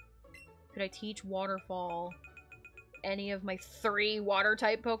 Could I teach Waterfall any of my 3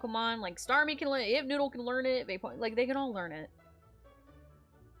 water-type Pokemon? Like, Starmie can learn it, Noodle can learn it, Vaporeon, like, they can all learn it.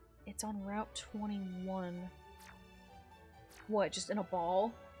 It's on Route 21. What, just in a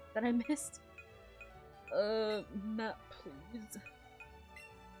ball that I missed? Map, please.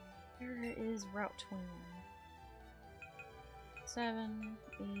 Where is Route 21? 7,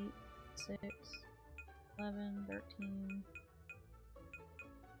 8, 6, 11, 13...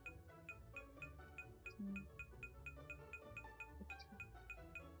 15.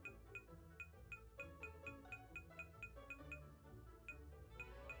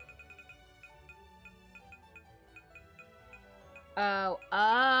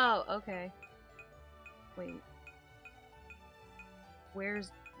 Oh, okay. Wait.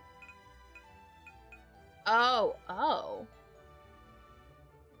 Where's... Oh.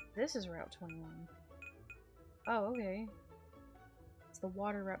 This is Route 21. Oh, okay. It's the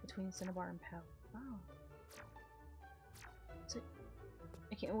water route between Cinnabar and Pal. Oh. So,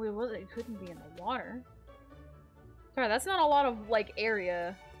 I can't... Well, it couldn't be in the water. Sorry, that's not a lot of, like,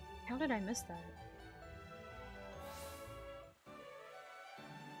 area. How did I miss that?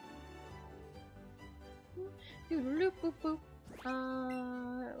 Doodle boop boop.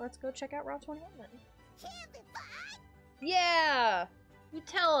 Let's go check out Route 21 then. Yeah! You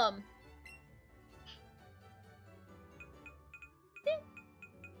tell him!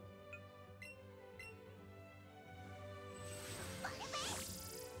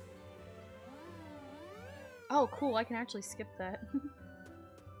 Oh, cool, I can actually skip that.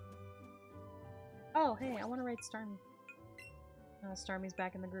 Oh, hey, I want to ride Starmie. Starmie's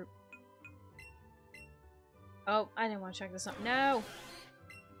back in the group. Oh, I didn't want to check this out. No!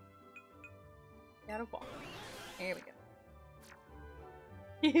 Gotta walk. There we go.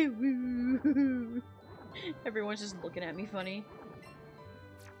 Woo! Everyone's just looking at me funny.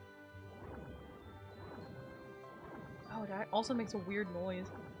 Oh, that also makes a weird noise.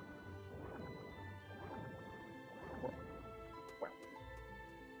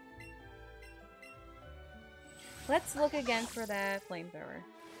 Let's look again for that flamethrower.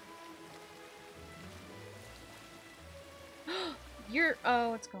 You're...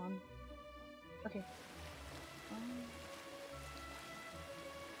 Oh, it's gone. Okay.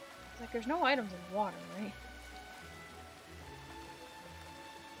 It's like there's no items in water, right?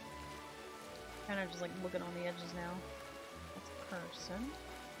 Kind of just like looking on the edges now. That's a person.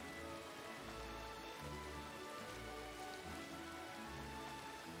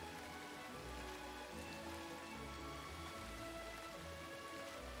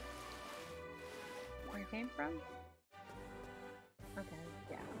 Where you came from? Okay,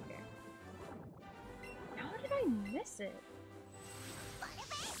 yeah, okay. How did I miss it?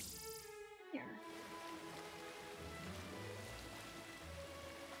 Here.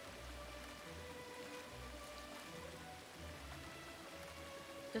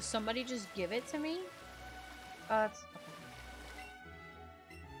 Does somebody just give it to me? It's... Okay.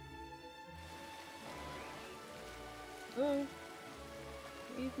 Oh.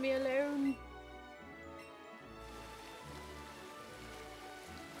 Leave me alone.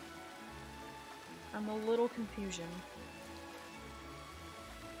 I'm a little confusion.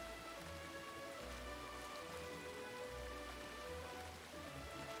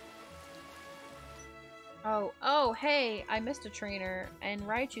 Oh, hey, I missed a trainer, and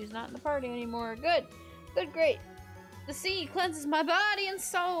Raichu's not in the party anymore. Good, great. The sea cleanses my body and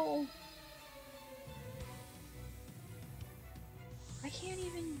soul. I can't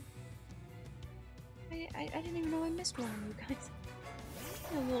even... I didn't even know I missed one of you guys.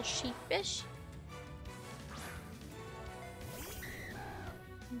 I'm a little sheepish.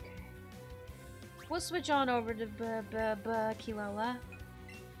 Okay. We'll switch on over to Kilola.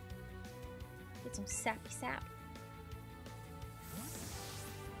 Get some sappy sap.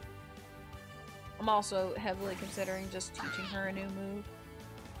 I'm also heavily considering just teaching her a new move.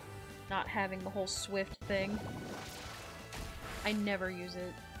 Not having the whole Swift thing. I never use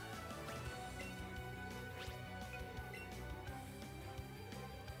it.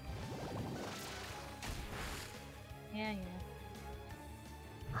 Yeah.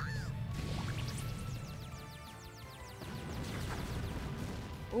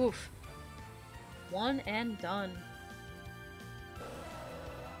 Oof. One and done.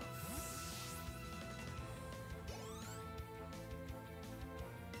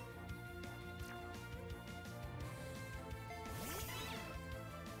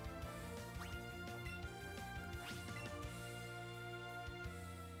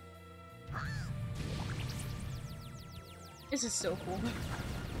 This is so cool.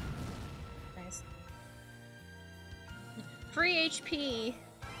 Nice. Free HP,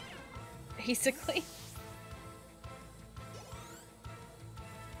 basically.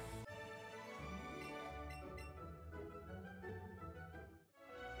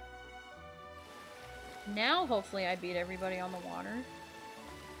 Now, hopefully, I beat everybody on the water.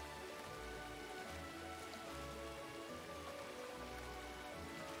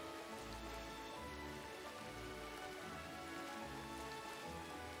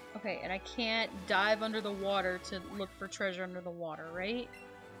 Okay, and I can't dive under the water to look for treasure under the water, right?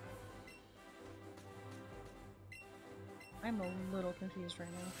 I'm a little confused right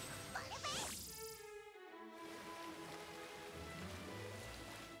now.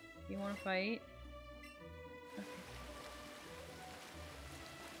 You want to fight? Okay.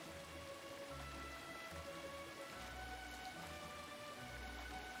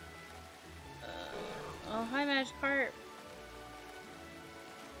 Oh, hi, Magikarp.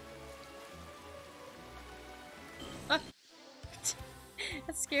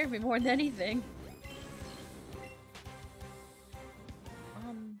 That scared me more than anything.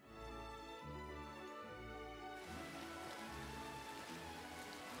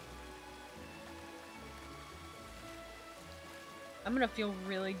 I'm gonna feel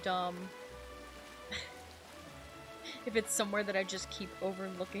really dumb if it's somewhere that I just keep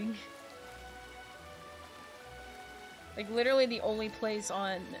overlooking. Like, literally the only place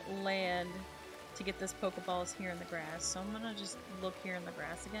on land to get this Pokeball is here in the grass, so I'm gonna just look here in the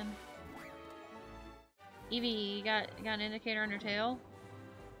grass again. Eevee, you got an indicator on your tail?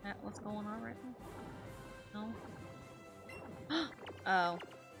 What's going on right now? No? Oh.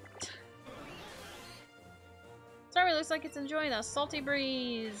 Sorry, looks like it's enjoying a salty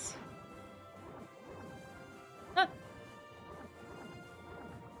breeze. Huh.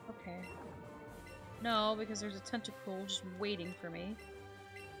 Okay. No, because there's a tentacle just waiting for me.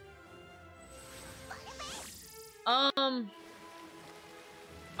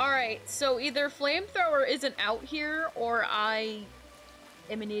 Alright, so either Flamethrower isn't out here, or I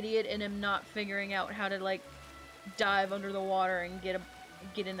am an idiot and am not figuring out how to, like, dive under the water and get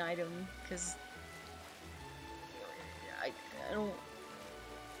an item, because I don't...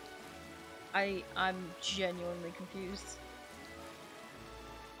 I'm genuinely confused.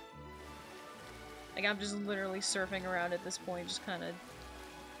 Like, I'm just literally surfing around at this point, just kind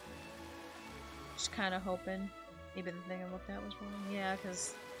of hoping. Maybe the thing I looked at was wrong. Yeah,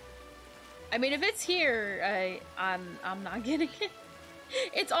 because... I mean, if it's here, I'm not getting it.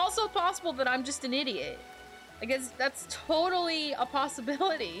 It's also possible that I'm just an idiot. I guess that's totally a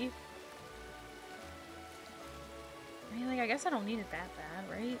possibility. I mean, like, I guess I don't need it that bad,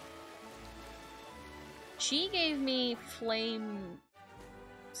 right? She gave me flame...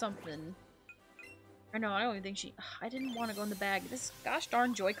 something. Or no, I don't even think she... I didn't want to go in the bag. This gosh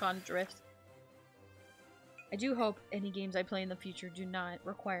darn Joy-Con drift. I do hope any games I play in the future do not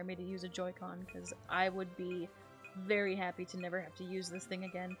require me to use a Joy-Con, because I would be very happy to never have to use this thing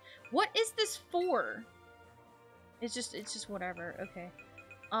again. What is this for? It's just whatever. Okay.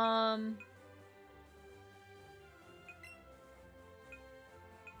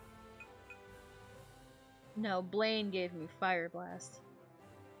 No, Blaine gave me Fire Blast,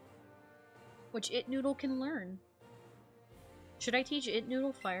 which It Noodle can learn. Should I teach It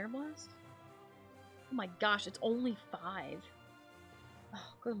Noodle Fire Blast? Oh my gosh, it's only 5.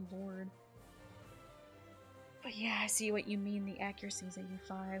 Oh, good lord. But yeah, I see what you mean, the accuracy is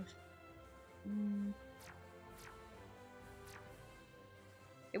 85.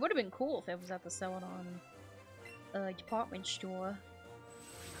 It would have been cool if it was at the Celadon department store.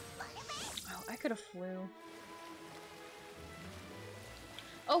 Oh, I could have flew.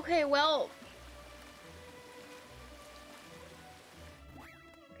 Okay, well...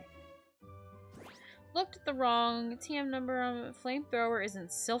 Looked at the wrong TM number on Flamethrower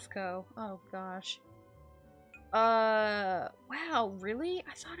isn't Silphco. Oh gosh. Wow, really?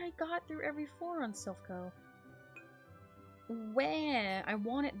 I thought I got through every 4 on Silphco. Where? I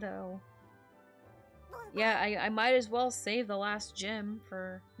want it though. Yeah, I might as well save the last gem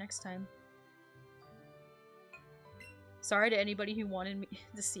for next time. Sorry to anybody who wanted me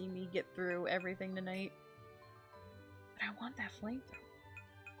to see me get through everything tonight. But I want that Flamethrower.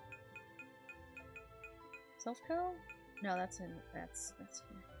 Silphco? No, that's here.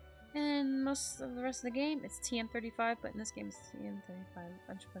 And most of the rest of the game, it's TM35, but in this game, it's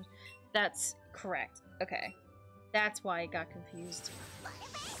TM35. That's correct. Okay. That's why it got confused.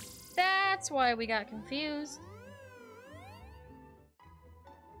 That's why we got confused.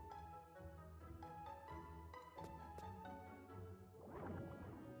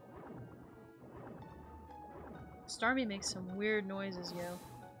 Starmie makes some weird noises, yo.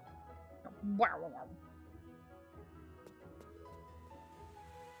 Wow, wow, wow.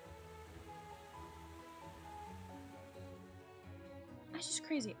 That's just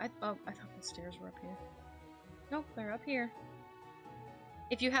crazy. I thought the stairs were up here. Nope, they're up here.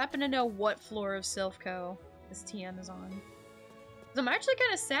 If you happen to know what floor of Silphco this TM is on. 'Cause I'm actually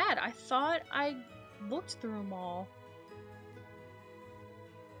kind of sad. I thought I looked through them all.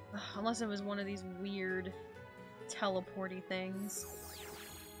 Ugh, unless it was one of these weird teleporty things.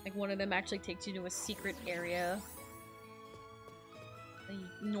 Like one of them actually takes you to a secret area that you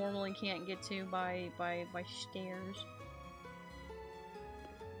normally can't get to by stairs.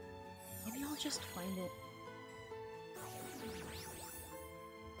 Maybe I'll just find it.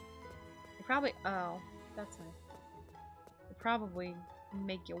 They probably— oh, that's nice. They probably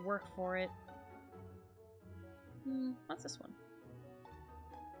make you work for it. What's this one?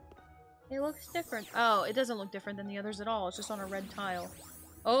 It looks different. Oh, it doesn't look different than the others at all. It's just on a red tile.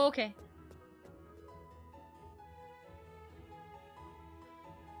 Oh, okay.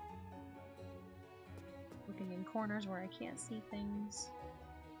 Looking in corners where I can't see things.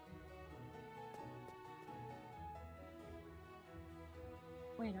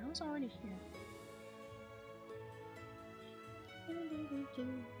 Wait, I was already here.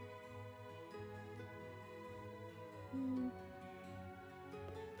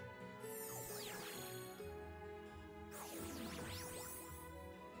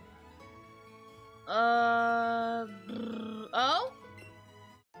 Oh?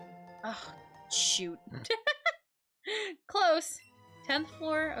 Oh, shoot. Close. 10th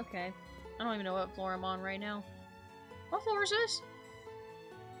floor? Okay. I don't even know what floor I'm on right now. What floor is this?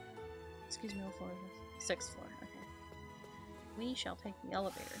 Excuse me, what floor is this? 6th floor, okay. We shall take the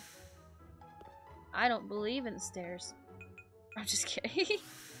elevator. I don't believe in stairs. I'm just kidding.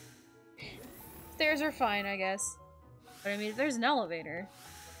 Stairs are fine, I guess. But I mean, if there's an elevator,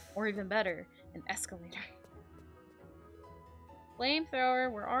 or even better, an escalator.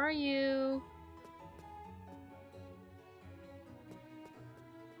 Flamethrower, where are you?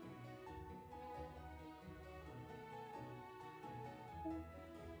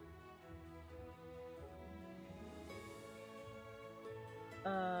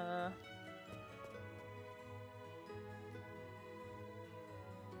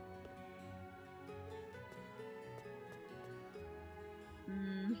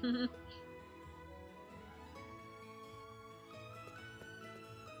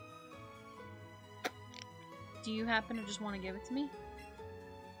 Do you happen to just want to give it to me?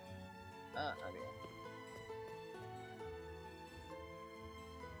 Okay.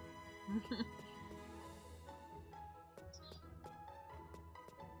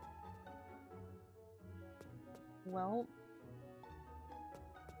 Well.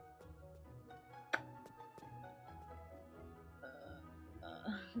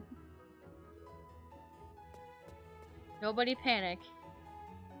 Nobody panic.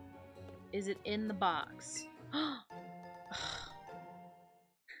 Is it in the box?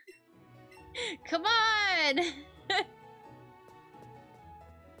 Come on!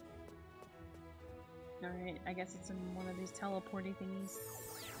 Alright, I guess it's in one of these teleporty thingies.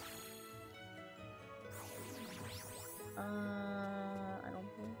 I don't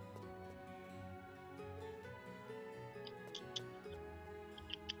think.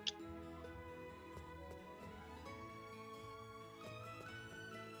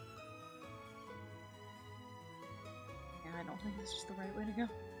 Yeah, I don't think this is the right way to go.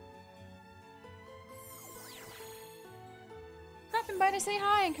 Stopping by to say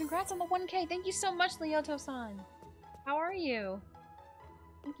hi and congrats on the 1K. Thank you so much, Lyoto-san. How are you?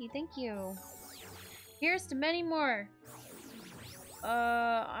 Thank you, thank you. Here's to many more.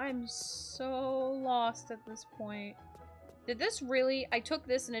 I'm so lost at this point. Did this really— I took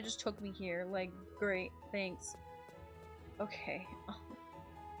this and it just took me here. Like, great, thanks. Okay.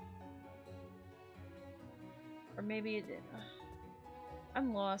 Or maybe it did.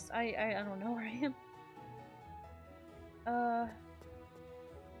 I'm lost. I don't know where I am.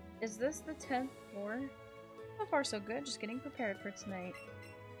 Is this the 10th floor? So far so good, just getting prepared for tonight.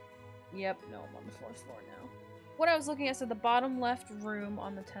 Yep, no, I'm on the 4th floor now. What I was looking at said the bottom left room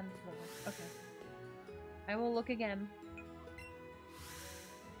on the 10th floor. Okay. I will look again.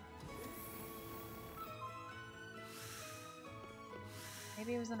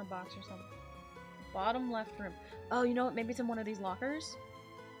 Maybe it was in a box or something. Bottom left room. Oh, you know what? Maybe it's in one of these lockers?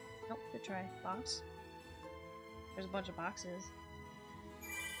 Nope, good try. Box. There's a bunch of boxes.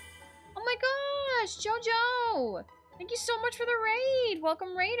 Oh my gosh! JoJo! Thank you so much for the raid!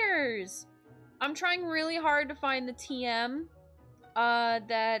 Welcome, raiders! I'm trying really hard to find the TM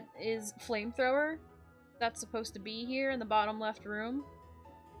that is flamethrower. That's supposed to be here in the bottom left room.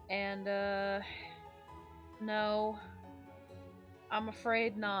 And, no. I'm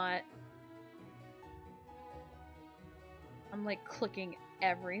afraid not. I'm, like, clicking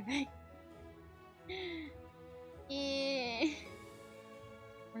everything.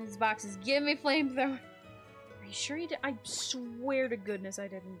 One of these boxes. Give me flamethrower. Are you sure you did? I swear to goodness I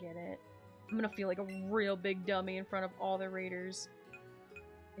didn't get it. I'm gonna feel like a real big dummy in front of all the raiders.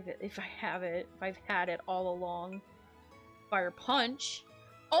 If I have it. If I've had it all along. Fire punch.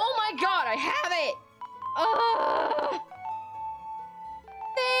 Oh my god, I have it! Oh!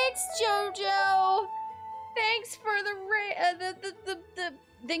 Thanks, JoJo! Thanks for the raid,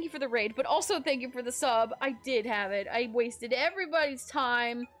 thank you for the raid, but also thank you for the sub. I did have it. I wasted everybody's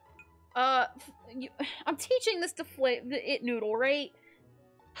time. I'm teaching this to the It Noodle, right?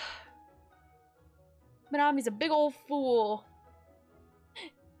 Manami's a big old fool.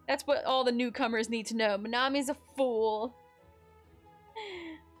 That's what all the newcomers need to know. Manami's a fool.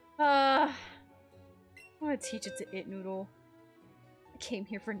 I'm gonna teach it to It Noodle. I came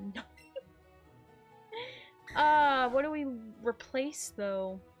here for nothing. What do we replace,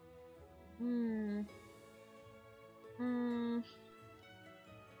 though?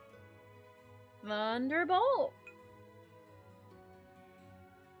 Thunderbolt?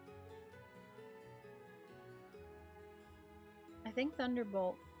 I think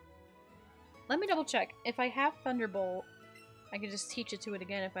Thunderbolt. Let me double check. If I have Thunderbolt, I can just teach it to it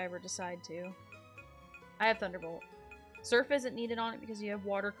again if I ever decide to. I have Thunderbolt. Surf isn't needed on it because you have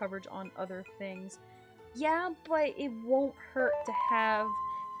water coverage on other things. Yeah, but it won't hurt to have...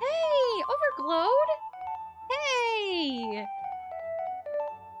 Hey! Overglowed? Hey!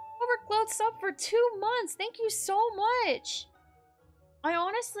 Overglowed sub for 2 months! Thank you so much! I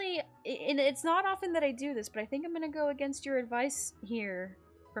honestly... And it's not often that I do this, but I think I'm gonna go against your advice here,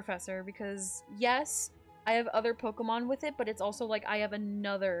 Professor, because yes, I have other Pokemon with it, but it's also like I have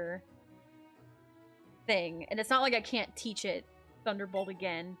another thing. And it's not like I can't teach it Thunderbolt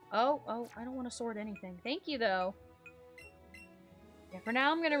again. Oh, I don't want to sword anything. Thank you, though. Yeah, for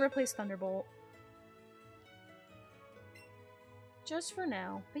now, I'm gonna replace Thunderbolt. Just for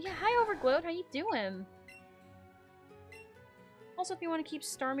now. But yeah, hi, Overglowed. How you doing? Also, if you want to keep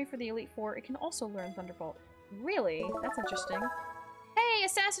Starmie for the Elite Four, it can also learn Thunderbolt. Really? That's interesting. Hey,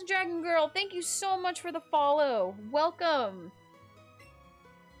 Assassin Dragon Girl! Thank you so much for the follow! Welcome!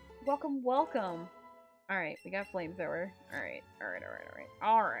 Welcome, welcome. Alright, we got Flamethrower. Alright.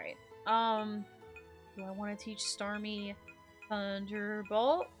 Do I want to teach Starmie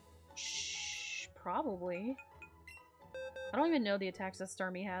Thunderbolt? Shh, probably. I don't even know the attacks that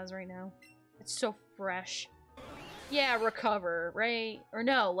Starmie has right now. It's so fresh. Yeah, Recover, right? Or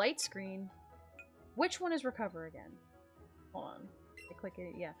no, Light Screen. Which one is Recover again? Hold on. I click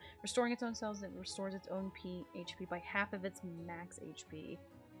it, yeah. Restoring its own cells, it restores its own HP by half of its max HP.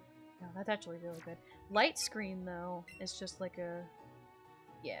 No, that's actually really good. Light Screen, though, is just like a...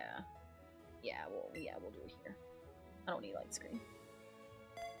 Yeah. Yeah, we'll do it here. I don't need Light Screen.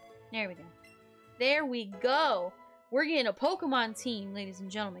 There we go. There we go! We're getting a Pokemon team, ladies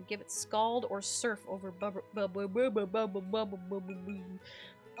and gentlemen. Give it Scald or Surf over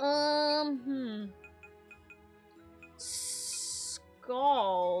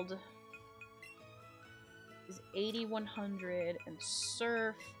Scald is 8100 and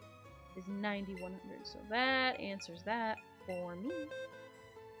Surf is 9100. So that answers that for me.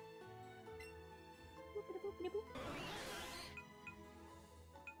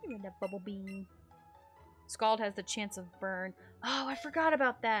 Give me that Bubble Beam. Scald has the chance of burn. Oh, I forgot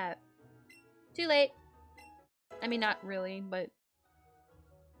about that. Too late. I mean, not really, but...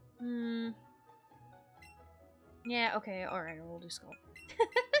 Yeah, okay, alright, we'll do Scald.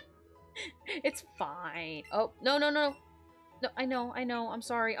 It's fine. Oh, no. No, I know, I'm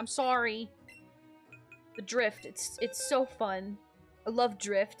sorry. The drift, it's so fun. I love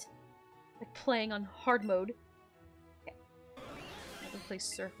drift. Like playing on hard mode. Okay. I'll replace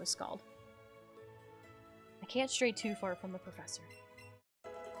Surf with Scald. I can't stray too far from the professor.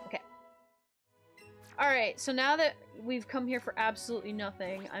 Okay. Alright, so now that we've come here for absolutely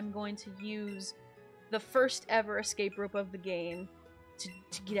nothing, I'm going to use the first ever escape rope of the game to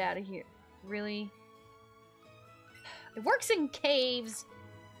get out of here. Really? It works in caves!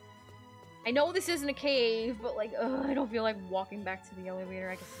 I know this isn't a cave, but like, ugh, I don't feel like walking back to the elevator.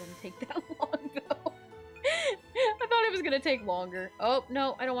 I guess it didn't take that long, though. I thought it was gonna take longer. Oh,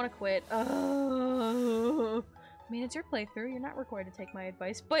 no, I don't want to quit. I mean, it's your playthrough. You're not required to take my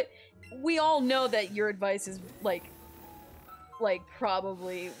advice, but we all know that your advice is, like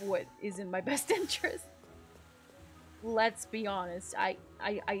probably what is in my best interest. Let's be honest. I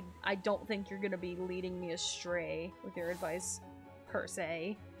don't think you're gonna be leading me astray with your advice, per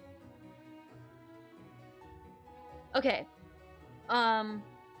se. Okay. Now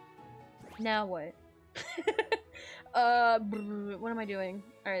what? What am I doing?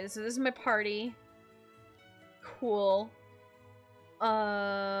 Alright, so this is my party. Cool.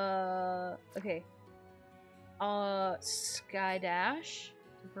 Okay. Sky Dash.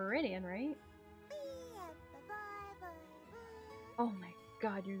 Viridian, right? Oh my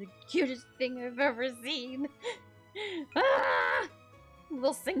god, you're the cutest thing I've ever seen! Ah!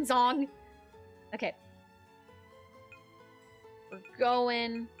 Little sing-song! Okay. We're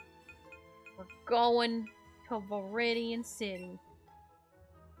going to Viridian City.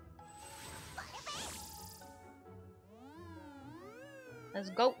 Let's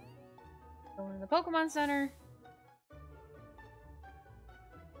go. Going to the Pokemon Center.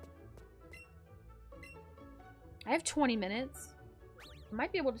 I have 20 minutes. I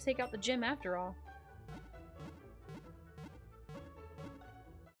might be able to take out the gym after all.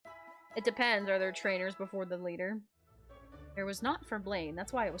 It depends. Are there trainers before the leader? There was not for Blaine.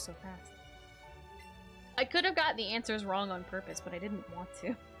 That's why it was so fast. I could have got the answers wrong on purpose, but I didn't want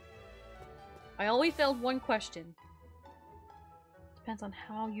to. I only failed one question. Depends on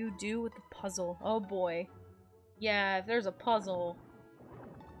how you do with the puzzle. Oh boy. Yeah, if there's a puzzle,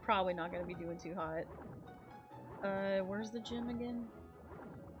 probably not gonna be doing too hot. Where's the gym again?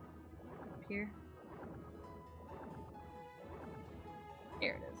 Up here?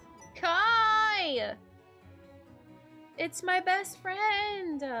 Here it is. Kai! It's my best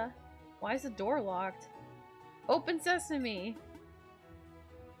friend! Why is the door locked? Open sesame!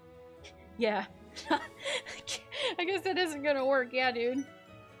 Yeah. I guess that isn't gonna work. Yeah, dude.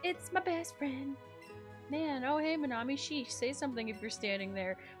 It's my best friend. Man, oh hey Minami, sheesh. Say something if you're standing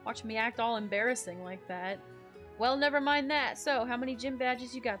there. Watch me act all embarrassing like that. Well, never mind that. So, how many gym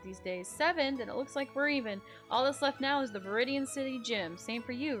badges you got these days? 7, and it looks like we're even. All that's left now is the Viridian City Gym. Same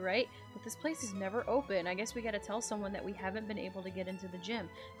for you, right? But this place is never open. I guess we gotta tell someone that we haven't been able to get into the gym.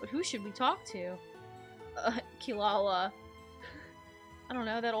 But who should we talk to? Kilala. I don't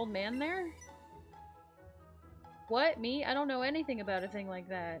know, that old man there? What? Me? I don't know anything about a thing like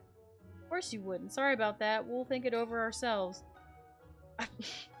that. Of course you wouldn't. Sorry about that. We'll think it over ourselves.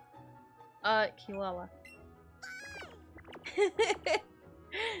 Kilala.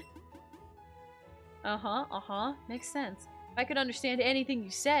 Makes sense. If I could understand anything you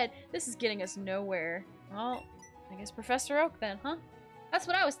said, this is getting us nowhere. Well, I guess Professor Oak then, huh? That's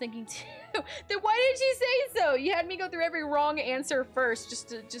what I was thinking too. Then why didn't you say so? You had me go through every wrong answer first just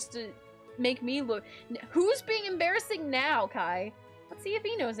to make me look. Who's being embarrassing now, Kai? Let's see if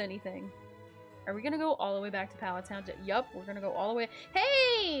he knows anything. Are we gonna go all the way back to Pallet Town? Yup, we're gonna go all the way.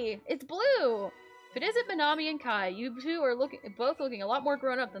 Hey! It's Blue! If it isn't Minami and Kai, you two are both looking a lot more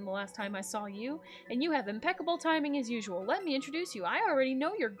grown up than the last time I saw you, and you have impeccable timing as usual. Let me introduce you. I already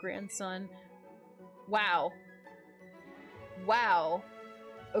know your grandson. Wow. Wow.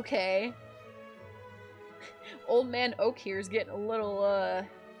 Okay. Old man Oak here is getting a little,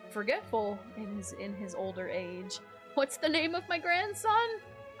 forgetful in his older age. What's the name of my grandson?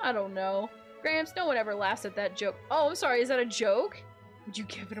 I don't know. Gramps, no one ever laughs at that joke. Oh, I'm sorry, is that a joke? Would you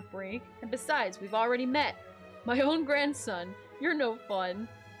give it a break? And besides, we've already met. My own grandson. You're no fun.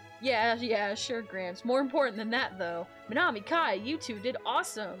 Yeah, sure, Gramps. More important than that, though. Minami, Kai, you two did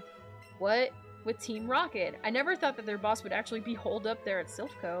awesome. What? With Team Rocket. I never thought that their boss would actually be holed up there at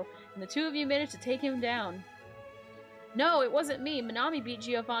Silphco, and the two of you managed to take him down. No, it wasn't me. Minami beat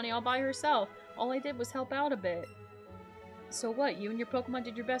Giovanni all by herself. All I did was help out a bit. So what? You and your Pokemon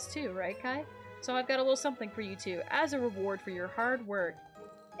did your best too, right, Kai? So I've got a little something for you two, as a reward for your hard work.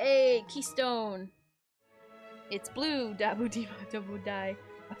 Hey, Keystone! It's blue, Dabu Diva Dabu Dai.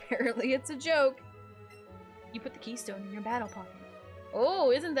 Apparently it's a joke. You put the Keystone in your battle pocket.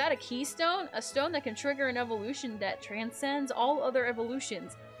 Oh, isn't that a Keystone? A stone that can trigger an evolution that transcends all other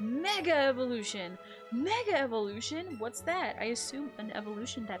evolutions. Mega Evolution! Mega Evolution? What's that? I assume an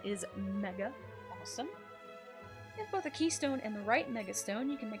evolution that is mega. Awesome. With both a Keystone and the right Mega Stone,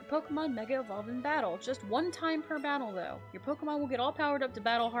 you can make a Pokemon Mega Evolve in battle. Just one time per battle, though. Your Pokemon will get all powered up to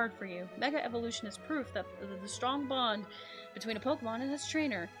battle hard for you. Mega Evolution is proof that the strong bond between a Pokemon and its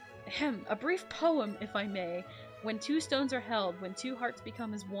trainer. Ahem, a brief poem, if I may. When 2 stones are held, when 2 hearts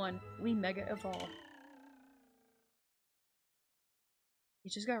become as 1, we mega evolve. He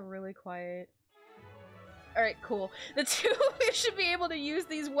just got really quiet. Alright, cool. The 2 of you should be able to use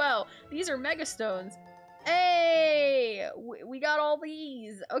these well. These are mega stones. Hey! We got all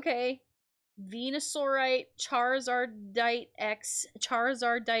these. Okay. Venusaurite, Charizardite X,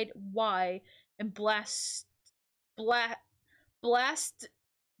 Charizardite Y, and Blastinizit.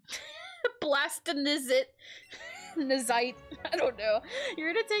 Nizite. I don't know.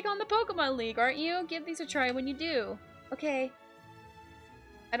 You're gonna take on the Pokemon League, aren't you? Give these a try when you do. Okay.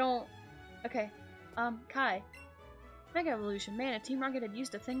 I don't... Okay. Kai. Mega Evolution. Man, if Team Rocket had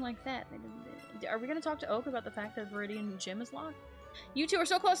used a thing like that. Are we gonna talk to Oak about the fact that Viridian Gym is locked? You two are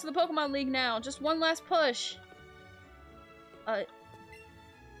so close to the Pokemon League now. Just one last push.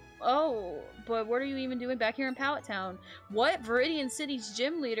 Oh, but what are you even doing back here in Pallet Town? What? Viridian City's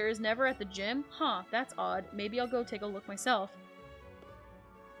gym leader is never at the gym? Huh, that's odd. Maybe I'll go take a look myself.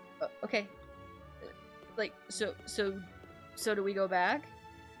 Okay. Like, so do we go back?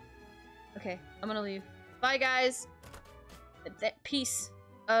 Okay, I'm gonna leave. Bye, guys! Peace.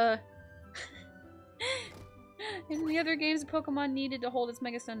 In the other games, Pokemon needed to hold its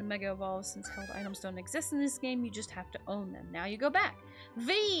Mega Stone to Mega Evolve. Since held items don't exist in this game, you just have to own them. Now you go back.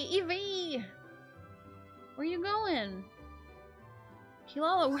 Eevee! Where are you going?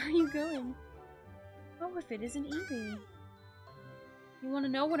 Kilala, where are you going? Oh, if it isn't Eevee. You want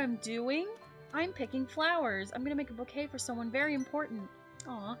to know what I'm doing? I'm picking flowers. I'm gonna make a bouquet for someone very important.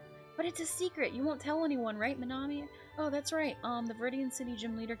 Aw. But it's a secret. You won't tell anyone, right, Minami? Oh, that's right. The Viridian City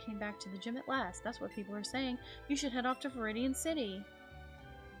gym leader came back to the gym at last. That's what people are saying. You should head off to Viridian City.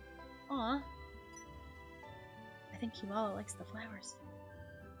 Aw. I think Kiwala likes the flowers.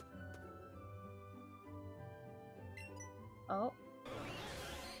 Oh.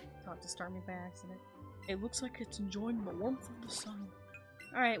 Talked to Starmie by accident. It looks like it's enjoying the warmth of the sun.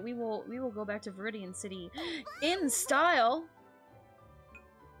 Alright, we will go back to Viridian City in style.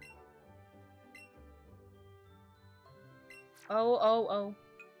 Oh.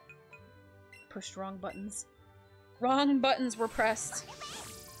 Pushed wrong buttons. Wrong buttons were pressed.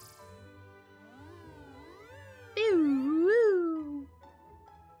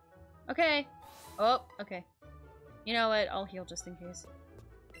 Okay. Oh, okay. You know what? I'll heal just in case.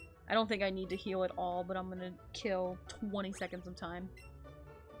 I don't think I need to heal at all, but I'm gonna kill 20 seconds of time.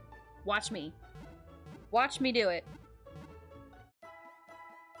 Watch me. Watch me do it.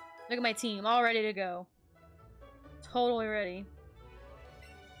 Look at my team, all ready to go. Totally ready.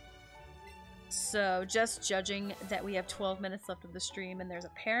 So, just judging that we have 12 minutes left of the stream, and there's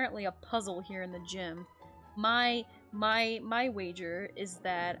apparently a puzzle here in the gym. My wager is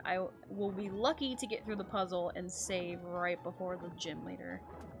that I will be lucky to get through the puzzle and save right before the gym leader.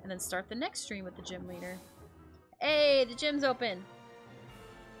 And then start the next stream with the gym leader. Hey, the gym's open!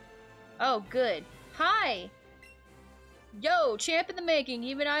 Oh, good. Hi! Yo, champ in the making!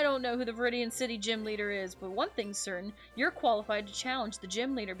 Even I don't know who the Viridian City gym leader is, but one thing's certain. You're qualified to challenge the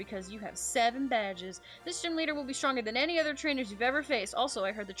gym leader because you have 7 badges. This gym leader will be stronger than any other trainers you've ever faced. Also,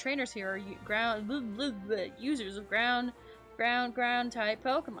 I heard the trainers here are users of ground type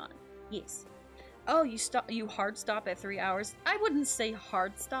Pokemon. Yes. Oh, you hard stop at 3 hours? I wouldn't say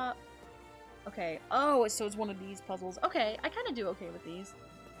hard stop. Okay. Oh, so it's one of these puzzles. Okay, I kind of do okay with these.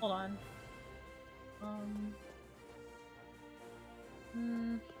 Hold on.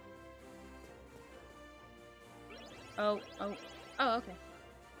 Oh, okay.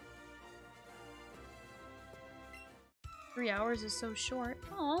 3 hours is so short.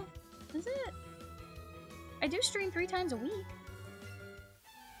 Oh, is it? I do stream 3 times a week.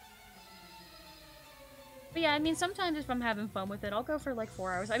 But yeah, I mean, sometimes if I'm having fun with it, I'll go for like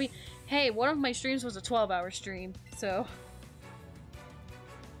 4 hours. I mean, hey, one of my streams was a 12-hour stream, so...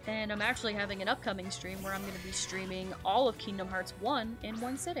 And I'm actually having an upcoming stream where I'm going to be streaming all of Kingdom Hearts 1 in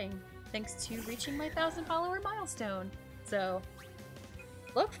one sitting, thanks to reaching my 1,000 follower milestone. So,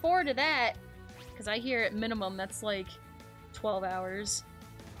 look forward to that, because I hear at minimum that's like 12 hours.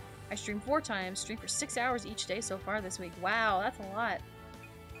 I stream 4 times, stream for 6 hours each day so far this week. Wow, that's a lot.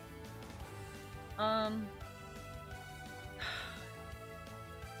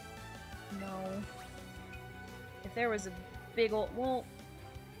 No. If there was a big old... Well...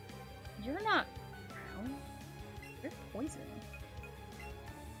 You're not brown. You're poison.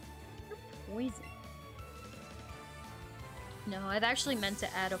 You're poison. No, I've actually meant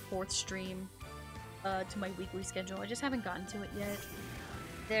to add a 4th stream to my weekly schedule. I just haven't gotten to it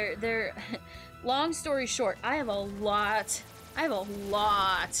yet. Long story short, I have a lot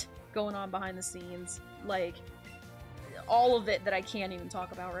going on behind the scenes. Like, all of it that I can't even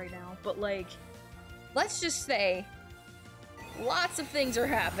talk about right now. But, like, let's just say lots of things are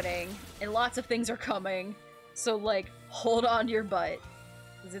happening and lots of things are coming. So, like, hold on to your butt,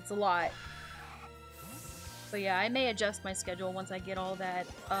 because it's a lot. But yeah, I may adjust my schedule once I get all that,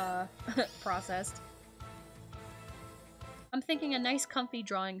 processed. I'm thinking a nice comfy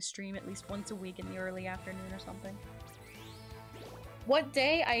drawing stream at least once a week in the early afternoon or something. What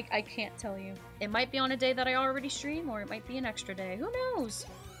day? I can't tell you. It might be on a day that I already stream, or it might be an extra day. Who knows?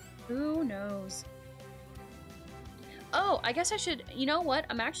 Who knows? Oh, I guess I should... You know what?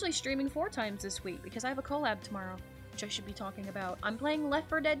 I'm actually streaming 4 times this week because I have a collab tomorrow, which I should be talking about. I'm playing Left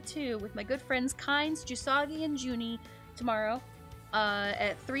 4 Dead 2 with my good friends Kynes, Jusagi, and Junie tomorrow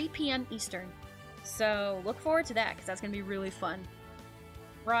at 3 p.m. Eastern. So look forward to that because that's going to be really fun.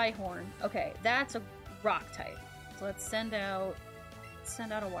 Rhyhorn. Okay, that's a rock type. So let's send out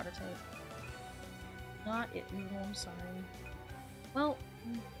a water type. Not it, Noodle, I'm sorry. Well...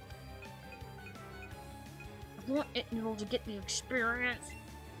 I want it Noodle to get the experience.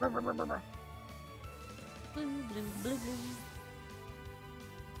 Blue, blue, blue, blue.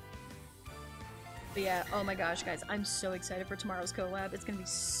 But yeah, oh my gosh, guys, I'm so excited for tomorrow's collab. It's gonna be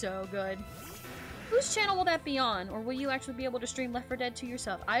so good. Whose channel will that be on? Or will you actually be able to stream Left 4 Dead 2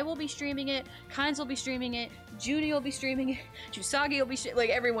 yourself? I will be streaming it, Kynes will be streaming it, Junie will be streaming it, Jusagi will be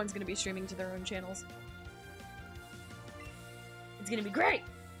like, everyone's gonna be streaming to their own channels. It's gonna be great!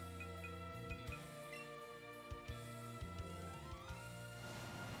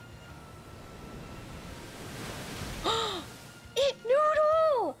 It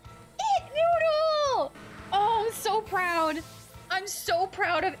Noodle! It Noodle! Oh, I'm so proud. I'm so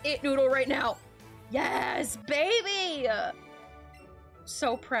proud of It Noodle right now. Yes, baby!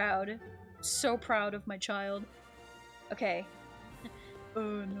 So proud. So proud of my child. Okay.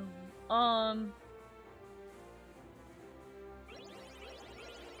 Oh no.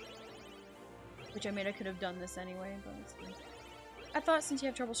 Which I mean, I could have done this anyway, but let's see. I thought since you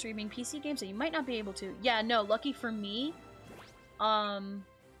have trouble streaming PC games that you might not be able to. Yeah, no, lucky for me,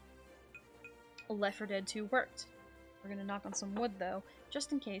 Left 4 Dead 2 worked. We're gonna knock on some wood though,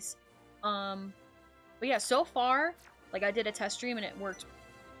 just in case. But yeah, so far, like I did a test stream and it worked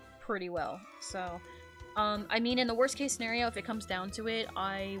pretty well. So, I mean, in the worst case scenario, if it comes down to it,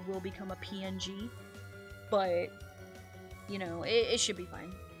 I will become a PNG. But, you know, it should be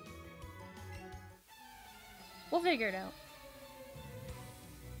fine. We'll figure it out.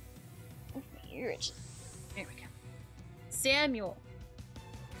 There we go. Samuel.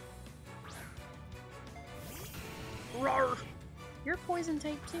 Roar. You're poison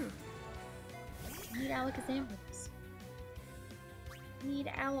type too. Need Alakazam for this. Need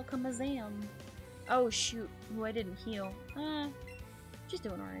Alakazam. Oh shoot. Ooh, I didn't heal. She's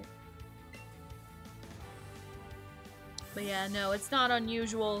doing alright. But yeah, no, it's not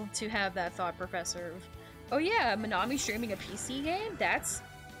unusual to have that thought, Professor. Oh yeah, Minami streaming a PC game? That's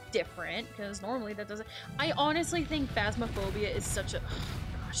different, because normally that doesn't... I honestly think Phasmophobia is such a...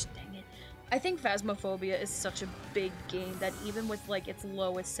 Oh, gosh, dang it. I think Phasmophobia is such a big game that even with, like, its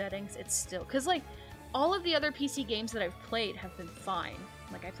lowest settings, it's still... Because, like, all of the other PC games that I've played have been fine.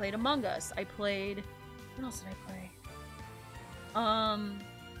 Like, I played Among Us, I played... What else did I play? Oh,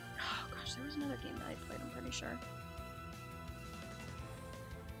 gosh, there was another game that I played, I'm pretty sure.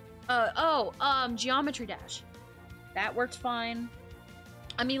 Geometry Dash. That worked fine.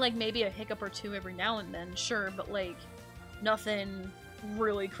 I mean, like, maybe a hiccup or two every now and then, sure, but, like, nothing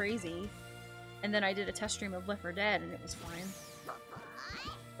really crazy. And then I did a test stream of Left 4 Dead, and it was fine.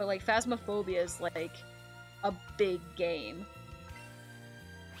 But, like, Phasmophobia is, like, a big game.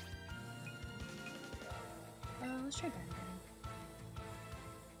 Let's try that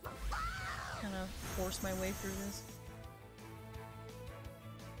again. Kind of force my way through this.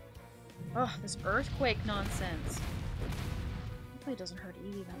 Ugh, this earthquake nonsense. Hopefully it doesn't hurt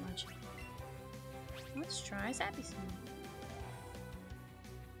Eevee that much. Let's try Sappy Seed.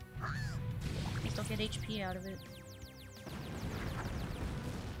 At least I'll get HP out of it.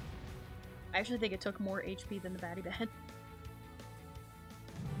 I actually think it took more HP than the Batty Bed.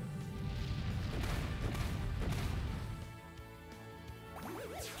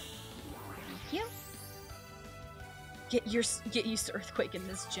 Thank you. Get used to Earthquake in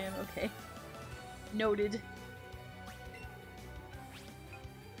this gym, okay. Noted.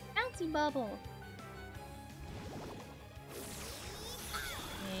 Bouncy Bubble.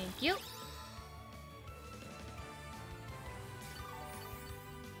 Thank you.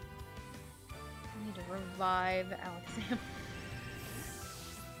 I need to revive Alakazam.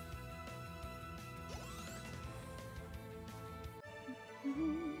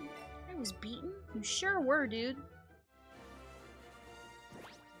 I was beaten? You sure were, dude.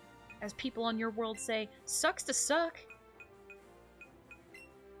 As people on your world say, sucks to suck.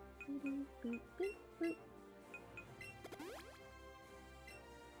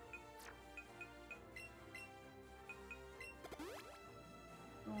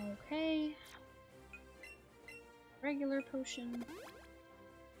 Okay. Regular potion.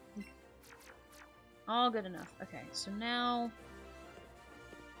 Okay. All good enough. Okay, so now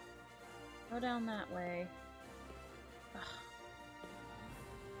go down that way. Ugh.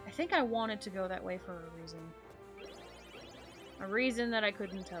 I think I wanted to go that way for a reason. A reason that I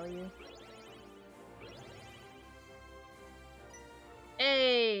couldn't tell you.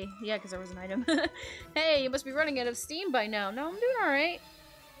 Hey! Yeah, because there was an item. Hey, you must be running out of steam by now. No, I'm doing alright.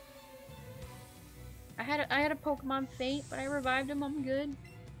 I had a Pokemon faint, but I revived him. I'm good.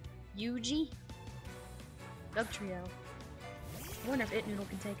 Yuji. Dugtrio. I wonder if Noodle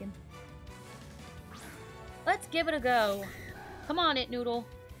can take him. Let's give it a go. Come on, Noodle.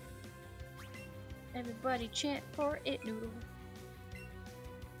 Everybody chant for Noodle.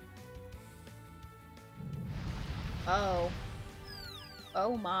 Oh.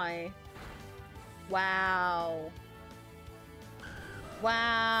 Oh my. Wow.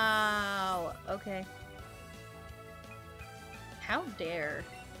 Wow. Okay. How dare.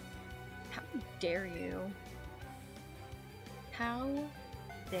 How dare you? How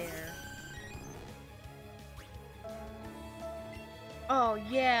dare. Oh,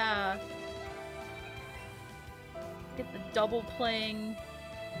 yeah. Get the double playing.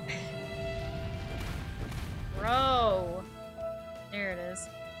 Bro. There it is.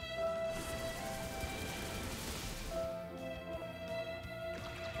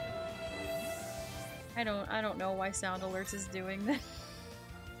 I don't know why Sound Alerts is doing that.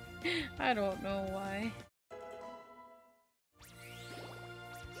 I don't know why.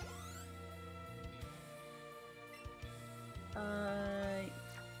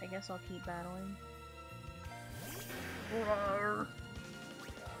 I guess I'll keep battling. Roar.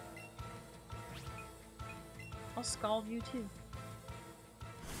 I'll scald you too.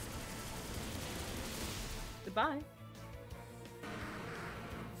 Goodbye.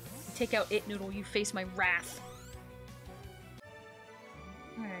 Take out Noodle, you face my wrath.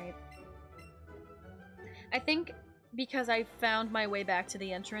 Alright. I think because I found my way back to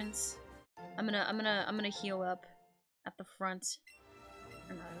the entrance, I'm gonna heal up at the front.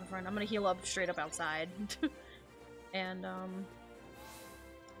 Or not in the front. I'm gonna heal up straight up outside. And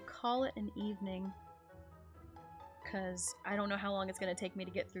call it an evening. Cause I don't know how long it's gonna take me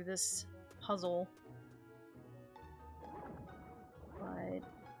to get through this puzzle. But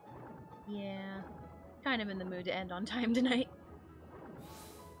yeah, kind of in the mood to end on time tonight.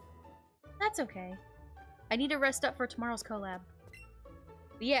 That's okay. I need to rest up for tomorrow's collab.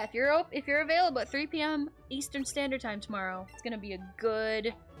 But yeah, if you're available at 3 p.m. Eastern Standard Time tomorrow, it's gonna be a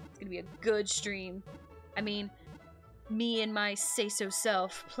good stream. I mean, me and my say-so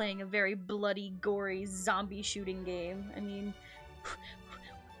self playing a very bloody, gory zombie shooting game. I mean,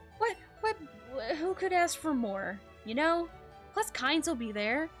 who could ask for more? You know? Plus, Kynes will be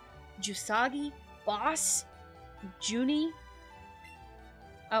there. Jusagi, Boss, Junie.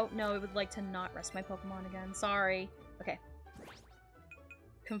 Oh, no, I would like to not rest my Pokemon again. Sorry. Okay.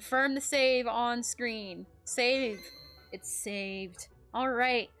 Confirm the save on screen. Save. It's saved.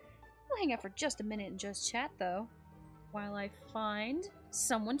 Alright. We'll hang out for just a minute and just chat, though. While I find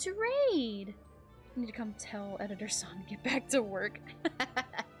someone to raid. I need to come tell Editor Son to get back to work.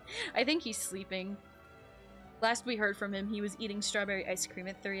 I think he's sleeping. Last we heard from him, he was eating strawberry ice cream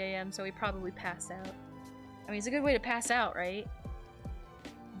at 3 a.m., so he probably passed out. I mean, it's a good way to pass out, right?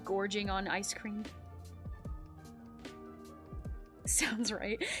 Gorging on ice cream. Sounds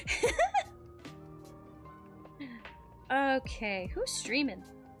right. Okay, who's streaming?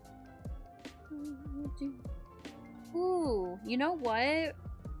 Ooh, you know what? I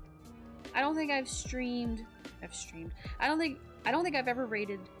don't think I've streamed. I don't think I've ever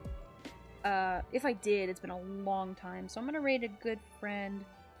rated. If I did, it's been a long time. So I'm gonna rate a good friend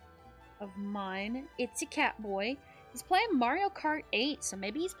of mine. It's a cat boy. He's playing Mario Kart 8, so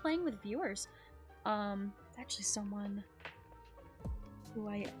maybe he's playing with viewers. It's actually someone who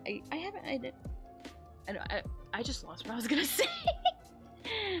I just lost what I was gonna say.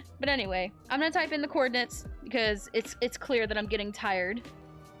 But anyway, I'm gonna type in the coordinates because it's clear that I'm getting tired.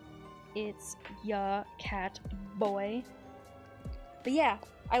 It's ya cat boy. But yeah,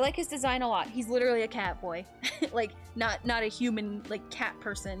 I like his design a lot. He's literally a cat boy. Like not a human like cat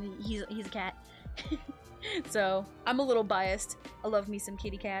person. He's a cat. So I'm a little biased. I love me some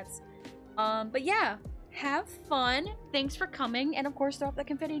kitty cats. But yeah, have fun. Thanks for coming. And of course, throw up that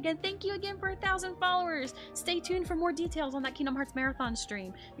confetti again. Thank you again for 1,000 followers. Stay tuned for more details on that Kingdom Hearts Marathon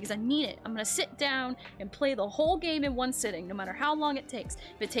stream because I need it. I'm going to sit down and play the whole game in one sitting, no matter how long it takes.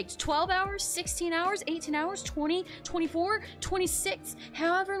 If it takes 12 hours, 16 hours, 18 hours, 20, 24, 26,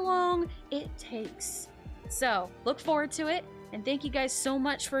 however long it takes. So, look forward to it. And thank you guys so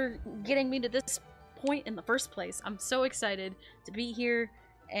much for getting me to this point in the first place. I'm so excited to be here,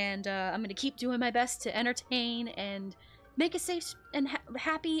 and I'm going to keep doing my best to entertain and make a safe and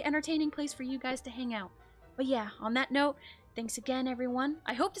happy, entertaining place for you guys to hang out. But yeah, on that note, thanks again, everyone.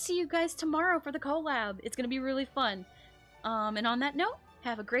 I hope to see you guys tomorrow for the collab. It's going to be really fun. And on that note,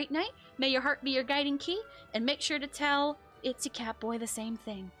 have a great night. May your heart be your guiding key, and make sure to tell Itsy Catboy the same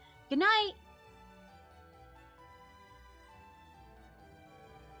thing. Good night!